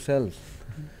helping themselves?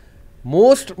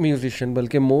 Most musician,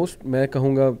 बल्कि most मैं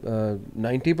कहूँगा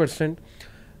 90%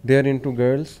 they are into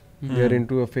girls, they are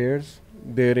into affairs,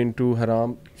 they are into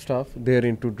haram stuff, they are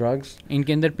into drugs.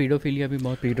 इनके अंदर paedophilia भी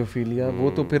बहुत, पीडोफिलिया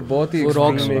वो तो फिर बहुत ही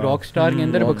रॉक स्टार के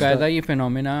अंदर बकायदा ये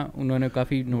फिनोमेना उन्होंने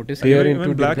काफ़ी नोटिस किया। They are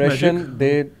into depression,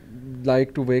 they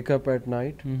like to wake up at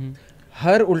night.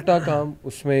 हर उल्टा काम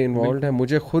उसमें इन्वॉल्व है।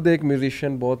 मुझे खुद एक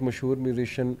म्यूजिशियन, बहुत मशहूर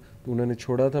म्यूजिशियन, उन्होंने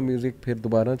छोड़ा था म्यूज़िक, फिर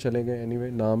दोबारा चले गए, एनीवे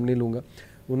नाम नहीं लूँगा,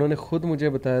 उन्होंने खुद मुझे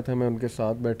बताया था, मैं उनके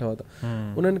साथ बैठा हुआ था,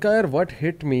 उन्होंने कहा यार what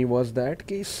hit me was that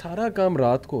कि सारा काम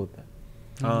रात को होता है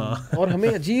और हमें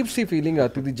अजीब सी फीलिंग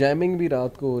आती थी, जैमिंग भी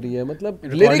रात को हो रही है, मतलब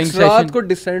लिरिक्स रात को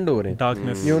डिसेंड हो रहे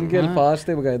हैं, ये उनके अल्फाज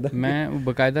थे बकायदा। मैं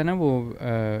बकायदा ना वो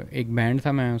एक बैंड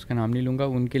था, मैं उसका नाम नहीं लूँगा,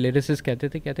 उनके लिरिसिस्ट कहते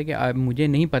थे कि मुझे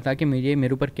नहीं पता कि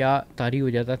मेरे ऊपर क्या तारी हो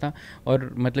जाता था, और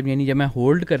मतलब यानी जब मैं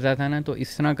होल्ड करता था ना तो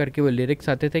इस तरह करके वो लिरिक्स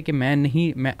आते थे कि मैं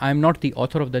I am not the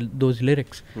author of those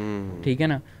lyrics, ठीक है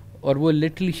ना, और वो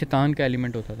लिटरली शैतान का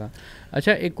एलिमेंट होता था।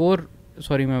 अच्छा एक और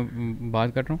सॉरी मैं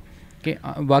बात कर रहा हूँ कि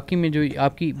वाकई में जो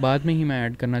आपकी बात में ही मैं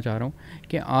ऐड करना चाह रहा हूँ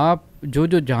कि आप जो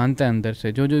जानता है अंदर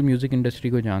से, जो म्यूज़िक इंडस्ट्री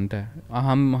को जानता है,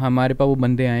 हमारे पास वो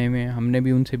बंदे आए हुए हैं, हमने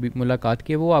भी उनसे भी मुलाकात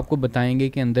की, वो आपको बताएंगे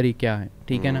कि अंदर ही क्या है,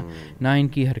 ठीक है ना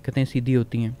इनकी हरकतें सीधी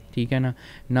होती हैं, ठीक है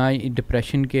ना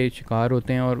डिप्रेशन के शिकार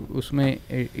होते हैं, और उसमें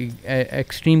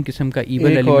एक्सट्रीम किस्म का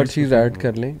ईवल एलिमेंट। एक और चीज़ ऐड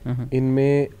कर लें,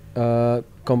 इनमें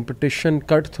कंपटीशन,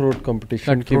 कट थ्रोट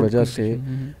कंपटीशन की वजह से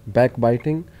बैक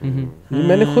बाइटिंग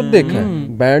मैंने खुद देखा है,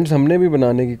 बैंड्स हमने भी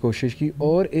बनाने की कोशिश की,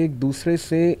 और एक दूसरे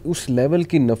से उस लेवल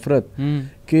की नफरत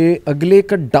के अगले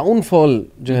का डाउनफॉल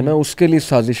जो है ना उसके लिए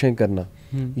साजिशें करना,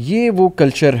 ये वो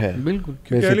कल्चर है। बिल्कुल,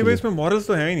 क्योंकि एलिवे इसमें मॉरल्स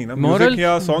तो है ही नहीं ना, म्यूजिक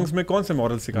या सॉन्ग्स में कौन से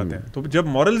मॉरल्स सिखाते हैं, तो जब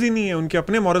मॉरल्स ही नहीं है, उनके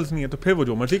अपने मॉरल्स नहीं है, तो फिर वो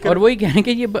जो मर्जी करे। और वही कह रहे हैं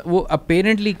कि ये वो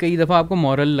अपेरेंटली कई दफा आपको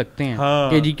मॉरल लगते हैं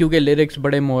कि जी क्योंकि लिरिक्स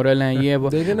बड़े मॉरल हैं, ये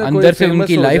अंदर से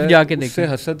उनकी लाइफ जाके देखिए,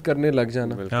 हसद करने लग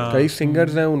जाना। कई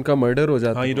सिंगर्स हैं उनका मर्डर हो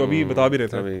जाता है, ये जो अभी बता भी रहे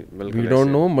थे, वी डोंट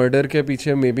नो, मर्डर के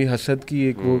पीछे मे बी हसद की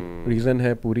एक वो रीजन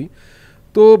है पूरी।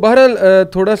 तो बहरहाल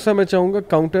थोड़ा सा मैं चाहूँगा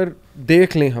काउंटर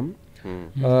देख लें हम,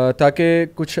 ताकि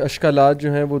कुछ अश्कालात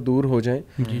जो हैं वो दूर हो जाएं।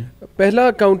 पहला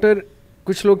काउंटर,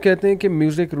 कुछ लोग कहते हैं कि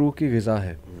म्यूज़िक रूह की ग़िज़ा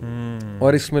है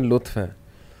और इसमें लुत्फ़ है।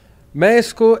 मैं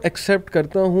इसको एक्सेप्ट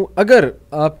करता हूँ अगर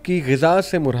आपकी ग़िज़ा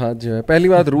से मुराद जो है, पहली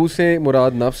बात रूह से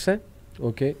मुराद नफ्स है,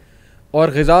 ओके,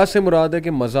 और ग़िज़ा से मुराद है कि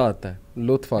मज़ा आता है,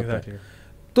 लुत्फ़ आता है,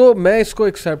 तो मैं इसको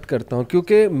एक्सेप्ट करता हूँ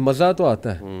क्योंकि मज़ा तो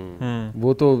आता है।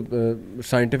 वो तो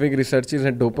साइंटिफिक रिसर्चेस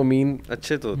हैं, डोपामीन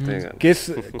अच्छे तो होते हैं, किस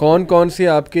कौन से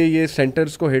आपके ये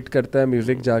सेंटर्स को हिट करता है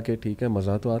म्यूज़िक जाके, ठीक है,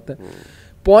 मज़ा तो आता है।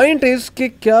 पॉइंट इज़ कि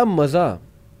क्या मज़ा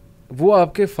वो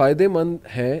आपके फ़ायदेमंद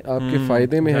है, आपके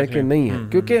फ़ायदे में है कि नहीं है,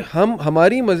 क्योंकि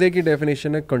हमारी मज़े की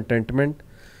डेफिनेशन है कंटेंटमेंट,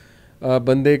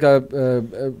 बंदे का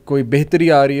कोई बेहतरी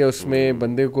आ रही है उसमें,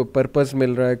 बंदे को पर्पस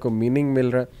मिल रहा है, कोई मीनिंग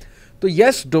मिल रहा है, तो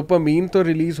यस डोपामीन तो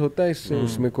रिलीज़ होता है इससे,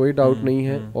 उसमें कोई डाउट नहीं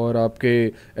है, और आपके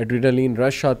एड्रेनलिन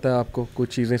रश आता है आपको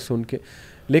कुछ चीज़ें सुन के।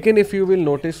 लेकिन इफ़ यू विल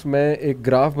नोटिस, मैं एक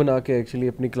ग्राफ बना के एक्चुअली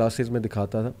अपनी क्लासेस में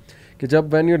दिखाता था कि जब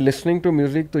when you are listening to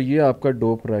music तो ये आपका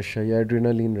डोप रश है या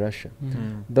एड्रेनलिन रश है,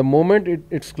 द मोमेंट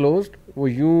इट्स क्लोज्ड वो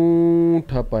यूं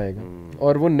ठप आएगा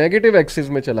और वो नेगेटिव एक्सिस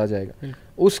में चला जाएगा।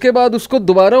 उसके बाद उसको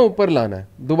दोबारा ऊपर लाना है,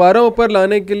 दोबारा ऊपर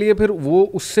लाने के लिए फिर वो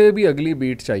उससे भी अगली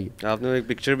बीट चाहिए। आपने एक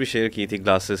पिक्चर भी शेयर की थी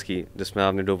ग्लासेस की जिसमें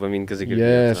आपने डोपामीन का जिक्र किया।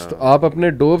 यस, तो आप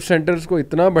अपने डोप सेंटर्स को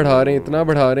इतना बढ़ा रहे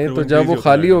हैं तो जब वो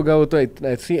खाली होगा वो तो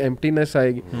ऐसी एम्प्टीनेस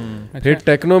आएगी। फिर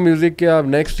टेक्नो म्यूजिक के आप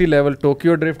नेक्स्ट ही लेवल,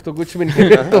 टोक्यो ड्रिफ्ट तो कुछ भी नहीं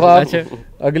तो आप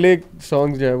अगले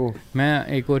सॉन्ग जो है वो। मैं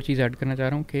एक और चीज़ ऐड करना चाह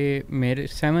रहा हूँ कि मेरे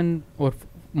 7 और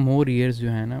मोर ईयर्स जो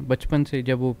है ना, बचपन से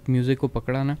जब वो म्यूज़िक को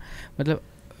पकड़ा ना, मतलब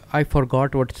I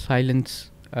forgot what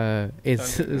silence is,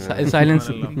 silence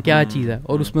क्या चीज़ है,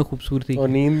 और उसमें खूबसूरती और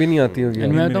नींद भी नहीं आती होगी।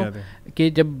 मैं बताऊँ कि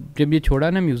जब ये छोड़ा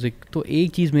ना म्यूज़िक, तो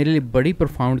एक चीज़ मेरे लिए बड़ी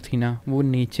प्रोफाउंड थी ना, वो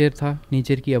नेचर था,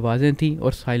 नेचर की आवाज़ें थी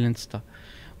और साइलेंस था,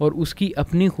 और उसकी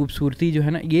अपनी खूबसूरती जो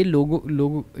है ना, ये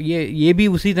लोगों ये भी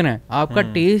उसी तरह है। आपका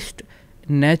टेस्ट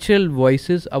नेचुरल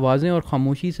वॉइसेस, आवाज़ें और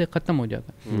खामोशी से ख़त्म हो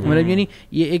जाता है। मतलब यानी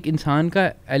ये एक इंसान का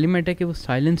एलिमेंट है कि वो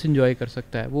साइलेंस एंजॉय कर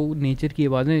सकता है, वो नेचर की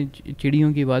आवाज़ें,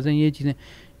 चिड़ियों की आवाज़ें, ये चीज़ें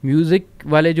म्यूज़िक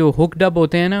वाले जो हुक्ड अप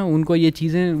होते हैं ना, उनको ये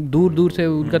चीज़ें दूर दूर से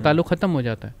उनका ताल्लुक ख़त्म हो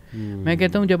जाता है। मैं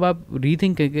कहता हूँ जब आप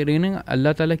रीथिंक करें ना,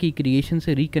 अल्लाह ताला की क्रिएशन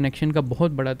से रिकनेक्शन का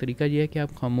बहुत बड़ा तरीका ये है कि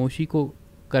आप खामोशी को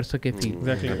कर सके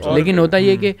फील। लेकिन होता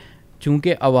ये कि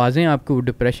चूँकि आवाज़ें आपको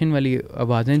डिप्रेशन वाली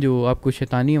आवाज़ें जो आपको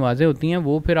शैतानी आवाज़ें होती हैं,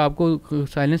 वो फिर आपको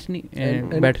साइलेंस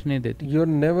नहीं बैठने देती। You are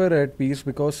never at peace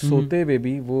because सोते हुए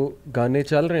भी वो गाने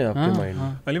चल रहे हैं आपके माइंड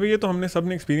में। अली भाई ये तो हमने सब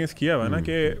ने एक्सपीरियंस किया हुआ है ना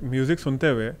कि म्यूज़िक सुनते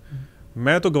हुए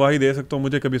मैं तो गवाही दे सकता हूँ,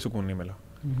 मुझे कभी सुकून नहीं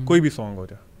मिला। कोई भी सॉन्ग हो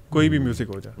जाए, कोई भी म्यूजिक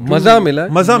हो जाए, मजा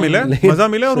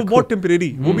मिला और वो बहुत टेम्परेरी,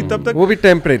 वो भी तब तक, वो भी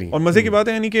टेम्परेरी। और मजे की बात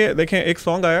है यानी कि देखें एक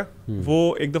सॉन्ग आया, वो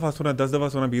एक दफा सुना, 10 दफा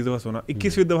सुना, 20 दफा सुना,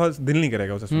 21वीं दफा दिल नहीं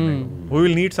करेगा उसे सुनने को। We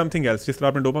will need something else. जिस तरह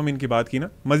आपने डोपामाइन की बात की ना,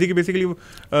 मजे की basically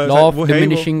law of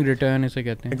diminishing return इसे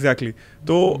कहते हैं। एग्जैक्टली।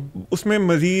 तो उसमें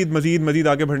मजीद मजीद मजीद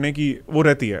आगे बढ़ने की वो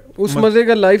रहती है। उस मजे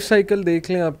का लाइफ साइकिल देख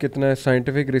लें आप, कितना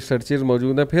साइंटिफिक रिसर्चेस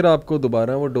मौजूद है, फिर आपको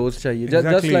दोबारा वो डोज चाहिए,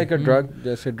 जस्ट लाइक अ ड्रग,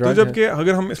 जैसे ड्रग। तो जबकि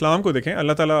अगर हम इस्लाम को देखें,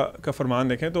 अल्लाह ताला का फरमान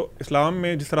देखें, तो इस्लाम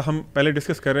में जिस तरह हम पहले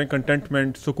डिस्कस कर रहे हैं,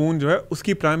 कंटेंटमेंट, सुकून जो है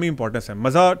उसकी प्राइमरी इंपॉर्टेंस है।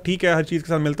 मज़ा ठीक है हर चीज़ के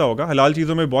साथ मिलता होगा, हलाल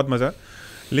चीज़ों में बहुत मज़ा है,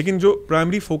 लेकिन जो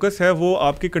प्राइमरी फोकस है वो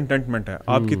आपकी कंटेंटमेंट है।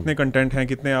 आप कितने कंटेंट हैं,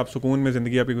 कितने आप सुकून में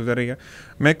ज़िंदगी आपकी गुजर रही है।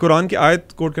 मैं कुरान की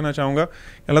आयत कोट करना चाहूँगा।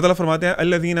 अल्लाह ताला फरमाते हैं,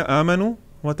 अल्लज़ीना आमनू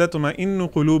व तत्मइन्नु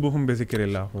क़ुलूबुहुम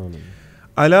बिज़िक्रिल्लाह,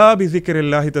 अला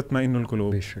बिज़िक्रिल्लाह तत्मइन्नुल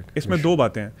क़ुलूब। इसमें दो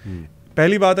बातें हैं।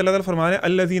 पहली बात अल्लाह ताला फरमा रहे हैं,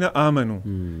 अल्लज़ीना आमनू,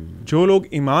 जो लोग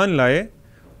ईमान लाए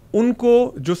उनको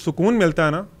जो सुकून मिलता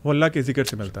है ना, वो अल्लाह के जिक्र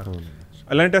से मिलता है।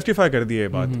 अल्लाह ने टेस्टिफाई कर दिया ये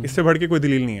बात, इससे बढ़ के कोई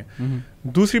दलील नहीं है।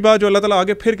 दूसरी बात जो अल्लाह ताला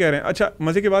आगे फिर कह रहे हैं, अच्छा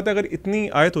मजे की बात है, अगर इतनी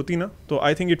आयत होती ना तो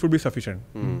I think it would be sufficient.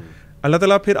 अल्लाह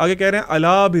ताला फिर आगे कह रहे हैं,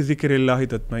 अला बिज़िक्रिल्लाह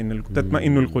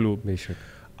तत्मइन्नुल क़ुलूब।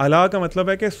 अला का मतलब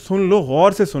है कि सुन लो,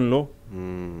 गौर से सुन लो।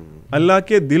 अल्लाह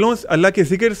के दिलों, अल्लाह के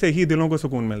जिक्र से ही दिलों को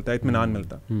सुकून मिलता है, इत्मीनान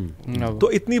मिलता है। तो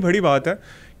इतनी बड़ी बात है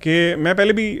कि मैं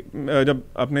पहले भी जब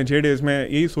अपने जे डेज में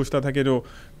यही सोचता था कि जो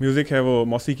म्यूज़िक है वो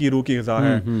मौसीकी रूह की ग़िज़ा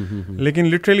है, लेकिन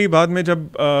लिटरली बाद में जब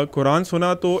कुरान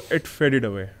सुना तो it faded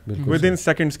away with in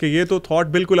seconds के ये तो थॉट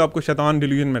बिल्कुल आपको शैतान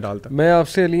डिल्यूजन में डालता। मैं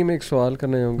आपसे अलीम एक सवाल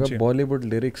करना चाहूँगा बॉलीवुड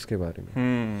लिरिक्स के बारे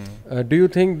में। Do you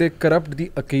think they corrupt दी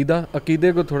अकीदा?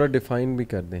 अकीदे को थोड़ा डिफाइन भी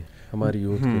कर दें हमारी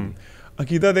यूथ के लिए।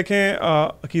 अकीदा देखें,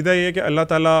 अकीदा ये है कि अल्लाह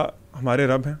ताला हमारे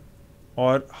रब हैं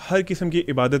और हर किस्म की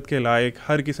इबादत के लायक,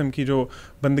 हर किस्म की जो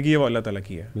बंदगी है वो अल्लाह ताला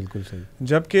की है। बिल्कुल सही।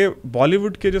 जबकि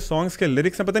बॉलीवुड के जो सॉन्ग्स के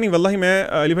लिरिक्स हैं, पता नहीं वल्लाही मैं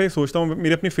अली भाई सोचता हूँ,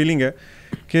 मेरी अपनी फीलिंग है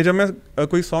कि जब मैं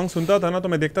कोई सॉन्ग सुनता था ना तो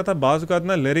मैं देखता था बाज़ औक़ात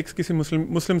ना लिरिक्स किसी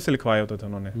मुस्लिम से लिखवाए होते थे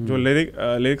उन्होंने। जो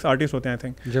लिरिक्स आर्टिस्ट होते हैं आई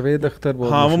थिंक जावेद अख्तर,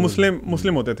 हाँ वो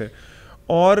मुस्लिम होते थे।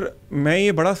 और मैं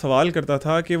ये बड़ा सवाल करता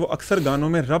था कि वो अक्सर गानों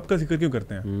में रब का जिक्र क्यों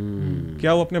करते हैं?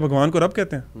 क्या वो अपने भगवान को रब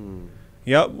कहते हैं?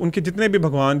 या उनके जितने भी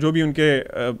भगवान, जो भी उनके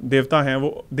देवता हैं, वो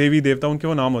देवी देवता, उनके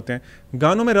वो नाम होते हैं,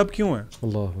 गानों में रब क्यों है?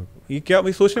 ये क्या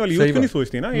ये सोचने वाली यूथ क्यों नहीं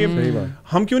सोचती ना? ये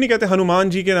हम क्यों नहीं कहते हनुमान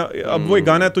जी के, अब वो एक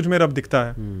गाना है तुझ में रब दिखता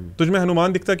है, तुझ में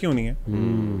हनुमान दिखता क्यों नहीं है?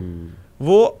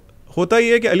 वो होता ही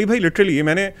है कि अली भाई लिटरली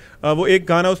मैंने वो एक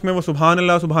गाना उसमें वो सुभान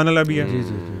अल्लाह भी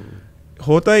है।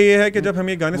 होता ये है कि जब हम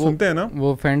ये गाने सुनते हैं ना,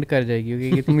 वो फेंड कर जाएगी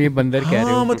क्योंकि तुम ये बंदर कह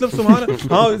रहे हो। मतलब सुभान,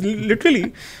 हाँ लिटरली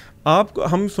आप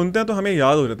हम सुनते हैं तो हमें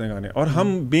याद हो जाते हैं गाने। और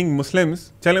हम बीइंग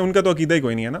मुस्लिम्स, चले उनका तो अकीदा ही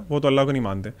कोई नहीं है ना, वो तो अल्लाह को नहीं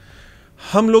मानते,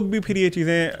 हम लोग भी फिर ये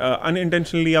चीज़ें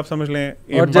अनइंटेंशनली आप समझ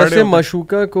लें। और जैसे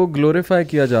माशूका को ग्लोरीफाई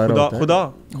किया जा रहा है,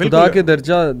 खुदा के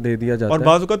दर्जा दे दिया जाता है। और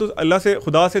बाज़ औक़ात तो अल्लाह से,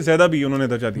 खुदा से ज़्यादा भी उन्होंने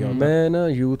दर्जा दिया। मैं ना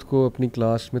यूथ को अपनी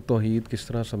क्लास में तौहीद किस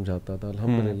तरह समझाता था,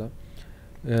 अल्हम्दुलिल्लाह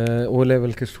ओ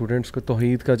लेवल के स्टूडेंट्स को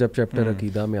तौहीद का जब चैप्टर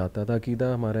अकीदा में आता था,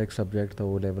 अकीदा हमारा एक सब्जेक्ट था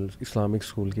ओ लेवल इस्लामिक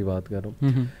स्कूल की बात कर रहा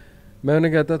हूँ, मैं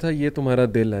उन्हें कहता था ये तुम्हारा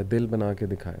दिल है, दिल बना के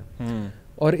दिखाया।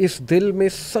 और इस दिल में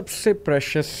सबसे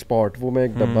प्रेशियस स्पॉट, वो मैं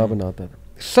एक डब्बा बनाता था,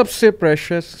 सबसे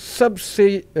प्रेशियस,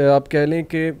 सबसे आप कह लें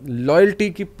कि लॉयल्टी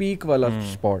की पीक वाला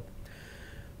स्पॉट,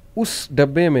 उस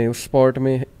डब्बे में, उस स्पॉट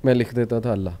में मैं लिख देता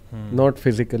था अल्लाह। नॉट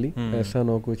फिजिकली, ऐसा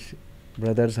ना कुछ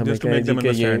ब्रदर्स हमें कहें जी कि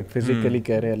ये फिजिकली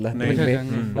कह रहे हैं अल्लाह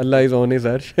नहीं, अल्लाह इज ऑन हिज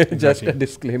अर्श, जस्ट अ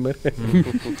डिस्क्लेमर।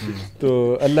 तो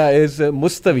अल्लाह इज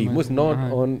मुस्तवी,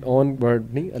 नॉट ऑन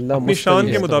वर्ड नहीं, अल्लाह अपनी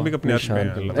शान के मुताबिक अपने अर्श में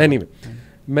है। एनीवे,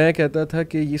 मैं कहता था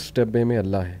कि इस डब्बे में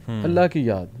अल्लाह है, अल्लाह की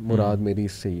याद मुराद मेरी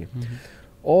इससे ही है।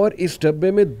 और इस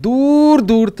डब्बे में दूर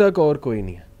दूर तक और कोई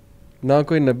नहीं है, ना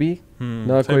कोई नबी,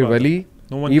 ना कोई वली,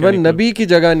 इवन नबी की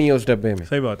जगह नहीं है उस डब्बे में।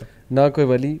 सही बात है। ना कोई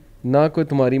वली, ना कोई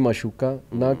तुम्हारी माशूका,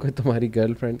 ना कोई तुम्हारी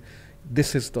गर्लफ्रेंड।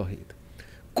 दिस इज तौहीद,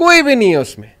 कोई भी नहीं है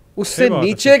उसमें। उससे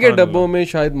नीचे के डब्बों में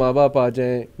शायद माँ बाप आ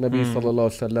जाएं, नबी सल्लल्लाहु अलैहि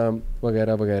वसल्लम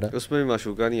वगैरह वगैरह, उसमें भी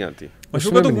माशूका नहीं आती।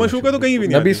 माशूका तो कहीं भी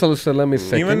नहीं, नबी सल्लल्लाहु अलैहि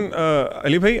वसल्लम। इवन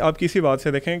अली भाई आप किसी बात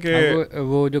से देखें कि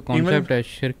वो जो कॉन्सेप्ट है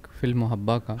शिर्क फिल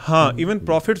मुहब्बा का, हाँ इवन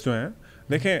प्रॉफिट्स जो हैं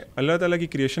देखें अल्लाह ताला की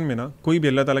क्रिएशन में ना कोई भी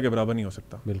अल्लाह ताला के बराबर नहीं हो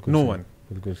सकता, नो वन।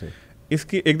 बिल्कुल सही।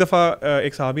 इसकी एक दफ़ा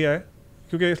एक सहाबी आए,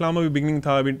 क्योंकि इस्लाम अभी बिगनिंग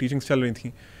था, अभी टीचिंग्स चल रही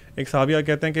थी। एक सहाबिया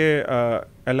कहते हैं कि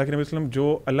अल्लाह के नबी वसल्लम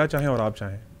जो अल्लाह चाहें और आप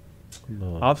चाहें।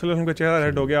 आप सल्लल्लाहु का चेहरा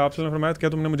रेड हो गया, आप सल्लल्लाहु फरमाया क्या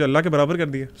तुमने मुझे अल्लाह के बराबर कर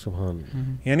दिया? सुभान।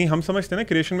 यानी हम समझते हैं ना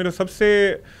क्रिएशन में जो सबसे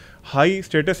हाई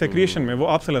स्टेटस है क्रिएशन में वो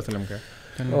आप सल्लल्लाहु अलैहि वसल्लम का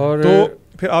है। और तो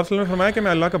फिर आप सल्लल्लाहु फरमाया कि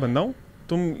मैं अल्लाह का बंदा हूँ,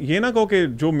 तुम ये ना कहो कि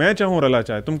जो मैं चाहूँ और अल्लाह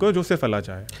चाहे, तुम कहो जो सिर्फ अल्लाह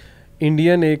चाहे।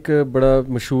 इंडियन एक बड़ा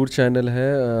मशहूर चैनल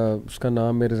है, उसका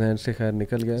नाम मेरे जहन से खैर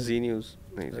निकल गया, जी न्यूज़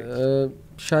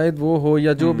शायद वो हो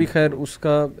या जो भी, खैर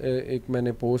उसका एक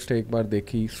मैंने पोस्ट एक बार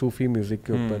देखी सूफ़ी म्यूज़िक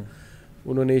के ऊपर,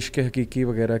 उन्होंने इश्क हकीकी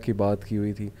वगैरह की बात की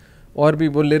हुई थी, और भी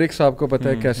वो लिरिक्स आपको पता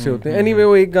है कैसे होते हैं। एनीवे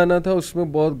वो एक गाना था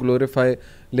उसमें बहुत ग्लोरीफाई,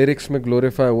 लिरिक्स में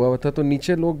ग्लोरीफाई हुआ था, तो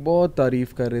नीचे लोग बहुत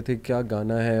तारीफ़ कर रहे थे क्या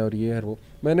गाना है और ये है वो।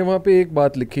 मैंने वहाँ पे एक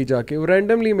बात लिखी जाके, वो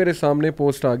रैंडमली मेरे सामने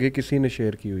पोस्ट आ गई, किसी ने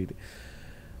शेयर की हुई थी,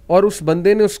 और उस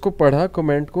बंदे ने उसको पढ़ा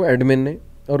कमेंट को, एडमिन ने,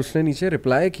 और उसने नीचे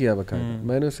रिप्लाई किया बकायदा।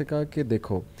 मैंने उसे कहा कि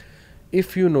देखो,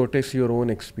 if you notice your own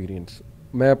experience,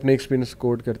 मैं अपने एक्सपीरियंस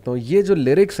कोट करता हूँ, ये जो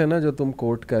लिरिक्स है ना जो तुम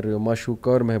कोट कर रहे हो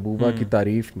माशूका और महबूबा की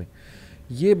तारीफ़ में,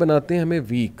 ये बनाते हैं हमें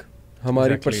वीक,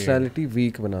 हमारी पर्सनैलिटी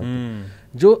वीक बनाते हैं।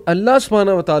 जो अल्लाह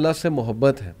सुब्हानहू व तआला से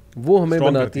मोहब्बत है वो हमें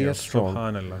बनाती है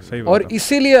स्ट्रॉन्ग। और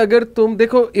इसीलिए अगर तुम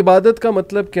देखो, इबादत का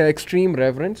मतलब क्या है? Extreme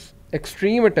reverence,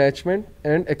 extreme attachment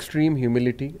and extreme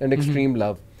humility and extreme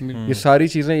love, ये सारी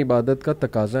चीज़ें इबादत का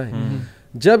तकाजा है।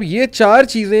 जब ये चार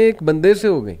चीज़ें एक बंदे से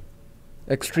हो गई,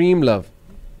 एक्सट्रीम लव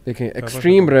देखें,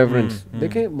 एक्सट्रीम रेवरेंस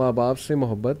देखें, माँ बाप से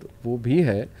मोहब्बत वो भी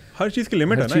है, हर चीज़ की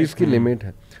लिमिट है ना, चीज़ की लिमिट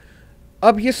है।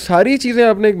 अब ये सारी चीज़ें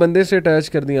आपने एक बंदे से अटैच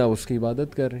कर दी, आप उसकी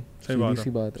इबादत कर रहे हैं, सीधी सी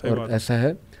बात। और ऐसा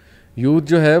है यूथ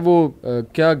जो है वो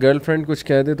क्या गर्लफ्रेंड कुछ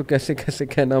कह दे तो कैसे कैसे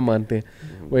कहना मानते हैं,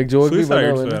 वो एक जोक भी बना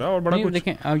हुआ है। और बड़ा कुछ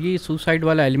देखें, अब ये सुसाइड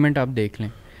वाला एलिमेंट आप देख लें,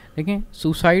 देखें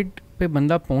सुसाइड पे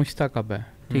बंदा पहुंचता कब है,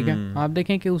 ठीक है? आप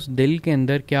देखें कि उस दिल के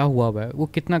अंदर क्या हुआ हुआ है, वो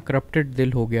कितना करप्टेड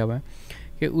दिल हो गया हुआ है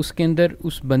कि उसके अंदर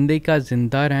उस बंदे का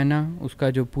ज़िंदा रहना, उसका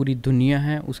जो पूरी दुनिया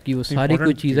है उसकी वो सारी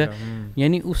कोई चीज़ है,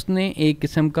 यानी उसने एक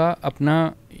किस्म का अपना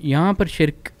यहाँ पर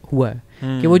शिर्क हुआ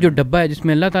है कि वो जो डब्बा है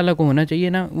जिसमें अल्लाह ताला को होना चाहिए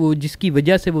ना, वो जिसकी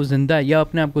वजह से वो ज़िंदा है या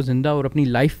अपने आप को ज़िंदा और अपनी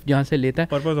लाइफ जहाँ से लेता है,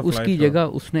 उसकी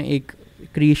जगह उसने एक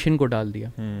क्रिएशन को डाल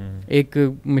दिया, एक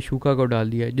मशूका को डाल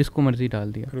दिया, जिसको मर्जी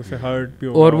डाल दिया,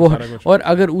 और वो, और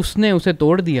अगर उसने उसे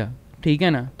तोड़ दिया, ठीक है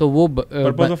ना, तो वो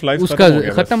उसका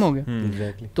ख़त्म हो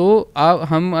गया। तो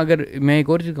हम अगर, मैं एक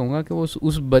और चीज़ कहूँगा कि वो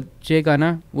उस बच्चे का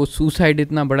ना वो सुसाइड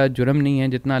इतना बड़ा जुर्म नहीं है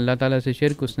जितना अल्लाह ताला से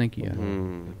शिर्क उसने किया,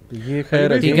 ये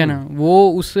खैर ठीक है ना। वो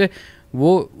उससे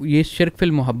वो ये शिर्क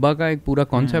फिल मोहब्बा का एक पूरा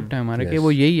कॉन्सेप्ट है हमारा कि वो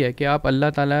यही है कि आप अल्लाह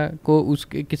ताला को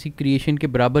उसके किसी क्रिएशन के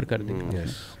बराबर कर देंगे।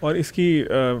 और इसकी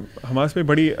हमारे पास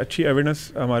बड़ी अच्छी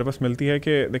एविडेंस हमारे पास मिलती है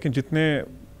कि देखें जितने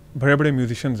बड़े बड़े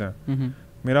म्यूजिशियंस हैं,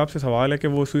 मेरा आपसे सवाल है कि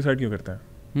वो सुसाइड क्यों करते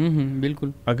हैं?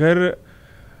 बिल्कुल। अगर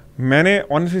मैंने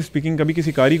ऑनेस्टली स्पीकिंग कभी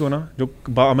किसी कारी को ना जो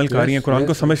बाअमल कारी हैं, कुरान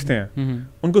को समझते हैं,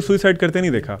 उनको सुसाइड करते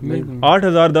नहीं देखा।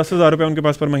 8,000 10,000 रुपये उनके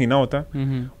पास पर महीना होता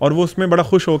है और वो उसमें बड़ा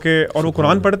खुश होके और वो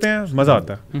कुरान पढ़ते हैं, मज़ा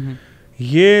आता है।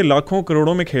 ये लाखों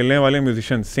करोड़ों में खेलने वाले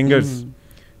म्यूजिशियन, सिंगर्स,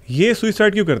 ये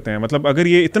सुसाइड क्यों करते हैं? मतलब अगर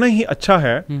ये इतना ही अच्छा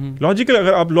है, लॉजिकल,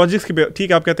 अगर आप लॉजिक्स के, ठीक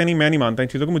है आप कहते हैं नहीं मैं नहीं मानता इन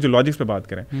चीज़ों को, मुझे लॉजिक्स पे बात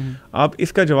करें, आप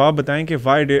इसका जवाब बताएं कि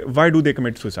why do they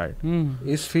commit suicide?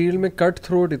 इस फील्ड में कट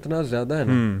थ्रोट इतना ज़्यादा है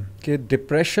ना कि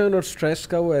डिप्रेशन और स्ट्रेस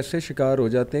का वो ऐसे शिकार हो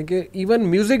जाते हैं कि even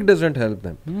music doesn't help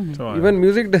them, even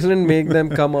music doesn't make them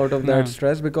come out of that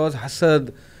stress, because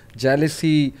हसद,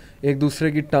 जेलसी, एक दूसरे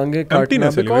की टांगे काटना।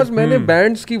 बिकॉज मैंने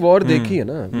बैंड्स की वॉर देखी है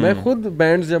ना, मैं खुद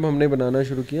बैंड्स जब हमने बनाना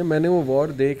शुरू किया, मैंने वो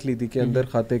वॉर देख ली थी कि अंदर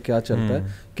खाते क्या चलता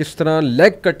है, किस तरह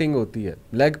लेग कटिंग होती है,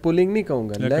 लेग पुलिंग नहीं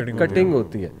कहूँगा, लेग कटिंग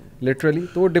होती है लिटरली,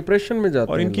 तो वो डिप्रेशन में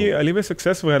जाते हैं। और इनकी अली में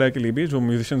सक्सेस वगैरह के लिए भी जो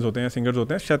म्यूजिशियंस होते हैं, सिंगर्स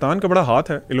होते हैं, शैतान का बड़ा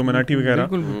हाथ है, इल्यूमिनाटी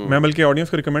वगैरह। मैं बल्कि ऑडियंस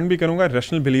को रिकमेंड भी करूंगा,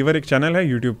 रैशनल बिलीवर एक चैनल है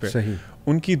यूट्यूब पे, सही,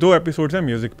 उनकी 2 एपिसोड्स हैं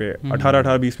म्यूजिक पे,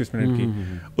 18-18 20-20 मिनट की।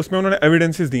 उसमें उन्होंने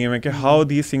एविडेंसेस दिए हैं कि how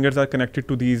these singers are connected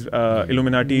to these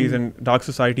illuminatis and dark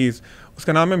societies.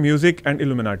 उसका नाम है म्यूजिक एंड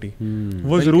इल्यूमिनाटी,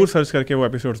 वो जरूर सर्च करके वो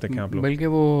एपिसोड्स देखें आप लोग। बल्कि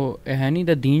वो है नहीं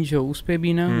द दीन शो, उस पे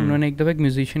भी ना उन्होंने एक दफ़ा एक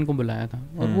म्यूजिशियन को बुलाया था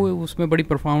और वो उसमें बड़ी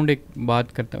प्रोफाउंड एक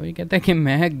बात करता है, वो ये कहता है कि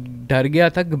मैं डर गया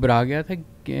था, घबरा गया था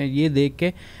ये देख के,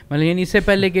 मतलब यानी इससे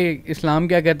पहले कि इस्लाम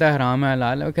क्या कहता है हराम है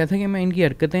हलाल है, वो कहता है कि मैं इनकी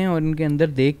हरकतें और इनके अंदर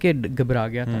देख के घबरा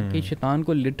गया था कि शैतान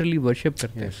को लिटरली वर्शिप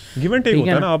करते हैं। गिव एंड टेक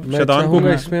होता है ना, आप शैतान को,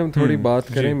 इसमें हम थोड़ी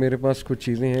बात करें, मेरे पास कुछ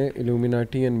चीज़ें हैं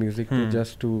इल्यूमिनाटी एंड म्यूजिक की,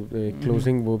 जस्ट टू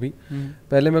क्लोजिंग वो भी।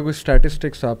 पहले मैं कुछ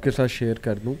स्टैटिस्टिक्स आपके साथ शेयर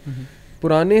कर दूं,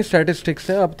 पुराने स्टैटिस्टिक्स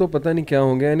हैं, अब तो पता नहीं क्या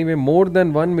होंगे। Anyway, more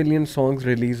than 1 million songs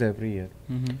release every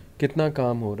year. कितना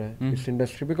काम हो रहा है इस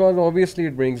industry, because obviously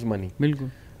it brings money.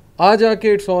 बिल्कुल। आ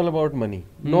जाके it's all about money.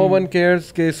 No one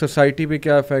cares के सोसाइटी पे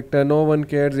क्या इफेक्ट है, नो वन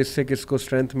केयर्स इससे किसको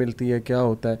स्ट्रेंथ मिलती है, क्या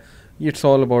होता है. It's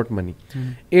all about money.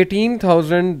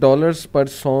 $18,000 पर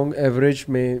सॉन्ग एवरेज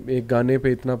में एक गाने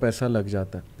पे इतना पैसा लग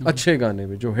जाता है, अच्छे गाने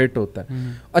पे जो हिट होता है.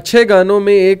 अच्छे गानों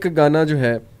में एक गाना जो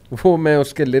है वो मैं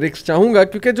उसके लिरिक्स चाहूँगा,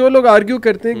 क्योंकि जो लोग आर्ग्यू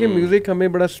करते हैं कि म्यूजिक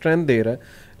हमें बड़ा स्ट्रेंथ दे रहा है,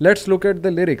 let's look at the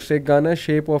lyrics. एक गाना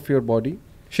shape of your body,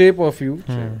 shape of you,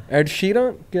 Ed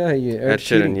Sheeran, क्या है ये? एड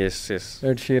शीरन,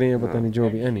 एड शीरन, ये पता नहीं, जो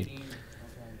भी.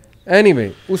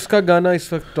 एनीवे उसका गाना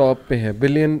इस वक्त टॉप पे है,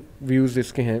 बिलियन व्यूज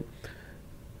इसके हैं.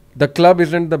 The club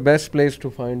isn't the best place to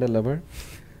find a lover,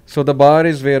 so the bar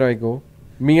is where I go,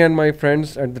 me and my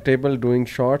friends at the table doing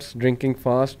shots, drinking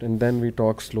fast and then we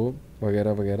talk slow,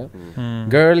 वगैरह वगैरह.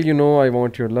 Girl you know I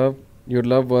want your love, your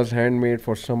love was hand made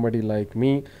for somebody like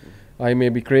me, I may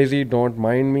be crazy don't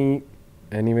mind me.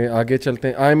 Anyway आगे चलते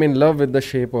हैं. I am in love with the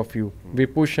shape of you, we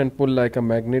push and pull like a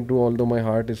magnet do although my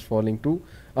heart is falling to,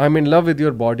 I am in love with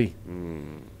your body.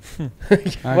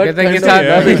 कहते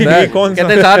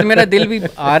साथ मेरा दिल भी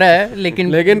आ रहा है,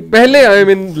 लेकिन पहले I am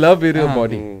in love with your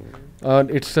body.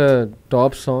 It's a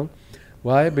top song.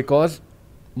 Why? Because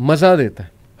मजा देता है.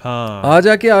 आ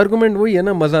जाके आर्गुमेंट वही है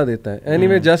ना, मजा देता है.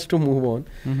 Anyway just to move on,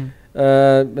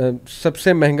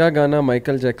 सबसे महंगा गाना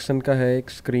माइकल जैक्सन का है एक,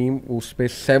 स्क्रीम. उस पे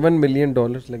 $7 मिलियन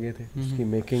लगे थे उसकी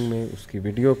मेकिंग में, उसकी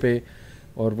वीडियो पे.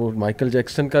 और वो माइकल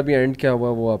जैक्सन का भी एंड क्या हुआ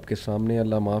वो आपके सामने,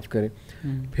 अल्लाह माफ़ करे.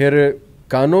 फिर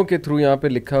गानों के थ्रू यहाँ पे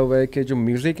लिखा हुआ है कि जो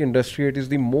music industry, it is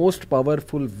the most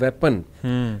powerful weapon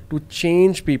to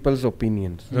change peoples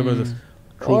opinions.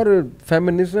 और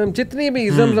फेमिनिज्म, जितनी भी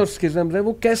इज़म्स और स्किज़म्स हैं,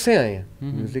 वो कैसे आए हैं?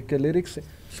 म्यूजिक के लिरिक्स से.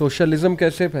 सोशलिज्म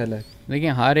कैसे फैला है? देखिए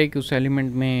हर एक उस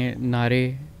एलिमेंट में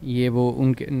नारे, ये वो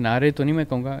उनके नारे तो नहीं मैं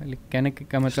कहूँगा, कहने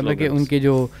का मतलब है कि उनके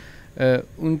जो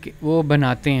उनके वो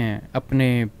बनाते हैं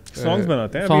अपने सॉन्ग्स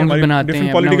बनाते हैं,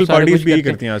 पॉलिटिकल पार्टीज भी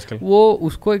करती हैं आजकल, वो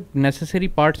उसको एक नेसेसरी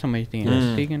पार्ट समझती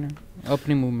हैं, ठीक है ना,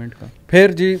 अपनी मूवमेंट का.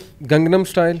 फिर जी गंगनम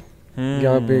स्टाइल,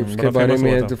 यहाँ पे उसके बारे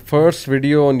में है, the first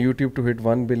video on YouTube to hit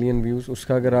 1 billion views.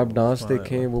 उसका अगर आप डांस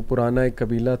देखें, वो पुराना एक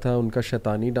कबीला था, उनका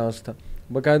शैतानी डांस था.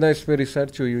 बाकायदा इस पर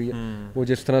रिसर्च हुई है. वो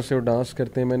जिस तरह से वो डांस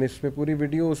करते हैं, मैंने इस पर पूरी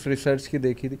वीडियो उस रिसर्च की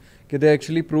देखी थी कि दे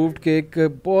एक्चुअली प्रूव्ड कि एक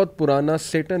बहुत पुराना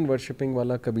सेटन वर्शिपिंग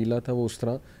वाला कबीला था, वो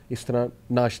इस तरह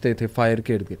नाचते थे फायर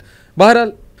के इर्द गिर्द.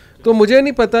 बहरहाल तो मुझे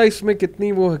नहीं पता इसमें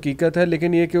कितनी वो हकीकत है,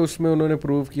 लेकिन ये कि उसमें उन्होंने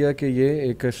प्रूव किया कि ये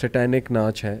एक सैटेनिक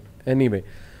नाच है. Anyway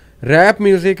rap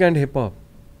music and hip hop,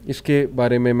 इसके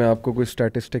बारे में मैं आपको कुछ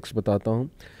स्टैटिस्टिक्स बताता हूँ.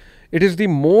 It is the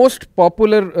most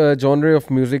popular genre of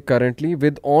music currently,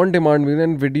 with on-demand music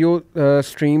and video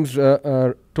streams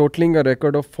totaling a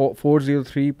record of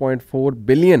 403.4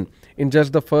 billion in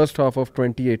just the first half of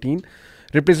 2018,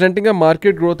 representing a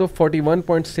market growth of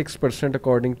 41.6%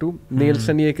 according to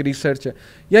Nielsen. ये एक research है.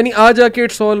 यानी आ जाके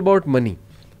it's all about money.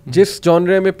 जिस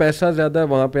genre में पैसा ज़्यादा है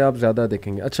वहाँ पे आप ज़्यादा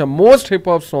देखेंगे. अच्छा, most hip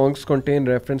hop songs contain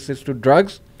references to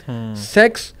drugs,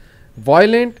 sex,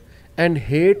 violent and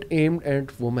hate aimed at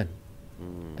women.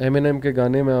 Eminem के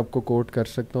गाने में आपको कोट कर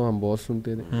सकता हूँ, हम बहुत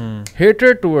सुनते थे.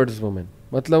 हेट्रेड टुवर्ड्स वुमेन,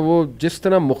 मतलब वो जिस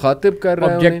तरह मुखातिब कर रहा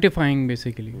है, objectifying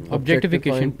basically,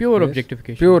 objectification, pure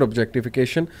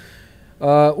objectification.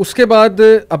 उसके बाद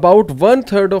about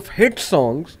 1/3 of hit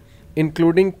songs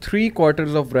including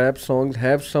 3/4 of rap songs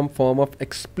have some form of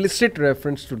explicit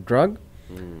reference to drug,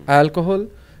 alcohol,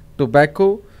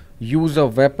 tobacco, use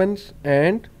of weapons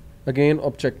and again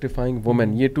objectifying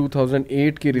women. ये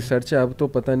 2008 की रिसर्च है, अब तो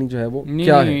पता नहीं जो है वो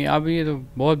क्या है. अब ये तो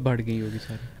बहुत बढ़ गई होगी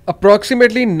sir.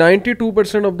 Approximately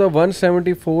 92% of the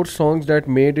 174 songs that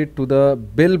made it to the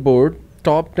Billboard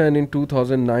Top 10 in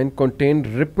 2009 contained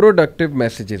reproductive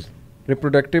messages.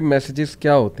 Reproductive messages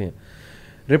क्या होते हैं?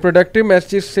 Reproductive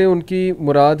messages से उनकी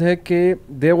मुराद है कि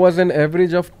there was an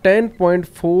average of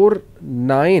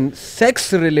 10.49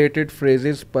 sex-related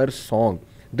phrases per song,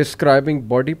 describing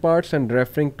body parts and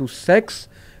referring to sex,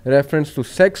 reference to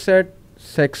sex ed,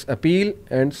 sex appeal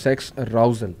and sex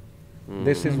arousal.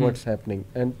 This is what's happening.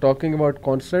 And talking about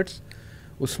concerts,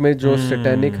 उसमें जो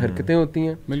satanic हरकतें होती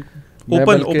हैं,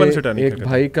 open satanic एक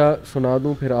भाई का सुना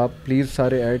दूं, फिर आप प्लीज़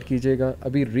सारे ऐड कीजिएगा.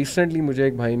 अभी रिसेंटली मुझे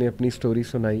एक भाई ने अपनी स्टोरी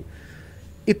सुनाई.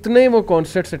 इतने वो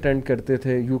कॉन्सर्ट्स अटेंड करते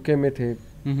थे, यूके में थे,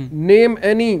 name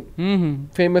any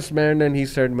famous band and he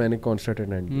said मैंने concert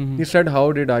attend. He said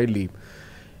how did I leave.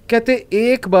 कहते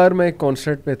एक बार मैं एक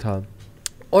कॉन्सर्ट पे था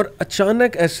और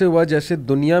अचानक ऐसे हुआ जैसे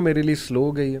दुनिया मेरे लिए स्लो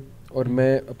हो गई है और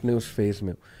मैं अपने उस फेज में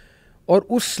हूँ. और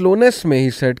उस स्लोनेस में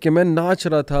ही सेट कि मैं नाच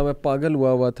रहा था, मैं पागल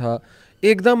हुआ था,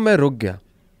 एकदम मैं रुक गया.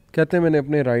 कहते मैंने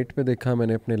अपने राइट पे देखा,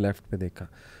 मैंने अपने लेफ्ट पे देखा,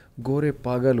 गोरे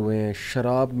पागल हुए हैं,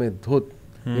 शराब में धुत,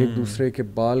 एक दूसरे के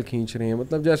बाल खींच रहे हैं,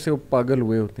 मतलब जैसे वो पागल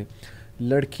हुए होते हैं.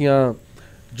 लड़कियाँ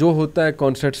जो होता है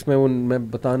कॉन्सर्ट्स में, उन मैं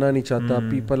बताना नहीं चाहता,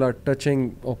 people are touching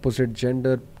opposite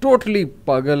gender, totally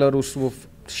पागल और उस वो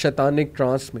शैतानिक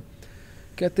ट्रांस में।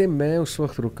 कहते मैं उस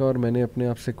वक्त रुका और मैंने अपने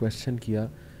आप से क्वेश्चन किया,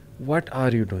 व्हाट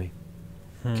आर यू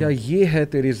डूइंग, क्या ये है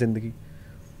तेरी ज़िंदगी,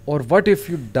 और what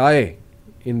if you die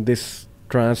in this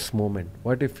trans moment,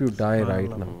 what if you die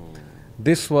right now.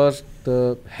 This was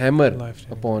the hammer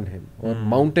upon him, और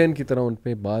माउंटेन की तरह उन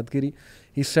पे बात गिरी।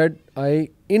 He said I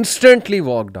instantly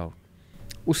walked out,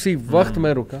 उसी वक्त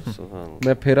मैं रुका,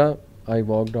 मैं फिरा, I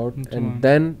walked out, and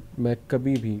then मैं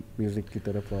कभी भी म्यूजिक की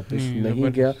तरफ वापस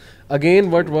नहीं गया। Again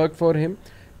what work for him,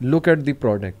 look at the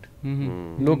product,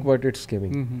 look what it's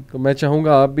giving. तो मैं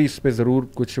चाहूँगा आप भी इस पे ज़रूर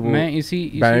कुछ वो मैं इसी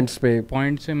बैंड्स पे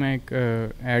पॉइंट से मैं एक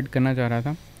ऐड करना चाह रहा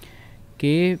था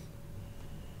कि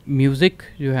म्यूज़िक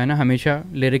जो है ना हमेशा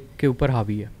लिरिक के ऊपर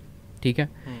हावी है, ठीक है।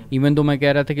 इवन तो मैं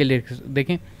कह रहा था कि लिरिक्स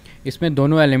देखें, इसमें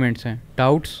दोनों एलिमेंट्स हैं,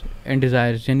 डाउट्स एंड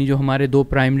डिज़ायर्स, यानी जो हमारे दो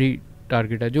प्राइमरी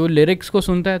टारगेट है। जो लिरिक्स को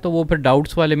सुनता है तो वो फिर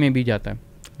डाउट्स वाले में भी जाता है,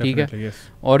 ठीक है। yes.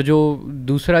 और जो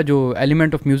दूसरा जो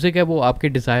एलिमेंट ऑफ म्यूज़िक है वो आपके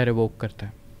डिज़ायर एवोक करता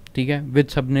है, ठीक है, with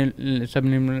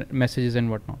subliminal messages and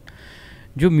what not.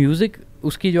 जो म्यूज़िक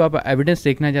उसकी जो आप एविडेंस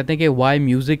देखना चाहते हैं कि वाई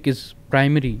म्यूज़िक इज़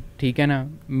प्राइमरी, ठीक है ना,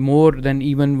 more than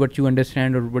even what you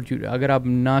understand और व्हाट यू, अगर आप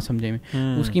ना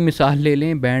समझें उसकी मिसाल ले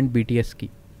लें बैंड BTS की,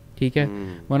 ठीक है,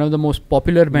 one of the most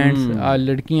popular bands.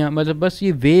 लड़कियां मतलब बस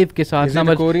ये वेव के साथ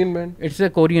ना, Korean band, it's a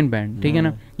Korean band, ठीक है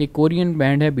ना, ये कोरियन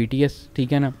बैंड है BTS,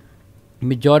 ठीक है ना।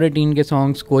 मेजॉरिटी इनके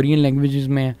सॉन्ग्स कोरियन लैंग्वेजेस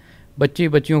में है,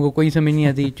 बच्चियों को कोई समझ नहीं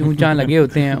आती, चूँ चाँ लगे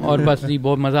होते हैं और बस जी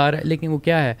बहुत मज़ा आ रहा है, लेकिन वो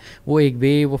क्या है, वो एक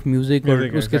वेव ऑफ म्यूज़िक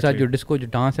और उसके साथ जो डिस्को जो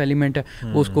डांस एलिमेंट है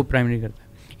वो उसको प्राइमरी करता है।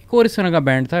 एक और इस तरह का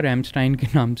बैंड था रैमस्टाइन के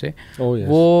नाम से,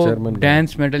 वो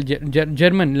डांस मेटल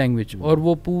जर्मन लैंग्वेज, और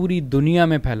वो पूरी दुनिया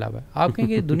में फैला हुआ है। आप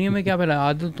कहेंगे दुनिया में क्या फैला,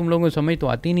 आदत तुम लोगों को समझ तो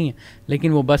आती नहीं है,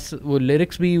 लेकिन वो बस वो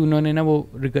लिरिक्स भी उन्होंने ना वो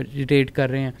रिगर्जिटेट कर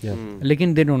रहे हैं,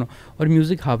 लेकिन दे डोंट नो, और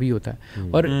म्यूज़िक हावी होता है।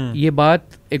 और ये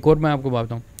बात एक और मैं आपको बात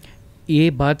बताऊँ, ये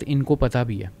बात इनको पता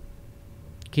भी है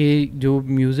कि जो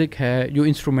म्यूज़िक है, जो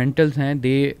इंस्ट्रूमेंटल्स हैं,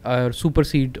 they are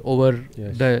supersede over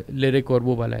the lyric और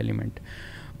वो वाला एलिमेंट,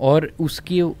 और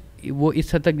उसकी वो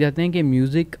इस हद तक जाते हैं कि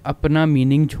म्यूज़िक अपना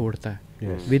मीनिंग छोड़ता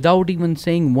है without even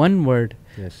saying one word,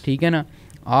 ठीक है ना।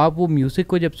 आप वो म्यूज़िक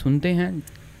को जब सुनते हैं,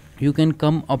 you can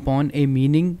come upon a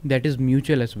meaning that is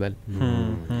mutual as well.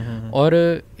 और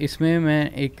इसमें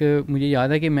मैं एक, मुझे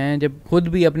याद है कि मैं जब खुद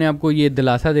भी अपने आप को ये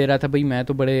दिलासा दे रहा था, भाई मैं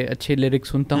तो बड़े अच्छे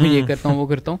लिरिक्स सुनता हूँ, ये करता हूँ वो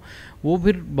करता हूँ, वो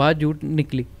फिर बात झूठ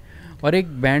निकली। और एक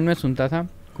बैंड में सुनता था,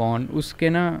 कौन, उसके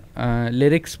ना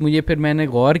लिरिक्स मुझे, फिर मैंने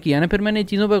गौर किया ना, फिर मैंने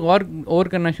चीज़ों पर गौर और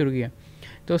करना शुरू किया,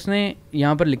 तो उसने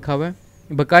यहाँ पर लिखा हुआ है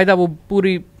बाकायदा, वो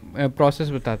पूरी प्रोसेस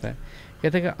बताता है।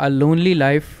 कहता है कि a lonely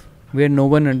life where no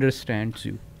one understands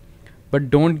you but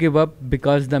don't give up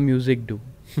because the music do,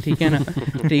 ठीक है ना,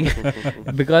 ठीक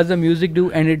है, because the music do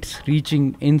and it's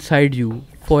reaching inside you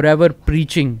forever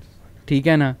preaching, ठीक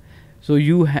है ना, so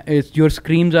you your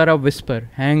screams are a whisper,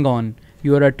 hang on,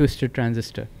 you are a twisted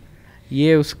transistor.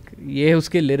 ये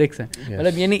उसके लिरिक्स हैं,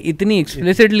 मतलब यानी इतनी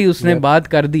एक्सप्लिसिटली उसने बात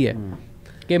कर दी है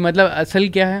कि मतलब असल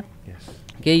क्या है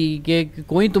कि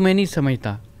कोई तुम्हें नहीं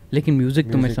समझता लेकिन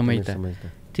म्यूज़िक तुम्हें समझता है,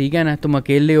 ठीक है ना। तुम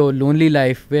अकेले हो, lonely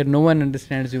life where no one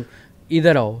understands you,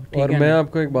 इधर आओ। और मैं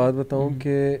आपको एक बात बताऊं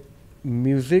कि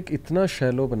म्यूज़िक इतना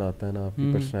शैलो बनाता है ना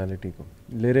आपकी पर्सनैलिटी को,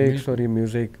 लिरिक्स और ये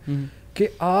म्यूज़िक, कि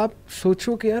आप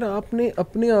सोचो कि यार आपने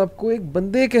अपने आप को एक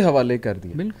बंदे के हवाले कर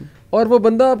दिया, और वो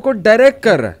बंदा आपको डायरेक्ट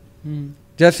कर रहा है,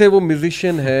 जैसे वो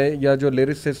म्यूजिशियन है या जो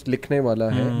लिरिसिस्ट लिखने वाला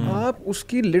है, आप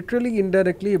उसकी लिटरली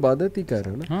इनडायरेक्टली इबादत ही कर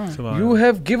रहे हो ना। You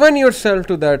have given yourself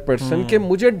to that person कि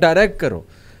मुझे डायरेक्ट करो,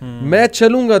 मैं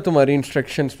चलूंगा तुम्हारी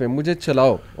इंस्ट्रक्शंस पे, मुझे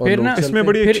चलाओ। और फिर ना इसमें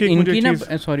बड़ी फिर इनकी ना,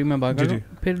 सॉरी मैं बात कर रहा हूं,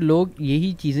 फिर लोग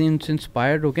यही चीज़ें इनसे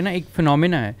इंस्पायर्ड होकर ना, एक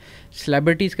फिनोमेना है,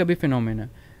 सेलिब्रिटीज़ का भी फिनोमेना,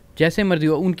 जैसे मर्जी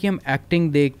हो उनकी हम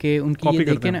एक्टिंग देख के, उनकी ये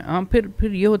देख के ना, हम फिर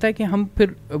ये होता है कि हम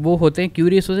फिर वो होते हैं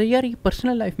क्यूरियस होते हैं, यार ये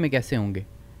पर्सनल लाइफ में कैसे होंगे,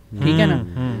 ठीक है ना,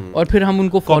 और फिर हम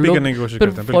उनको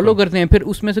फॉलो करते हैं। फिर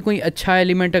उसमें से कोई अच्छा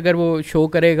एलिमेंट अगर वो शो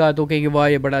करेगा तो कहेंगे वाह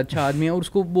ये बड़ा अच्छा आदमी है, और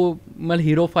उसको वो मतलब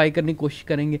हीरोफाई करने की कोशिश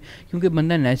करेंगे, क्योंकि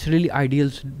बंदा नेचुरली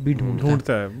आइडियल्स भी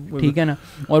ढूंढता है, ठीक है ना।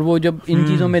 और वो जब इन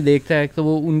चीज़ों में देखता है तो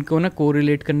वो उनको ना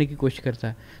कोरिलेट करने की कोशिश करता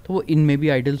है, तो वो इनमें भी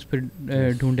आइडल्स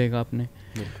फिर ढूंढेगा अपने।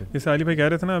 जैसे अली भाई कह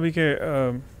रहे थे ना अभी के,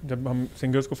 जब हम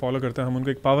सिंगर्स को फॉलो करते हैं हम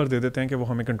उनको एक पावर दे देते हैं कि वो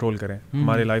हमें कंट्रोल करें,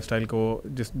 हमारे लाइफस्टाइल को,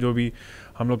 जो भी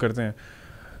हम लोग करते हैं।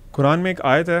 कुरान में एक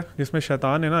आयत है जिसमें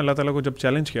शैतान ने ना अल्लाह ताला को जब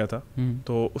चैलेंज किया था,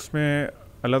 तो उसमें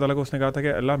अल्लाह ताला को उसने कहा था कि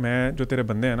अल्लाह मैं जो तेरे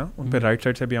बंदे हैं ना उन पे राइट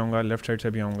साइड से भी आऊँगा, लेफ्ट साइड से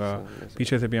भी आऊँगा,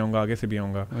 पीछे से भी आऊँगा, आगे से भी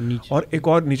आऊँगा, और एक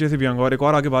और नीचे से भी आऊँगा, और एक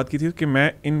और आगे बात की थी कि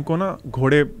मैं इनको ना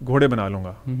घोड़े बना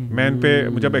लूँगा, मैं इन पे,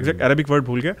 मुझे एग्जैक्ट अरबिक वर्ड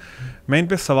भूल गया, मैं इन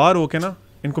पे सवार होके ना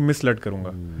इनको मिसलेड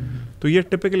करूँगा। तो ये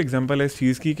टिपिकल एग्जांपल है इस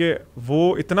चीज़ की कि वो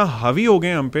इतना हावी हो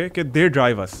गए हम पे कि दे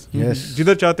ड्राइव अस,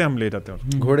 जिधर चाहते हैं हम ले जाते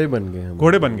हैं, घोड़े बन गए हम,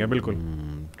 घोड़े बन गए बिल्कुल।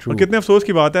 और कितने अफसोस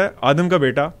की बात है, आदम का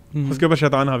बेटा, उसके ऊपर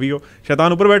शैतान हावी हो,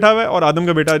 शैतान ऊपर बैठा हुआ है और आदम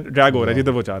का बेटा ड्रैग हो रहा है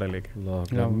जिधर वो चाह रहा है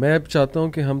लेके। मैं अब चाहता हूँ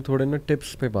कि हम थोड़े ना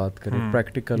टिप्स पे बात करें,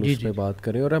 प्रैक्टिकल उस पे बात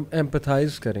करें और हम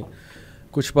एम्पैथाइज करें।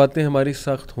 कुछ बातें हमारी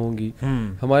सख्त होंगी,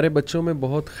 हमारे बच्चों में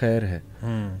बहुत खैर है।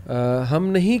 हम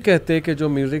नहीं कहते कि जो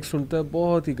म्यूज़िक सुनता है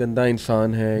बहुत ही गंदा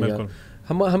इंसान है, या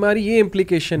हमारी ये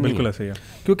इम्प्लीकेशन नहीं है।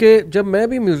 क्योंकि जब मैं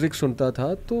भी म्यूज़िक सुनता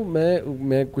था तो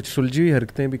मैं कुछ सुलझी हुई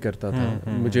हरकतें भी करता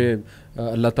था। मुझे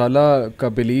अल्लाह ताला का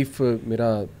बिलीफ मेरा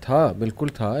था, बिल्कुल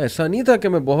था। ऐसा नहीं था कि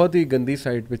मैं बहुत ही गंदी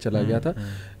साइड पे चला गया था,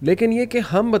 लेकिन ये कि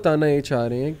हम बताना ये चाह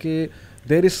रहे हैं कि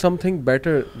there is something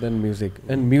better than music,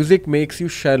 and music makes you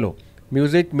shallow,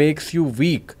 music makes you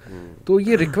week. तो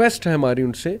ये रिक्वेस्ट है हमारी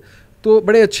उनसे। तो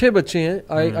बड़े अच्छे बच्चे हैं।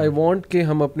 आई वांट कि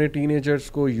हम अपने टीनेजर्स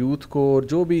को, यूथ को, और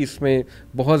जो भी इसमें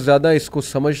बहुत ज़्यादा इसको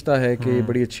समझता है कि ये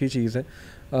बड़ी अच्छी चीज़ है,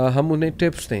 हम उन्हें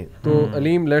टिप्स दें। तो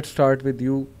Aleem, let's start with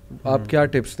you. आप क्या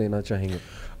टिप्स देना चाहेंगे?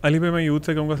 अली भाई, मैं यूथ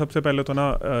से कहूँगा सबसे पहले तो ना,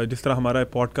 जिस तरह हमारा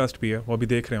पॉडकास्ट भी है वो भी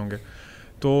देख रहे होंगे,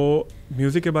 तो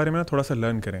म्यूज़िक के बारे में ना थोड़ा सा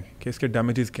लर्न करें कि इसके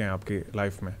डैमेजेस क्या हैं आपकी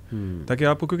लाइफ में, ताकि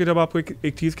आपको, क्योंकि जब आपको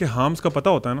एक चीज़ के हार्म्स का पता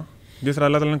होता है ना, जिस तरह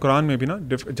अल्लाह ताला ने कुरान में भी ना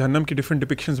जहन्नम की डिफरेंट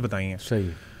डिपिक्शंस बताई हैं।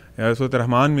 सही। सूरत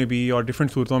रहमान में भी और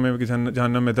डिफरेंट सूरतों में भी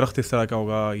जहन्नम में दरख्त इस तरह का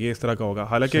होगा, ये इस तरह का होगा।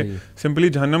 हालांकि सिंपली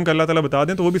जहन्नम का अल्लाह ताला बता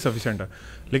दें तो वो भी सफिशेंट है,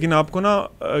 लेकिन आपको ना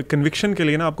कन्विक्शन के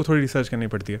लिए ना आपको थोड़ी रिसर्च करनी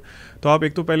पड़ती है। तो आप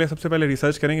एक तो सबसे पहले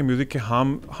रिसर्च करेंगे म्यूज़िक के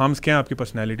हार्म्स क्या हैं आपकी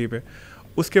पर्सनैलिटी पे।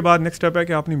 उसके बाद नेक्स्ट स्टेप है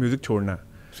कि आपने म्यूज़िक छोड़ना है।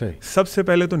 सही। सबसे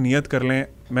पहले तो नियत कर लें।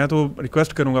 मैं तो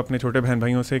रिक्वेस्ट करूँगा अपने छोटे बहन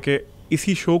भाइयों से कि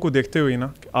इसी शो को देखते हुए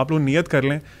ना आप लोग नियत कर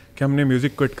लें कि हमने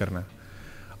म्यूज़िक क्विट करना है।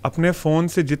 अपने फ़ोन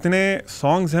से जितने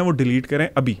सॉन्ग्स हैं वो डिलीट करें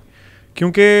अभी,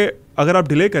 क्योंकि अगर आप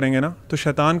डिले करेंगे ना तो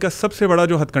शैतान का सबसे बड़ा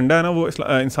जो हथकंडा है ना वो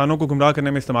इंसानों को गुमराह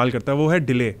करने में इस्तेमाल करता है, वो है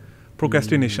डिले,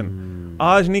 प्रोक्रेस्टिनेशन।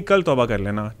 आज नहीं कल तौबा कर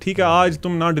लेना, ठीक है, आज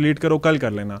तुम ना डिलीट करो, कल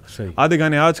कर लेना, आधे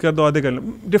गाने आज कर दो, आधे कर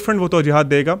लेना, डिफरेंट वो तवज्जुहात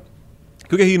देगा,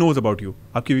 क्योंकि ही नोज़ अबाउट यू,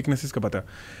 आपकी वीकनेसेस का पता है।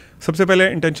 सबसे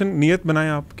पहले इंटेंशन, नियत बनाएं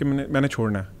आप कि मैंने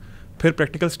छोड़ना है, फिर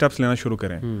प्रैक्टिकल स्टेप्स लेना शुरू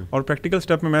करें। और प्रैक्टिकल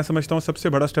स्टेप में मैं समझता हूँ सबसे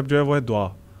बड़ा स्टेप जो है वो है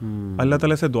दुआ। अल्लाह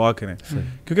ताला से दुआ करें,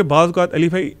 क्योंकि बाज़ औक़ात अली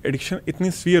भाई एडिक्शन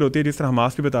इतनी सीवियर होती है, जिस तरह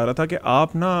हमास भी बता रहा था कि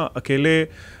आप ना अकेले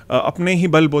अपने ही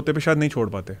बल बोते पे शायद नहीं छोड़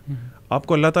पाते,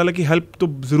 आपको अल्लाह ताला की हेल्प तो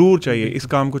ज़रूर चाहिए इस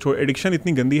काम को छोड़। एडिक्शन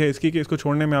इतनी गंदी है इसकी कि इसको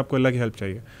छोड़ने में आपको अल्लाह की हेल्प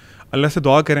चाहिए। अल्लाह से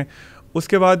दुआ करें।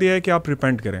 उसके बाद ये है कि आप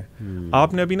रिपेंट करें।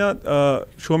 आपने अभी ना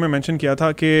शो में मेंशन किया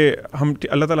था कि हम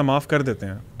अल्लाह ताला माफ़ कर देते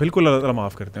हैं, बिल्कुल अल्लाह ताला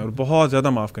माफ़ करते हैं और बहुत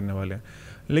ज़्यादा माफ़ करने वाले हैं,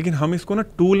 लेकिन हम इसको ना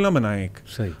टूल ना बनाएं एक।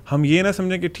 सही। हम ये ना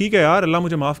समझें कि ठीक है यार अल्लाह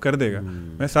मुझे माफ़ कर देगा,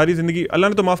 मैं सारी ज़िंदगी, अल्लाह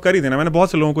ने तो माफ़ कर ही देना। मैंने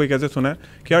बहुत से लोगों को एक ऐसे सुना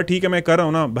है कि यार ठीक है मैं कर रहा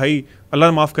हूँ ना भाई,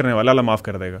 अल्लाह माफ़ करने वाला, अल्लाह माफ़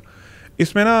कर देगा।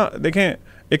 इसमें ना देखें,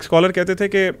 एक स्कॉलर कहते थे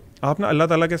कि आप ना अल्लाह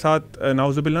ताला के साथ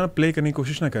नाउज़ुबिल्लाह प्ले करने की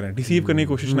कोशिश ना करें, डिसीव करने की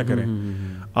कोशिश ना करें।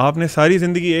 आपने सारी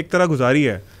ज़िंदगी एक तरह गुजारी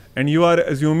है एंड यू आर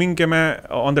अज्यूमिंग कि मैं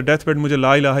ऑन द डेथ बेड मुझे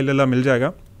ला इलाहा इल्लल्लाह मिल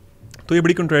जाएगा, तो ये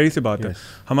बड़ी कंट्रेरी सी बात है।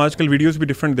 हम आजकल वीडियोस भी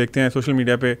डिफरेंट देखते हैं सोशल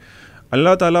मीडिया पे।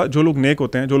 अल्लाह ताला, जो लोग नेक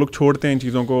होते हैं, जो लोग छोड़ते हैं इन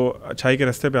चीज़ों को, अच्छाई के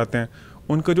रास्ते पे आते हैं,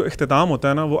 उनका जो इख्तिताम होता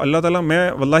है ना, वो अल्लाह ताला,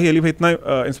 मैं वल्लाही अली भाई इतना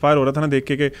इंस्पायर हो रहा था ना देख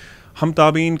के कि हम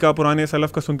ताबीन का, पुराने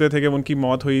सलफ़ का सुनते थे कि उनकी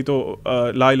मौत हुई तो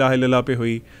ला इलाहा इल्लल्लाह पे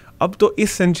हुई। अब तो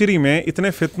इस सेंचुरी में इतने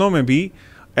फितनों में भी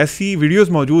ऐसी वीडियोस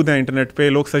मौजूद हैं इंटरनेट पे,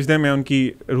 लोग सजदे में उनकी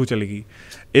रूह चलेगी।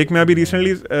 एक मैं अभी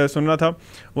रिसेंटली सुन रहा था,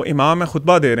 वो इमाम है,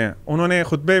 खुतबा दे रहे हैं, उन्होंने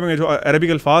खुतबे में जो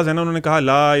अरबिक अल्फाज है ना, उन्होंने कहा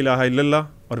ला इलाहा इल्लल्लाह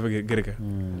और वो गिर गए।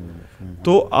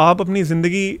 तो आप अपनी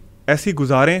ज़िंदगी ऐसी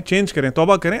गुजारें, चेंज करें,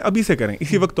 तौबा करें, अभी से करें,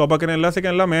 इसी वक्त तौबा करें अल्लाह से कि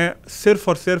अल्लाह मैं सिर्फ़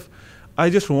और सिर्फ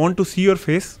I just want to see your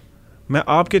face, मैं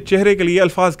आपके चेहरे के लिए,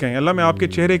 अल्फाज कहें अल्लाह मैं आपके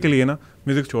चेहरे के लिए ना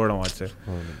म्यूज़िक छोड़ रहा हूँ आज से।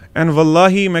 एंड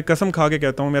वल्लाही मैं कसम खा के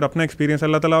कहता हूँ, मेरा अपना एक्सपीरियंस,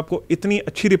 अल्लाह ताला आपको इतनी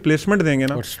अच्छी रिप्लेसमेंट देंगे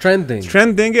ना,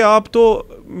 स्ट्रेंथ देंगे। आप तो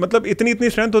मतलब इतनी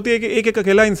स्ट्रेंथ होती है कि एक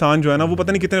अकेला इंसान जो है ना, वो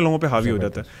पता नहीं कितने लोगों पे हावी हो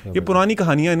जाता है। ये पुरानी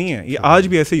कहानियाँ नहीं है, ये आज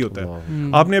भी ऐसे ही होता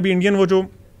है। आपने अभी इंडियन वो जो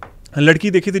लड़की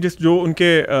देखी थी जो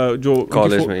उनके जो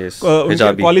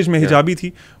कॉलेज में हिजाबी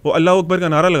थी, वो अल्लाह अकबर का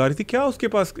नारा लगा रही थी, क्या उसके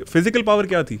पास फिजिकल पावर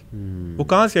क्या थी, वो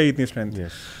कहाँ से आई इतनी स्ट्रेंथ।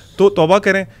 तो तौबा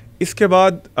करें। इसके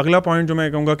बाद अगला पॉइंट जो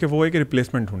मैं कहूँगा कि वो है कि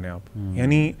रिप्लेसमेंट ढूंढें आप।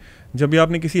 यानी जब भी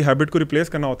आपने किसी हैबिट को रिप्लेस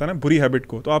करना होता है ना, बुरी हैबिट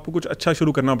को, तो आपको कुछ अच्छा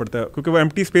शुरू करना पड़ता है, क्योंकि वो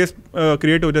एम्प्टी स्पेस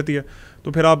क्रिएट हो जाती है।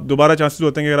 तो फिर आप दोबारा चांसेस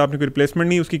होते हैं कि अगर आपने कोई रिप्लेसमेंट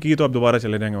नहीं उसकी की तो आप दोबारा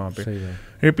चले जाएंगे वहाँ पे।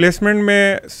 रिप्लेसमेंट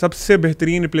में सबसे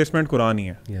बेहतरीन रिप्लेसमेंट कुरान ही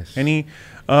है। यानी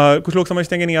कुछ लोग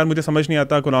समझते हैं कि नहीं यार मुझे समझ नहीं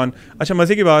आता कुरान। अच्छा,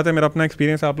 मज़े की बात है, मेरा अपना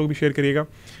एक्सपीरियंस आप लोग भी शेयर करिएगा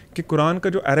कि कुरान का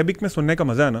जो अरबिक में सुनने का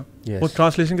मज़ा है ना, वो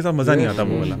ट्रांसलेशन के साथ मज़ा नहीं आता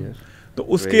वो वाला। तो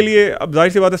उसके लिए अब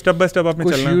जाहिर सी बात है स्टेप बाय स्टेप आपने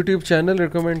चलना है। यूट्यूब चैनल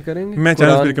रिकमेंड करेंगे? मैं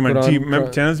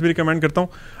चैनल्स भी रिकमेंड करता हूँ।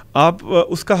 आप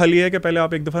उसका हल ये है कि पहले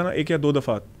आप एक दफ़ा ना 1 या 2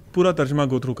 दफ़ा पूरा तर्जमा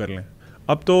गो थ्रू कर लें।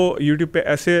 अब तो यूट्यूब पे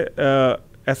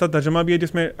ऐसा तर्जमा भी है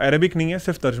जिसमें अरबिक नहीं है,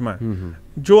 सिर्फ तर्जमा है,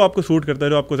 जो आपको सूट करता है,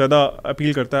 जो आपको ज़्यादा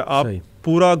अपील करता है। आप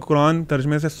पूरा कुरान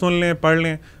तर्जमे से सुन लें, पढ़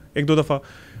लें 1-2 दफ़ा।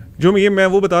 जो मैं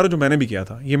वो बता रहा हूँ जो मैंने भी किया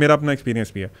था, ये मेरा अपना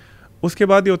एक्सपीरियंस भी है। उसके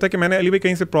बाद ये होता है कि मैंने अली भाई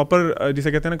कहीं से प्रॉपर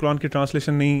जिसे कहते हैं ना कुरान की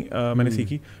ट्रांसलेशन नहीं मैंने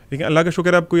सीखी, लेकिन अल्लाह का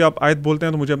शुक्र है अब कोई आप आयत बोलते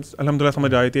हैं तो मुझे अल्हम्दुलिल्लाह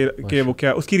समझ आए थे कि वो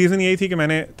क्या। उसकी रीज़न यही थी कि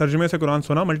मैंने तर्जुमे से कुरान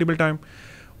सुना मल्टीपल टाइम।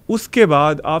 उसके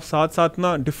बाद आप साथ साथ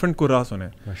ना डिफरेंट कुर्रा सुने।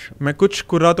 मैं कुछ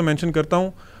कुर्रा तो मेंशन करता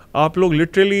हूँ, आप लोग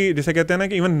लिटरली जैसे कहते हैं ना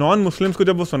कि इवन नॉन मुस्लिम्स को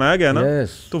जब वो सुनाया गया ना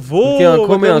तो वो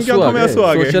आंखों में आंसू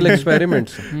आ गए।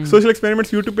 सोशल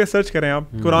एक्सपेरिमेंट्स यूट्यूब पे सर्च करें आप,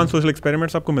 कुरान सोशल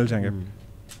एक्सपेरिमेंट्स आपको मिल जाएंगे।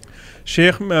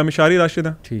 शेख मिशारी राशिद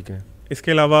हैं, ठीक है।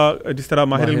 इसके अलावा जिस तरह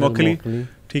माहिर अल-मोक्कली,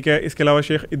 ठीक है। इसके अलावा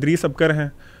शेख इदरीस अबकर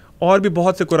हैं, और भी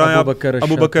बहुत से कुरान,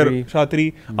 अबू बकर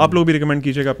शातरी, आप लोग भी रिकमेंड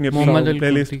कीजिएगा अपनी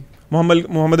playlist.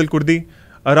 Mohammed Al Kurdi,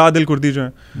 Arad Al Kurdi जो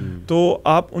हैं, तो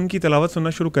आप उनकी तिलावत सुनना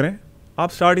शुरू करें।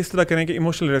 आप स्टार्ट इस तरह करें कि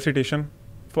इमोशनल रेसिटेशन,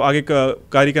 तो आगे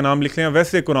कारी का नाम लिख लें,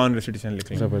 वैसे कुरान रेसिटेशन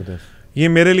लिख लें। ज़बरदस्त। ये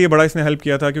मेरे लिए बड़ा इसने हेल्प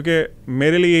किया था, क्योंकि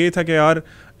मेरे लिए ये था कि यार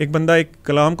एक बंदा एक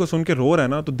कलाम को सुन के रो रहा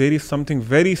है ना, तो there is something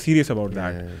very serious about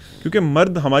that. क्योंकि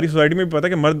मर्द, हमारी सोसाइटी में भी पता है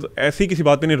कि मर्द ऐसी किसी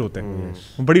बात पे नहीं रोते,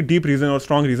 बड़ी डीप रीजन और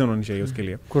स्ट्रॉन्ग रीजन होनी चाहिए उसके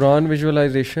लिए। कुरान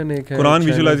विजुअलाइजेशन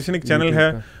एक चैनल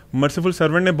है। मर्सीफुल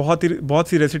सर्वेंट ने बहुत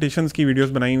सी रेसिटेशंस की वीडियोस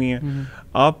बनाई हुई हैं।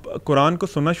 आप कुरान को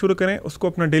सुनना शुरू करें, उसको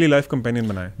अपना डेली लाइफ कंपेनियन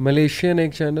बनाएं। मलेशियन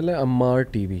एक चैनल है अम्मार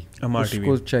टीवी,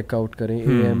 उसको चेक आउट करें,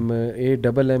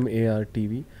 AMMAR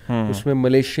TV। उसमें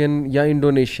मलेशियन या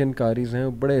इंडोनेशियन कारीज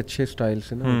हैं, बड़े अच्छे स्टाइल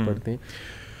से ना पढ़ते हैं।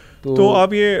 तो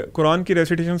आप ये कुरान की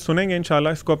रेसिटेशन सुनेंगे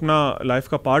इंशाल्लाह, इसको अपना लाइफ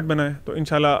का पार्ट बनाएं, तो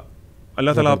इंशाल्लाह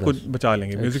अल्लाह ताला आपको बचा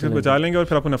लेंगे, म्यूजिक से बचा लेंगे, और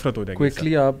फिर आपको नफरत हो जाएगी।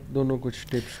 क्विकली आप दोनों कुछ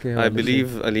टिप्स के आई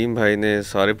बिलीव अलीम भाई ने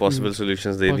सारे पॉसिबल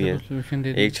सॉल्यूशंस दे दिए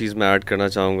हैं। एक चीज़ मैं ऐड करना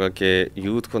चाहूँगा कि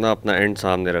यूथ को ना अपना एंड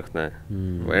सामने रखना है,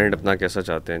 वो एंड अपना कैसा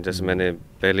चाहते हैं। जैसे मैंने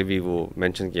पहले भी वो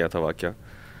मेंशन किया था वाक़या,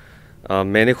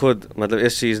 मैंने खुद मतलब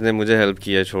इस चीज़ ने मुझे हेल्प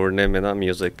किया छोड़ने में ना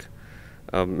म्यूज़िक।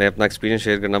 मैं अपना एक्सपीरियंस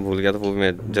शेयर करना भूल गया था, वो भी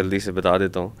मैं जल्दी से बता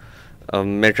देता हूँ।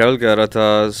 मैं ट्रैवल कर रहा था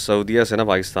सऊदीया से ना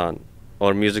पाकिस्तान,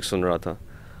 और म्यूज़िक सुन रहा था,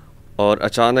 और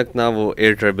अचानक ना वो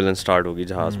एयर टर्बुलेंस स्टार्ट होगी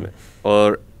जहाज़ में,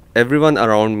 और everyone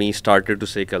around me started to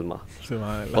say कलमा,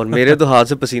 और मेरे तो हाथ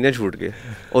से पसीने छूट गए।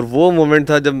 और वो मोमेंट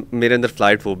था जब मेरे अंदर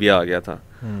फ़्लाइट फोबिया आ गया था।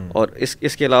 और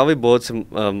इसके अलावा भी बहुत से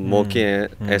मौके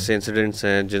हैं, ऐसे इंसिडेंट्स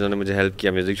हैं जिन्होंने मुझे हेल्प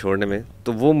किया म्यूज़िक छोड़ने में।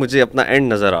 तो वो मुझे अपना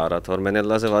एंड नज़र आ रहा था, और मैंने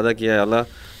अल्लाह से वादा किया, अल्लाह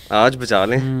आज बचा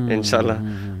लें इंशाल्लाह,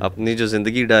 अपनी जो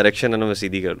ज़िंदगी डायरेक्शन है ना मैं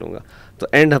सीधी कर लूँगा। तो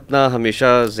एंड अपना हमेशा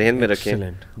जहन में रखें।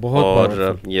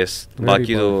 और यस,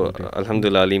 बाकी तो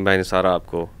अल्हम्दुलिल्लाह अलीम भाई ने सारा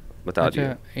आपको बता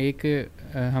दिया। एक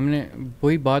हमने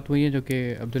वही बात हुई है जो कि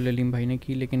अब्दुल अलीम भाई ने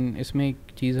की, लेकिन इसमें एक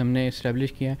चीज़ हमने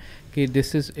इस्टेब्लिश किया कि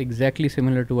this is exactly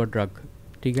similar to a drug,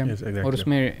 ठीक है। exactly. और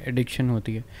उसमें एडिक्शन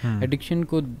होती है। एडिक्शन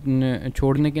को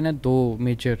छोड़ने के ना 2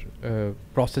 मेजर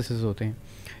प्रोसेसेस होते हैं।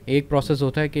 एक प्रोसेस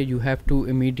होता है कि you have to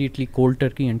immediately cold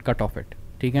turkey and cut off it,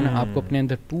 ठीक है ना। आपको अपने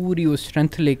अंदर पूरी वो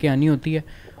स्ट्रेंथ लेके आनी होती है,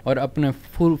 और अपने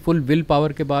फुल विल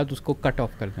पावर के बाद उसको कट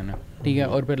ऑफ कर देना, ठीक है।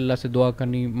 और फिर अल्लाह से दुआ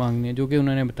करनी, मांगनी है, जो कि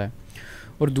उन्होंने बताया।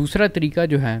 और दूसरा तरीका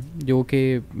जो है, जो कि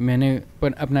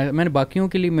मैंने बाकियों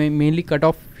के लिए मेनली कट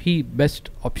ऑफ ही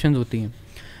बेस्ट ऑप्शंस होती हैं,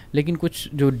 लेकिन कुछ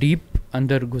जो डीप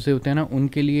अंदर घुसे होते हैं ना,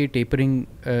 उनके लिए टेपरिंग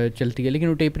चलती है। लेकिन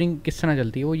वो टेपरिंग किस तरह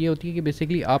चलती है? वो ये होती है कि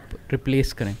बेसिकली आप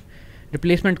रिप्लेस करें,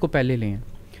 रिप्लेसमेंट को पहले लें।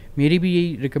 मेरी भी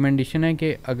यही रिकमेंडेशन है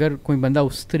कि अगर कोई बंदा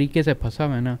उस तरीके से फंसा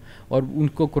हुआ है ना, और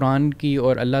उनको कुरान की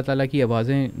और अल्लाह ताला की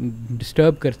आवाज़ें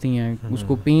डिस्टर्ब करती हैं,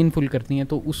 उसको पेनफुल करती हैं,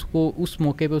 तो उसको उस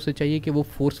मौके पे उसे चाहिए कि वो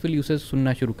फोर्सफुली उसे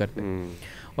सुनना शुरू कर दे,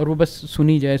 और वो बस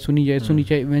सुनी जाए।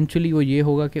 इवेंचुअली वो ये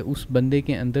होगा कि उस बंदे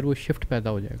के अंदर वो शिफ्ट पैदा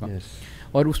हो जाएगा,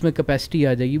 और उसमें कैपेसिटी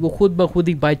आ जाएगी। वो खुद ब खुद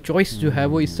ही बाय चॉइस जो है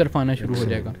वो इस तरफ आना शुरू हो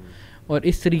जाएगा। और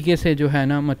इस तरीके से जो है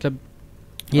ना, मतलब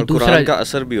ये दूसरा का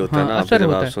असर भी होता है ना, असर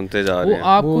होता है, सुनते जा रहे हैं, वो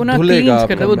आपको ना क्लीन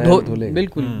करता है, वो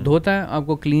बिल्कुल धोता है,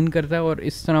 आपको क्लीन करता है, और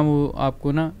इस तरह वो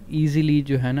आपको ना इजीली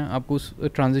जो है ना आपको उस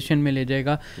ट्रांजिशन में ले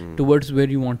जाएगा towards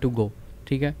where you want to go,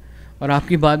 ठीक है। और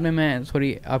आपकी बात में मैं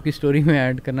आपकी स्टोरी में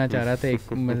ऐड करना चाह रहा था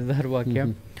एक मज़ेदार वाक़या।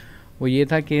 वो ये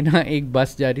था कि ना एक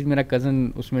बस जा रही थी, मेरा कज़न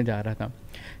उसमें जा रहा था,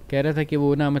 कह रहा था कि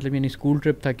वो ना मतलब यानी स्कूल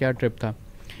ट्रिप था, क्या ट्रिप था।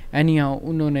 एनी हाउ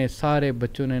उन्होंने सारे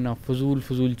बच्चों ने ना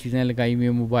फजूल चीज़ें लगाई हुई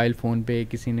हैं मोबाइल फ़ोन पे,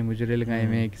 किसी ने मुजरे लगाए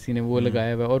हुए हैं, किसी ने वो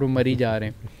लगाया हुआ है, और वो मरी जा रहे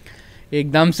हैं।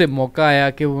 एकदम से मौका आया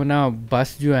कि वो ना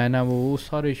बस जो है ना वो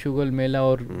सारे शुगल मेला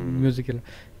और म्यूज़िक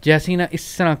जैसे ही ना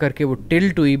इस तरह करके वो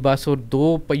टिल्ट हुई बस और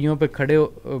 2 पहियों पे खड़े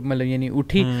मतलब यानी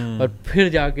उठी और फिर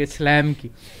जाके स्लैम की,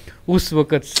 उस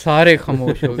वक्त सारे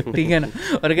खामोश हो गए, ठीक है ना।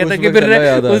 और कहता कि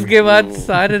फिर उसके बाद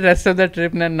सारे रेस्ट ऑफ द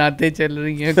ट्रिप ना नाते चल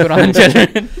रही हैं, कुरान चल रहे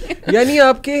हैं। यानी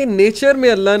आपके नेचर में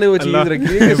अल्लाह ने वो चीज़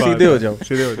रखी है कि सीधे हो जाओ,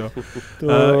 सीधे हो जाओ।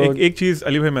 तो एक चीज़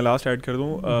अली भाई मैं लास्ट ऐड कर दूँ,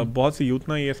 बहुत सी यूथ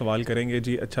ना ये सवाल करेंगे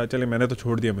जी अच्छा चले मैंने तो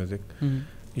छोड़ दिया म्यूज़िक,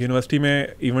 यूनिवर्सिटी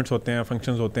में इवेंट्स होते हैं,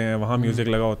 फंक्शंस होते हैं, वहाँ म्यूज़िक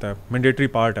लगा होता है, मैंडेटरी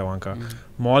पार्ट है वहाँ का,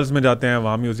 मॉल्स में जाते हैं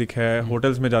वहाँ म्यूज़िक है,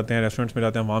 होटल्स में जाते हैं, रेस्टोरेंट्स में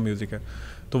जाते हैं वहाँ म्यूज़िक है,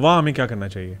 तो वहाँ हमें क्या करना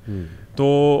चाहिए? तो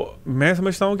मैं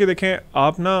समझता हूँ कि देखें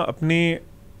आप ना अपने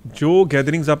जो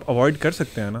गैदरिंग्स आप अवॉइड कर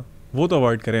सकते हैं ना वो तो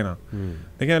अवॉइड करें ना।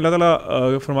 देखिए अल्लाह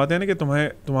ताला फरमाते हैं ना कि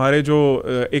तुम्हारे जो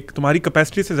एक तुम्हारी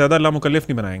कैपेसिटी से ज़्यादा अल्लाह मुकल्लिफ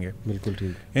नहीं बनाएंगे। बिल्कुल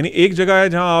ठीक। यानी एक जगह है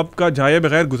जहाँ आपका जाए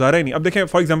बगैर गुजारा ही नहीं। अब देखें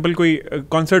फॉर एग्जांपल कोई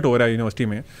कॉन्सर्ट हो रहा है यूनिवर्सिटी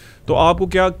में, तो आपको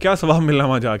क्या सवाब मिलना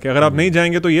वहाँ जाके? अगर आप नहीं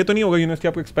जाएंगे तो ये तो नहीं होगा यूनिवर्सिटी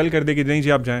आपको एक्सपेल कर देगी, नहीं जी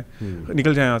आप जाएँ,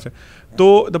 निकल जाएँ यहाँ से। तो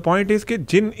द पॉइंट इज़ कि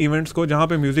जिन इवेंट्स को जहाँ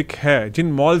पे म्यूज़िक है,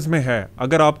 जिन मॉल्स में है,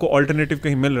 अगर आपको ऑल्टरनेटिव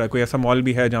कहीं मिल रहा है, कोई ऐसा मॉल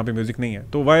भी है जहाँ पे म्यूज़िक नहीं है,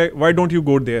 तो why don't you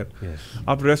go there?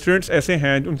 आप रेस्टोरेंट्स ऐसे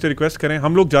हैं उनसे रिक्वेस्ट करें,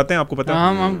 हम लोग जाते हैं, आपको पता है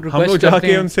हम लोग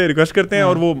जाके उनसे रिक्वेस्ट करते हैं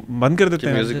और वो बंद कर देते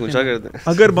हैं, म्यूजिक ऊंचा कर दें।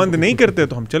 अगर बंद नहीं करते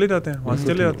तो हम चले जाते हैं, वहाँ से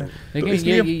चले जाते हैं।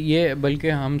 लेकिन ये बल्कि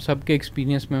हम सब के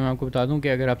एक्सपीरियंस में मैं आपको बता दूं कि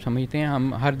अगर आप समझते हैं,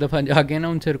 हम हर दफ़ा जाके ना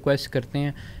उनसे रिक्वेस्ट करते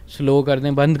हैं स्लो कर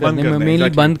दें, बंद कर दें, मेनली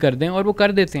बंद कर दें, और वो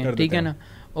कर देते हैं, ठीक है ना,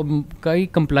 और कई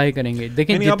कंप्लाई करेंगे।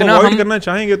 देखें जितना हम करना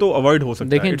चाहेंगे तो अवॉइड हो सकता है।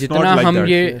 देखें जितना हम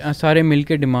ये सारे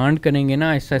मिलके डिमांड करेंगे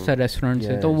ना ऐसा रेस्टोरेंट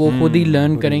से, तो वो खुद ही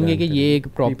लर्न करेंगे कि ये एक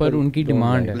प्रॉपर उनकी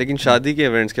डिमांड है। लेकिन शादी के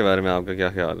इवेंट्स के बारे में आपका क्या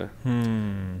ख्याल है?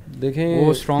 देखें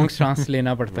वो स्ट्रॉन्ग स्टांस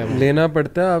लेना पड़ता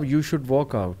है, आप यू शुड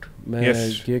वॉक आउट। मैं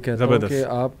ये कहता हूँ कि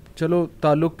आप चलो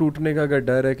ताल्लुक टूटने का अगर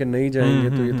डर है कि नहीं जाएंगे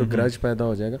तो ये तो ग्रज पैदा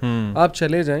हो जाएगा, आप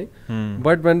चले जाएं,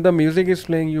 but when the music is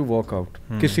playing you walk out.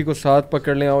 किसी को साथ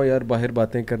पकड़ ले, आओ यार बाहर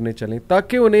बातें करने चलें,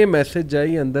 ताकि उन्हें मैसेज जाए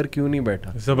ये अंदर क्यों नहीं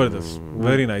बैठा। जबरदस्त,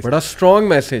 वेरी नाइस, बड़ा स्ट्रॉन्ग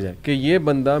मैसेज है कि ये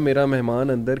बंदा मेरा मेहमान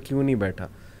अंदर क्यों नहीं बैठा,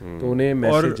 तो उन्हें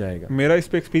मैसेज जाएगा। मेरा इस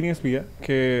पे एक्सपीरियंस भी है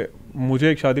कि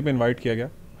मुझे एक शादी पे इन्वाइट किया गया,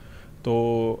 तो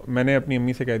मैंने अपनी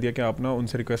अम्मी से कह दिया कि आप ना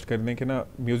उनसे रिक्वेस्ट कर दें कि ना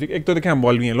म्यूज़िक, एक तो देखें हम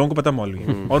मौलवी हैं, लोगों को पता मौलवी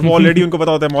हैं और वो ऑलरेडी उनको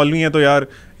पता होता है मौलवी हैं, तो यार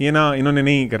ये ना इन्होंने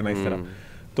नहीं करना इस तरह।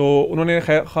 तो उन्होंने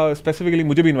स्पेसिफिकली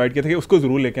मुझे भी इन्वाइट किया था कि उसको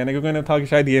ज़रूर लेके आना, क्योंकि उन्हें था कि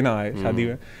शायद ये ना आए शादी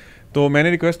में। तो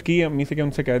मैंने रिक्वेस्ट की अम्मी से कि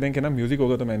उनसे कह दें कि ना म्यूज़िक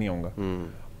होगा तो मैं नहीं आऊँगा,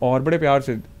 और बड़े प्यार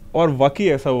से। और वाकई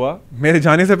ऐसा हुआ, मेरे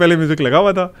जाने से पहले म्यूज़िक लगा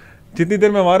हुआ था, जितनी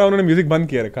देर में हमारा उन्होंने म्यूजिक बंद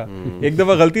किया रखा। एक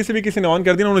दफ़ा गलती से भी किसी ने ऑन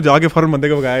कर दिया, उन्होंने जाके फौरन बंदे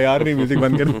को बताया यार नहीं म्यूजिक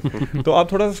बंद कर। तो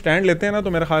आप थोड़ा सा स्टैंड लेते हैं ना,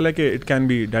 तो मेरा ख्याल है कि it can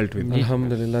be dealt with.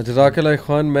 अल्हम्दुलिल्लाह, जज़ाकल्लाह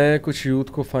इख़वान। मैं कुछ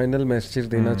यूथ को फाइनल मैसेज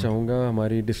देना चाहूँगा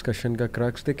हमारी डिस्कशन का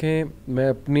क्रक्स। देखें, मैं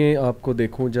अपने आप को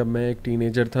देखूँ, जब मैं एक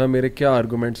टीनेजर था मेरे क्या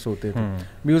आर्गूमेंट्स होते थे।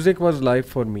 Music was life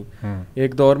for me.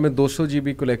 एक दौर में 200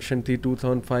 GB कलेक्शन थी,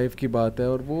 2005 की बात है,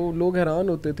 और वो लोग हैरान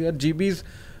होते थे यार, GBs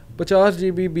 50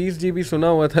 GB 20 GB सुना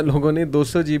हुआ था लोगों ने,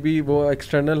 200 GB वो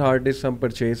एक्सटर्नल हार्ड डिस्क हम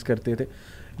परचेज़ करते थे।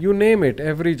 You name it,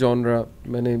 every genre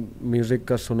मैंने म्यूज़िक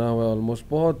का सुना हुआ, ऑलमोस्ट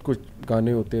बहुत कुछ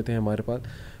गाने होते थे हमारे पास।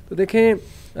 तो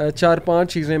देखें 4-5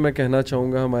 चीज़ें मैं कहना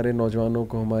चाहूँगा हमारे नौजवानों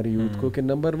को, हमारी यूथ को, कि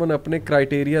नंबर 1 अपने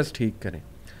क्राइटेरियाज ठीक करें।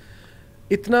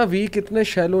 इतना वीक, इतने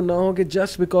शैलो ना हो कि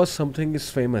just because something is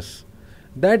famous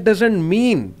that doesn't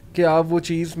mean कि आप वो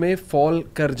चीज़ में फॉल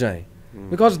कर जाएं,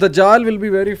 बिकॉज दज्जाल विल बी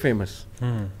वेरी फेमस,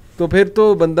 तो फिर तो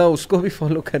बंदा उसको भी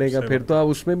फॉलो करेगा, फिर तो आप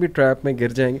उसमें भी ट्रैप में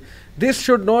गिर जाएंगे। This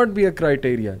should not be a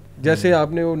criteria. जैसे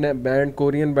आपने वो बैंड,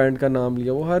 कोरियन बैंड का नाम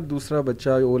लिया, वो हर दूसरा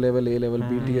बच्चा O level A level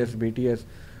BTS,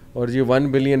 और ये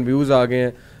 1 बिलियन व्यूज़ आ गए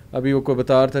हैं। अभी वो को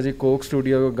बता रहा था जी, कोक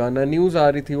स्टूडियो का गाना न्यूज़ आ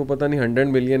रही थी, वो पता नहीं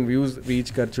 100 मिलियन व्यूज़ रीच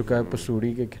कर चुका है,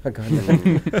 पसूड़ी के क्या गाना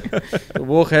है। तो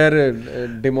वो खैर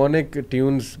डिमोनिक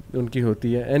ट्यून्स उनकी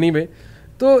होती है। एनीवे,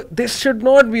 तो this should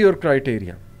not be your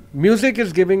criteria. Music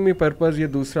is giving me purpose, ये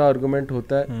दूसरा आर्गुमेंट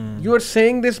होता है। You are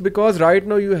saying this because right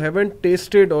now you haven't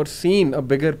tested और सीन अ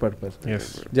बिगर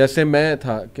पर्पज। जैसे मैं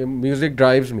था कि म्यूजिक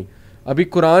ड्राइव्स मी, अभी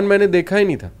कुरान मैंने देखा ही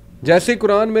नहीं था, जैसे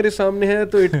कुरान मेरे सामने है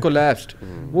तो इट कोलैप्स्ड,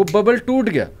 वो बबल टूट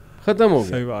गया, ख़त्म हो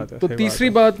गया। तो तीसरी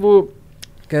बात वो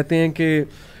कहते हैं कि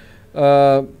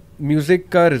म्यूज़िक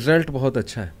का रिजल्ट बहुत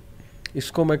अच्छा है,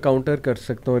 इसको मैं काउंटर कर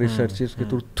सकता हूँ रिसर्चेस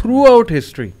के थ्रू आउट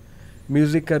हिस्ट्री।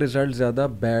 म्यूज़िक का रिजल्ट ज़्यादा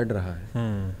बैड रहा है।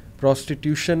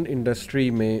 प्रोस्टिट्यूशन इंडस्ट्री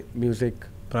में म्यूज़िक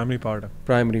प्राइमरी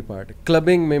पार्ट है,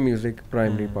 क्लबिंग में म्यूज़िक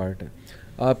प्राइमरी पार्ट है,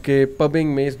 आपके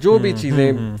पबिंग में जो भी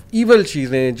चीज़ें ईवल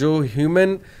चीज़ें जो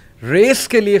ह्यूमन रेस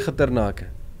के लिए ख़तरनाक है,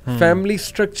 फैमिली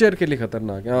स्ट्रक्चर के लिए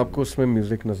ख़तरनाक है, आपको उसमें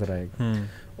म्यूज़िक नज़र आएगा।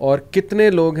 और कितने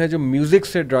लोग हैं जो म्यूज़िक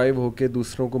से ड्राइव होके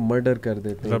दूसरों को मर्डर कर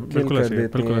देते हैं, किल कर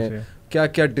देते हैं, क्या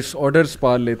क्या डिसऑर्डर्स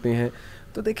पाल लेते हैं।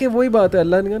 तो देखिए वही बात है,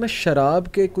 अल्लाह ने कहा ना शराब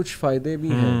के कुछ फ़ायदे भी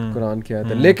हैं, कुरान की आयत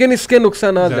है, लेकिन इसके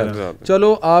नुकसानात ज़्यादा।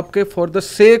 चलो आपके for the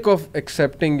sake of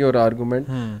accepting your argument,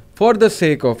 for the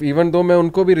sake of, even though मैं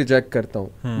उनको भी रिजेक्ट करता हूँ,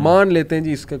 मान लेते हैं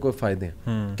जी इसके कोई फ़ायदे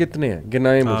हैं, कितने हैं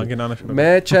गिनाएं मुझे।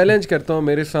 मैं चैलेंज करता हूँ,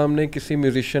 मेरे सामने किसी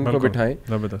म्यूजिशियन को बिठाएं,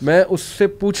 मैं उससे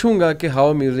पूछूंगा कि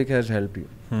how music has help you.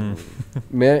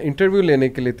 मैं इंटरव्यू लेने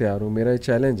के लिए तैयार हूँ, मेरा ये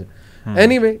चैलेंज है।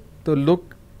 एनीवे, तो लुक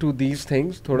टू दीज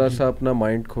थिंग्स, थोड़ा सा अपना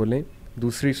माइंड खोलें,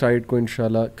 दूसरी साइड को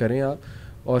इंशाल्लाह करें आप।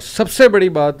 और सबसे बड़ी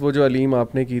बात वो जो अलीम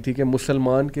आपने की थी कि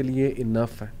मुसलमान के लिए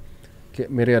इनफ है कि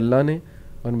मेरे अल्लाह ने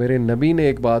और मेरे नबी ने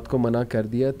एक बात को मना कर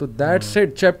दिया, तो that's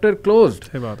it, chapter closed.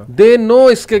 They know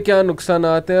इसके क्या नुकसान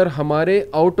आते हैं, और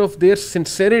हमारे out of their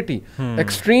sincerity,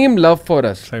 extreme love for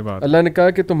us, अल्लाह ने कहा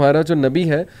कि तुम्हारा जो नबी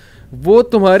है वो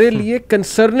तुम्हारे लिए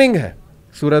कंसर्निंग है।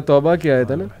 सूरह तौबा की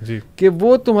आयत है ना कि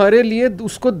वो तुम्हारे लिए,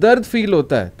 उसको दर्द फील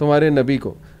होता है तुम्हारे नबी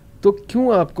को। तो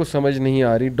क्यों आपको समझ नहीं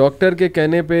आ रही? डॉक्टर के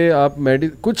कहने पे आप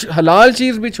कुछ हलाल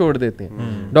चीज भी छोड़ देते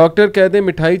हैं। डॉक्टर कहते हैं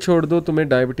मिठाई छोड़ दो तुम्हें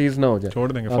डायबिटीज ना हो जाए,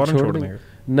 छोड़ देंगे, आप छोड़ देंगे।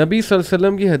 नबी सल्लल्लाहु अलैहि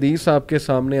वसल्लम की हदीस आपके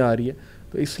सामने आ रही है,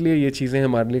 तो इसलिए ये चीज़ें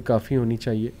हमारे लिए काफ़ी होनी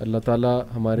चाहिए। अल्लाह ताला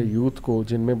हमारे यूथ को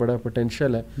जिनमें बड़ा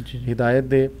पोटेंशियल है हिदायत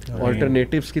दे,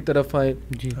 ऑल्टरनेटिव्स की तरफ आए।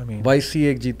 वाईसी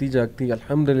एक जीती जागती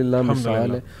अल्हम्दुलिल्लाह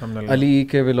मिसाल है। अली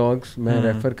के व्लॉग्स मैं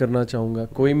रेफ़र करना चाहूँगा,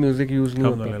 कोई म्यूज़िक यूज़ नहीं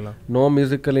होता, नो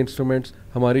म्यूज़िकल इंस्ट्रूमेंट्स,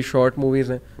 हमारी शॉर्ट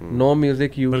मूवीज़ हैं, नो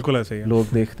म्यूज़िक यूज़, लोग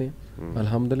देखते हैं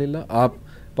अल्हम्दुलिल्लाह। आप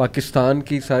पाकिस्तान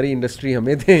की सारी इंडस्ट्री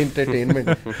हमें दे एंटरटेनमेंट,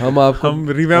 हम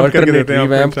आपको रिवैम्प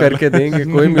करके देंगे,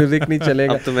 कोई म्यूजिक नहीं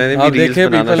चलेगा। तो मैंने आप देखें,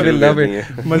 पीपल विल लव इट।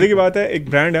 मजे की बात है, एक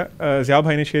ब्रांड है, ज़िया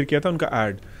भाई ने शेयर किया था उनका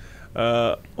ऐड।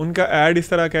 उनका ऐड इस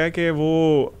तरह का है कि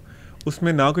वो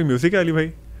उसमें ना कोई म्यूजिक है अली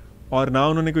भाई, और ना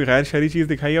उन्होंने कोई गैर शहरी चीज़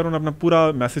दिखाई है, और उन्होंने अपना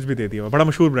पूरा मैसेज भी दे दिया। बड़ा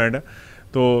मशहूर ब्रांड है।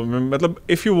 तो मतलब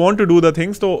if you want to do the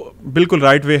things तो बिल्कुल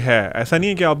राइट वे है। ऐसा नहीं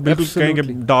है कि आप बिल्कुल कहें कि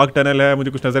डार्क टनल है,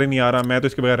 मुझे कुछ नजर ही नहीं आ रहा, मैं तो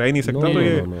इसके बगैर रह ही नहीं सकता। तो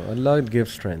ये अल्लाह गिव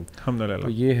स्ट्रेंथ, अल्हम्दुलिल्लाह। तो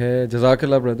ये है।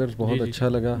 जज़ाकल्लाह ब्रदर्स, बहुत अच्छा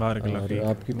लगा। और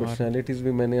आपकी पर्सनालिटीज़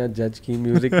भी मैंने आज जज की,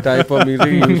 music type of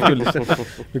music used to listen,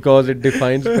 because it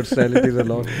defines personalities a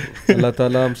lot. अल्लाह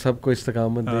ताला हम सबको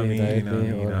इस्तकामत दे, हिदायत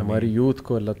दें, और हमारी यूथ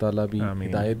को अल्लाह ताला भी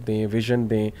हिदायत दें, विजन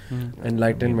दें,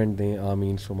 एनलाइटनमेंट दें।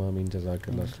 आमीन सुमा आमीन।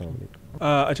 जज़ाकल्लाह। अस्सलाम वालेकुम।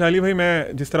 अच्छा अली भाई, मैं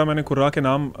जिस तरह मैंने कुर्रा के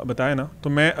नाम बताया ना, तो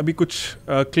मैं अभी कुछ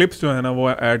क्लिप्स जो है ना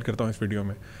वो ऐड करता हूँ इस वीडियो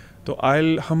में। तो I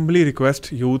will humbly request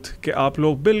youth कि आप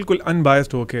लोग बिल्कुल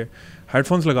अनबायस्ड होके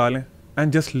हेडफोन्स लगा लें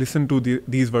and just listen to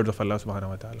these words of अल्लाह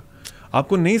सुब्हानहू व तआला।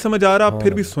 आपको नहीं समझ आ रहा, आप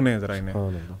फिर भी सुने ज़रा इन्हें,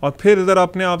 और फिर ज़रा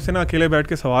अपने आप से ना अकेले बैठ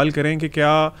के सवाल करें कि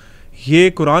क्या ये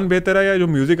कुरान बेहतर है या जो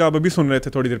म्यूज़िक आप अभी सुन रहे थे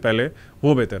थोड़ी देर पहले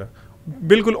वो बेहतर है।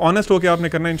 बिल्कुल ऑनेस्ट होकर आपने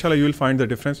करना है, इंशाल्लाह you will find the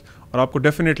difference. और आपको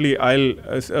definitely I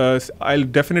will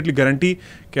definitely guarantee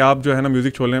कि आप जो है ना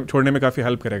म्यूज़िक छोड़ने में काफ़ी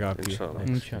हेल्प करेगा आपकी इंशाल्लाह।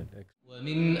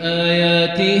 वमिन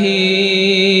आयातिही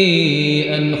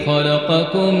अन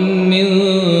खलक़कुम मिन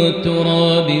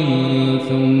तुराबिन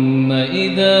थुम्मा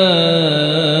इज़ा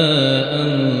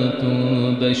अंतुम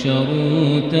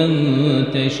बशरुन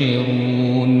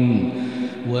तंतशिरून।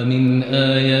 वमिन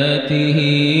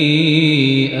आयातिही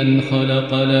अन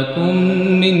खलक़ लकुम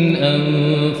मिन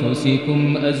अनफुसिकुम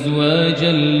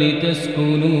अज़वाजन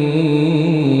लितस्कुनू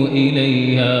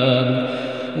इलैहा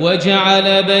वजअल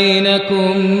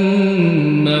बैनकुम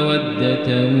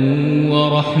मवद्दतन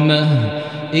वरहमह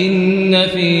इन्न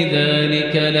फी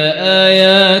ज़ालिक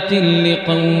लआयातिन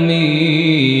लिक़ौमिन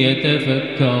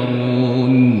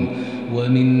यतफ़क्करून।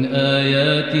 वमिन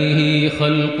आयातिही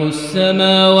खल्क़ुस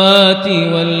समावाति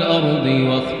वल अर्दि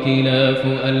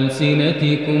वख्तिलाफु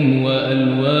अलसिनतिकुम व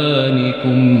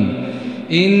अलवानिकुम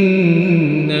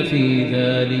इन्न फी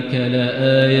ज़ालिक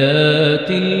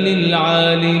लआयातिन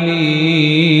लिलआलिमीन।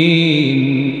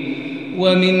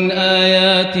 वमिन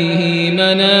आयातिही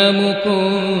मनामुकुम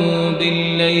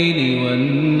बिल्लैलि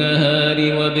वन्नहारि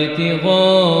वब्तिगाउकुम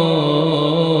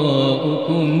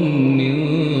मिन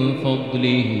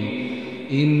फ़द्लिहि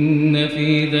इन्न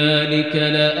फी ज़ालिक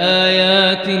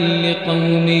लआयातिन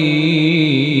लिक़ौमिन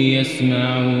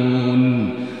यस्मऊन।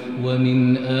 वमिन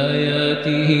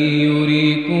आयातिही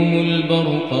युरीकुमुल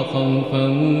बर्क़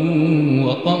ख़ौफ़न व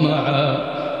तमअ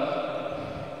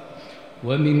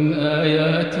वमिन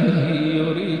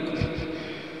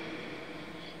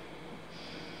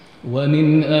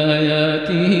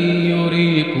आयातिही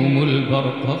युरीकुमुल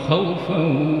बर्क़ ख़ौफ़न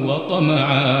व तमअ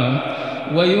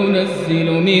वयुनज़्ज़िल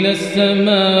मिनस समाई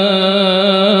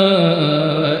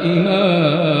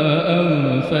माअन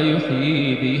फयुह्यी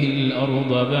बिहिल अर्द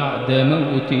बअद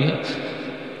मौतिहा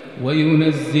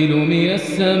वयुनज़्ज़िल मिनस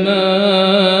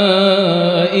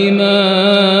समाई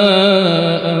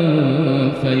माअन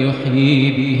फयुह्यी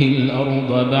बिहिल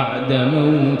الأرض بعد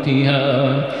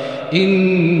موتها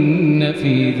إن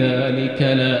في ذلك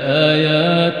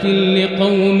لآيات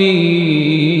لقوم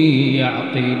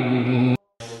يعقلون.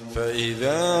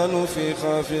 فإذا نفخ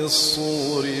في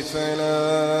الصور فلا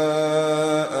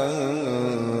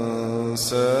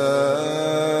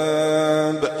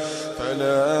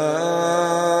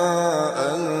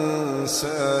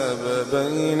أنساب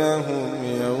بينهم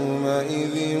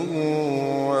يومئذ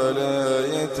ولا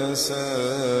يتساءلون.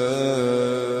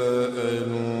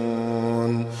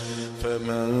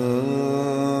 فمن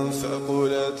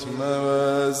ثقلت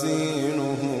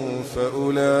موازينه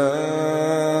فأولئك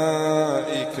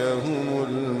هم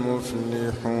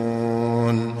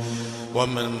المفلحون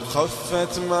ومن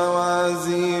خفت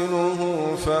موازينه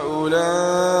فأولئك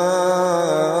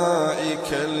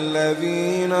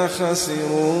الذين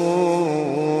خسروا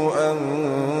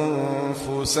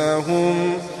أنفسهم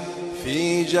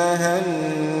في جهنم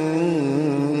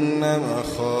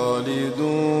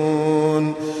خالدون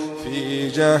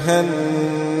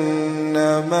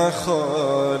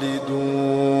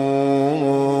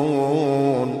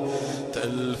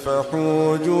تلفح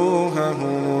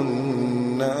وجوههم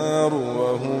النار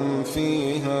وهم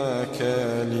فيها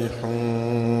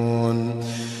كالحون.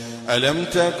 ألم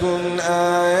تكن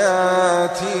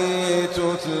آياتي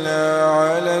تتلى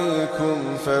عليكم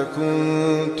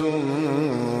فكنتم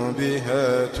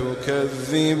بها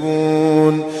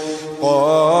تكذبون.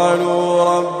 قالوا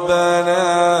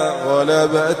ربنا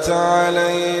غلبت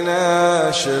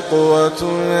علينا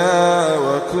شقوتنا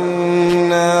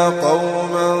وكنا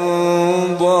قوما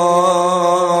ضالين.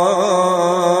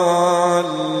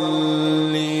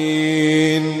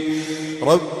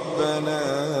 ربنا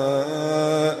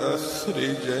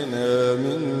أخرجنا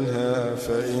منها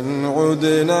فإن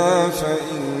عدنا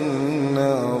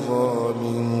فإنا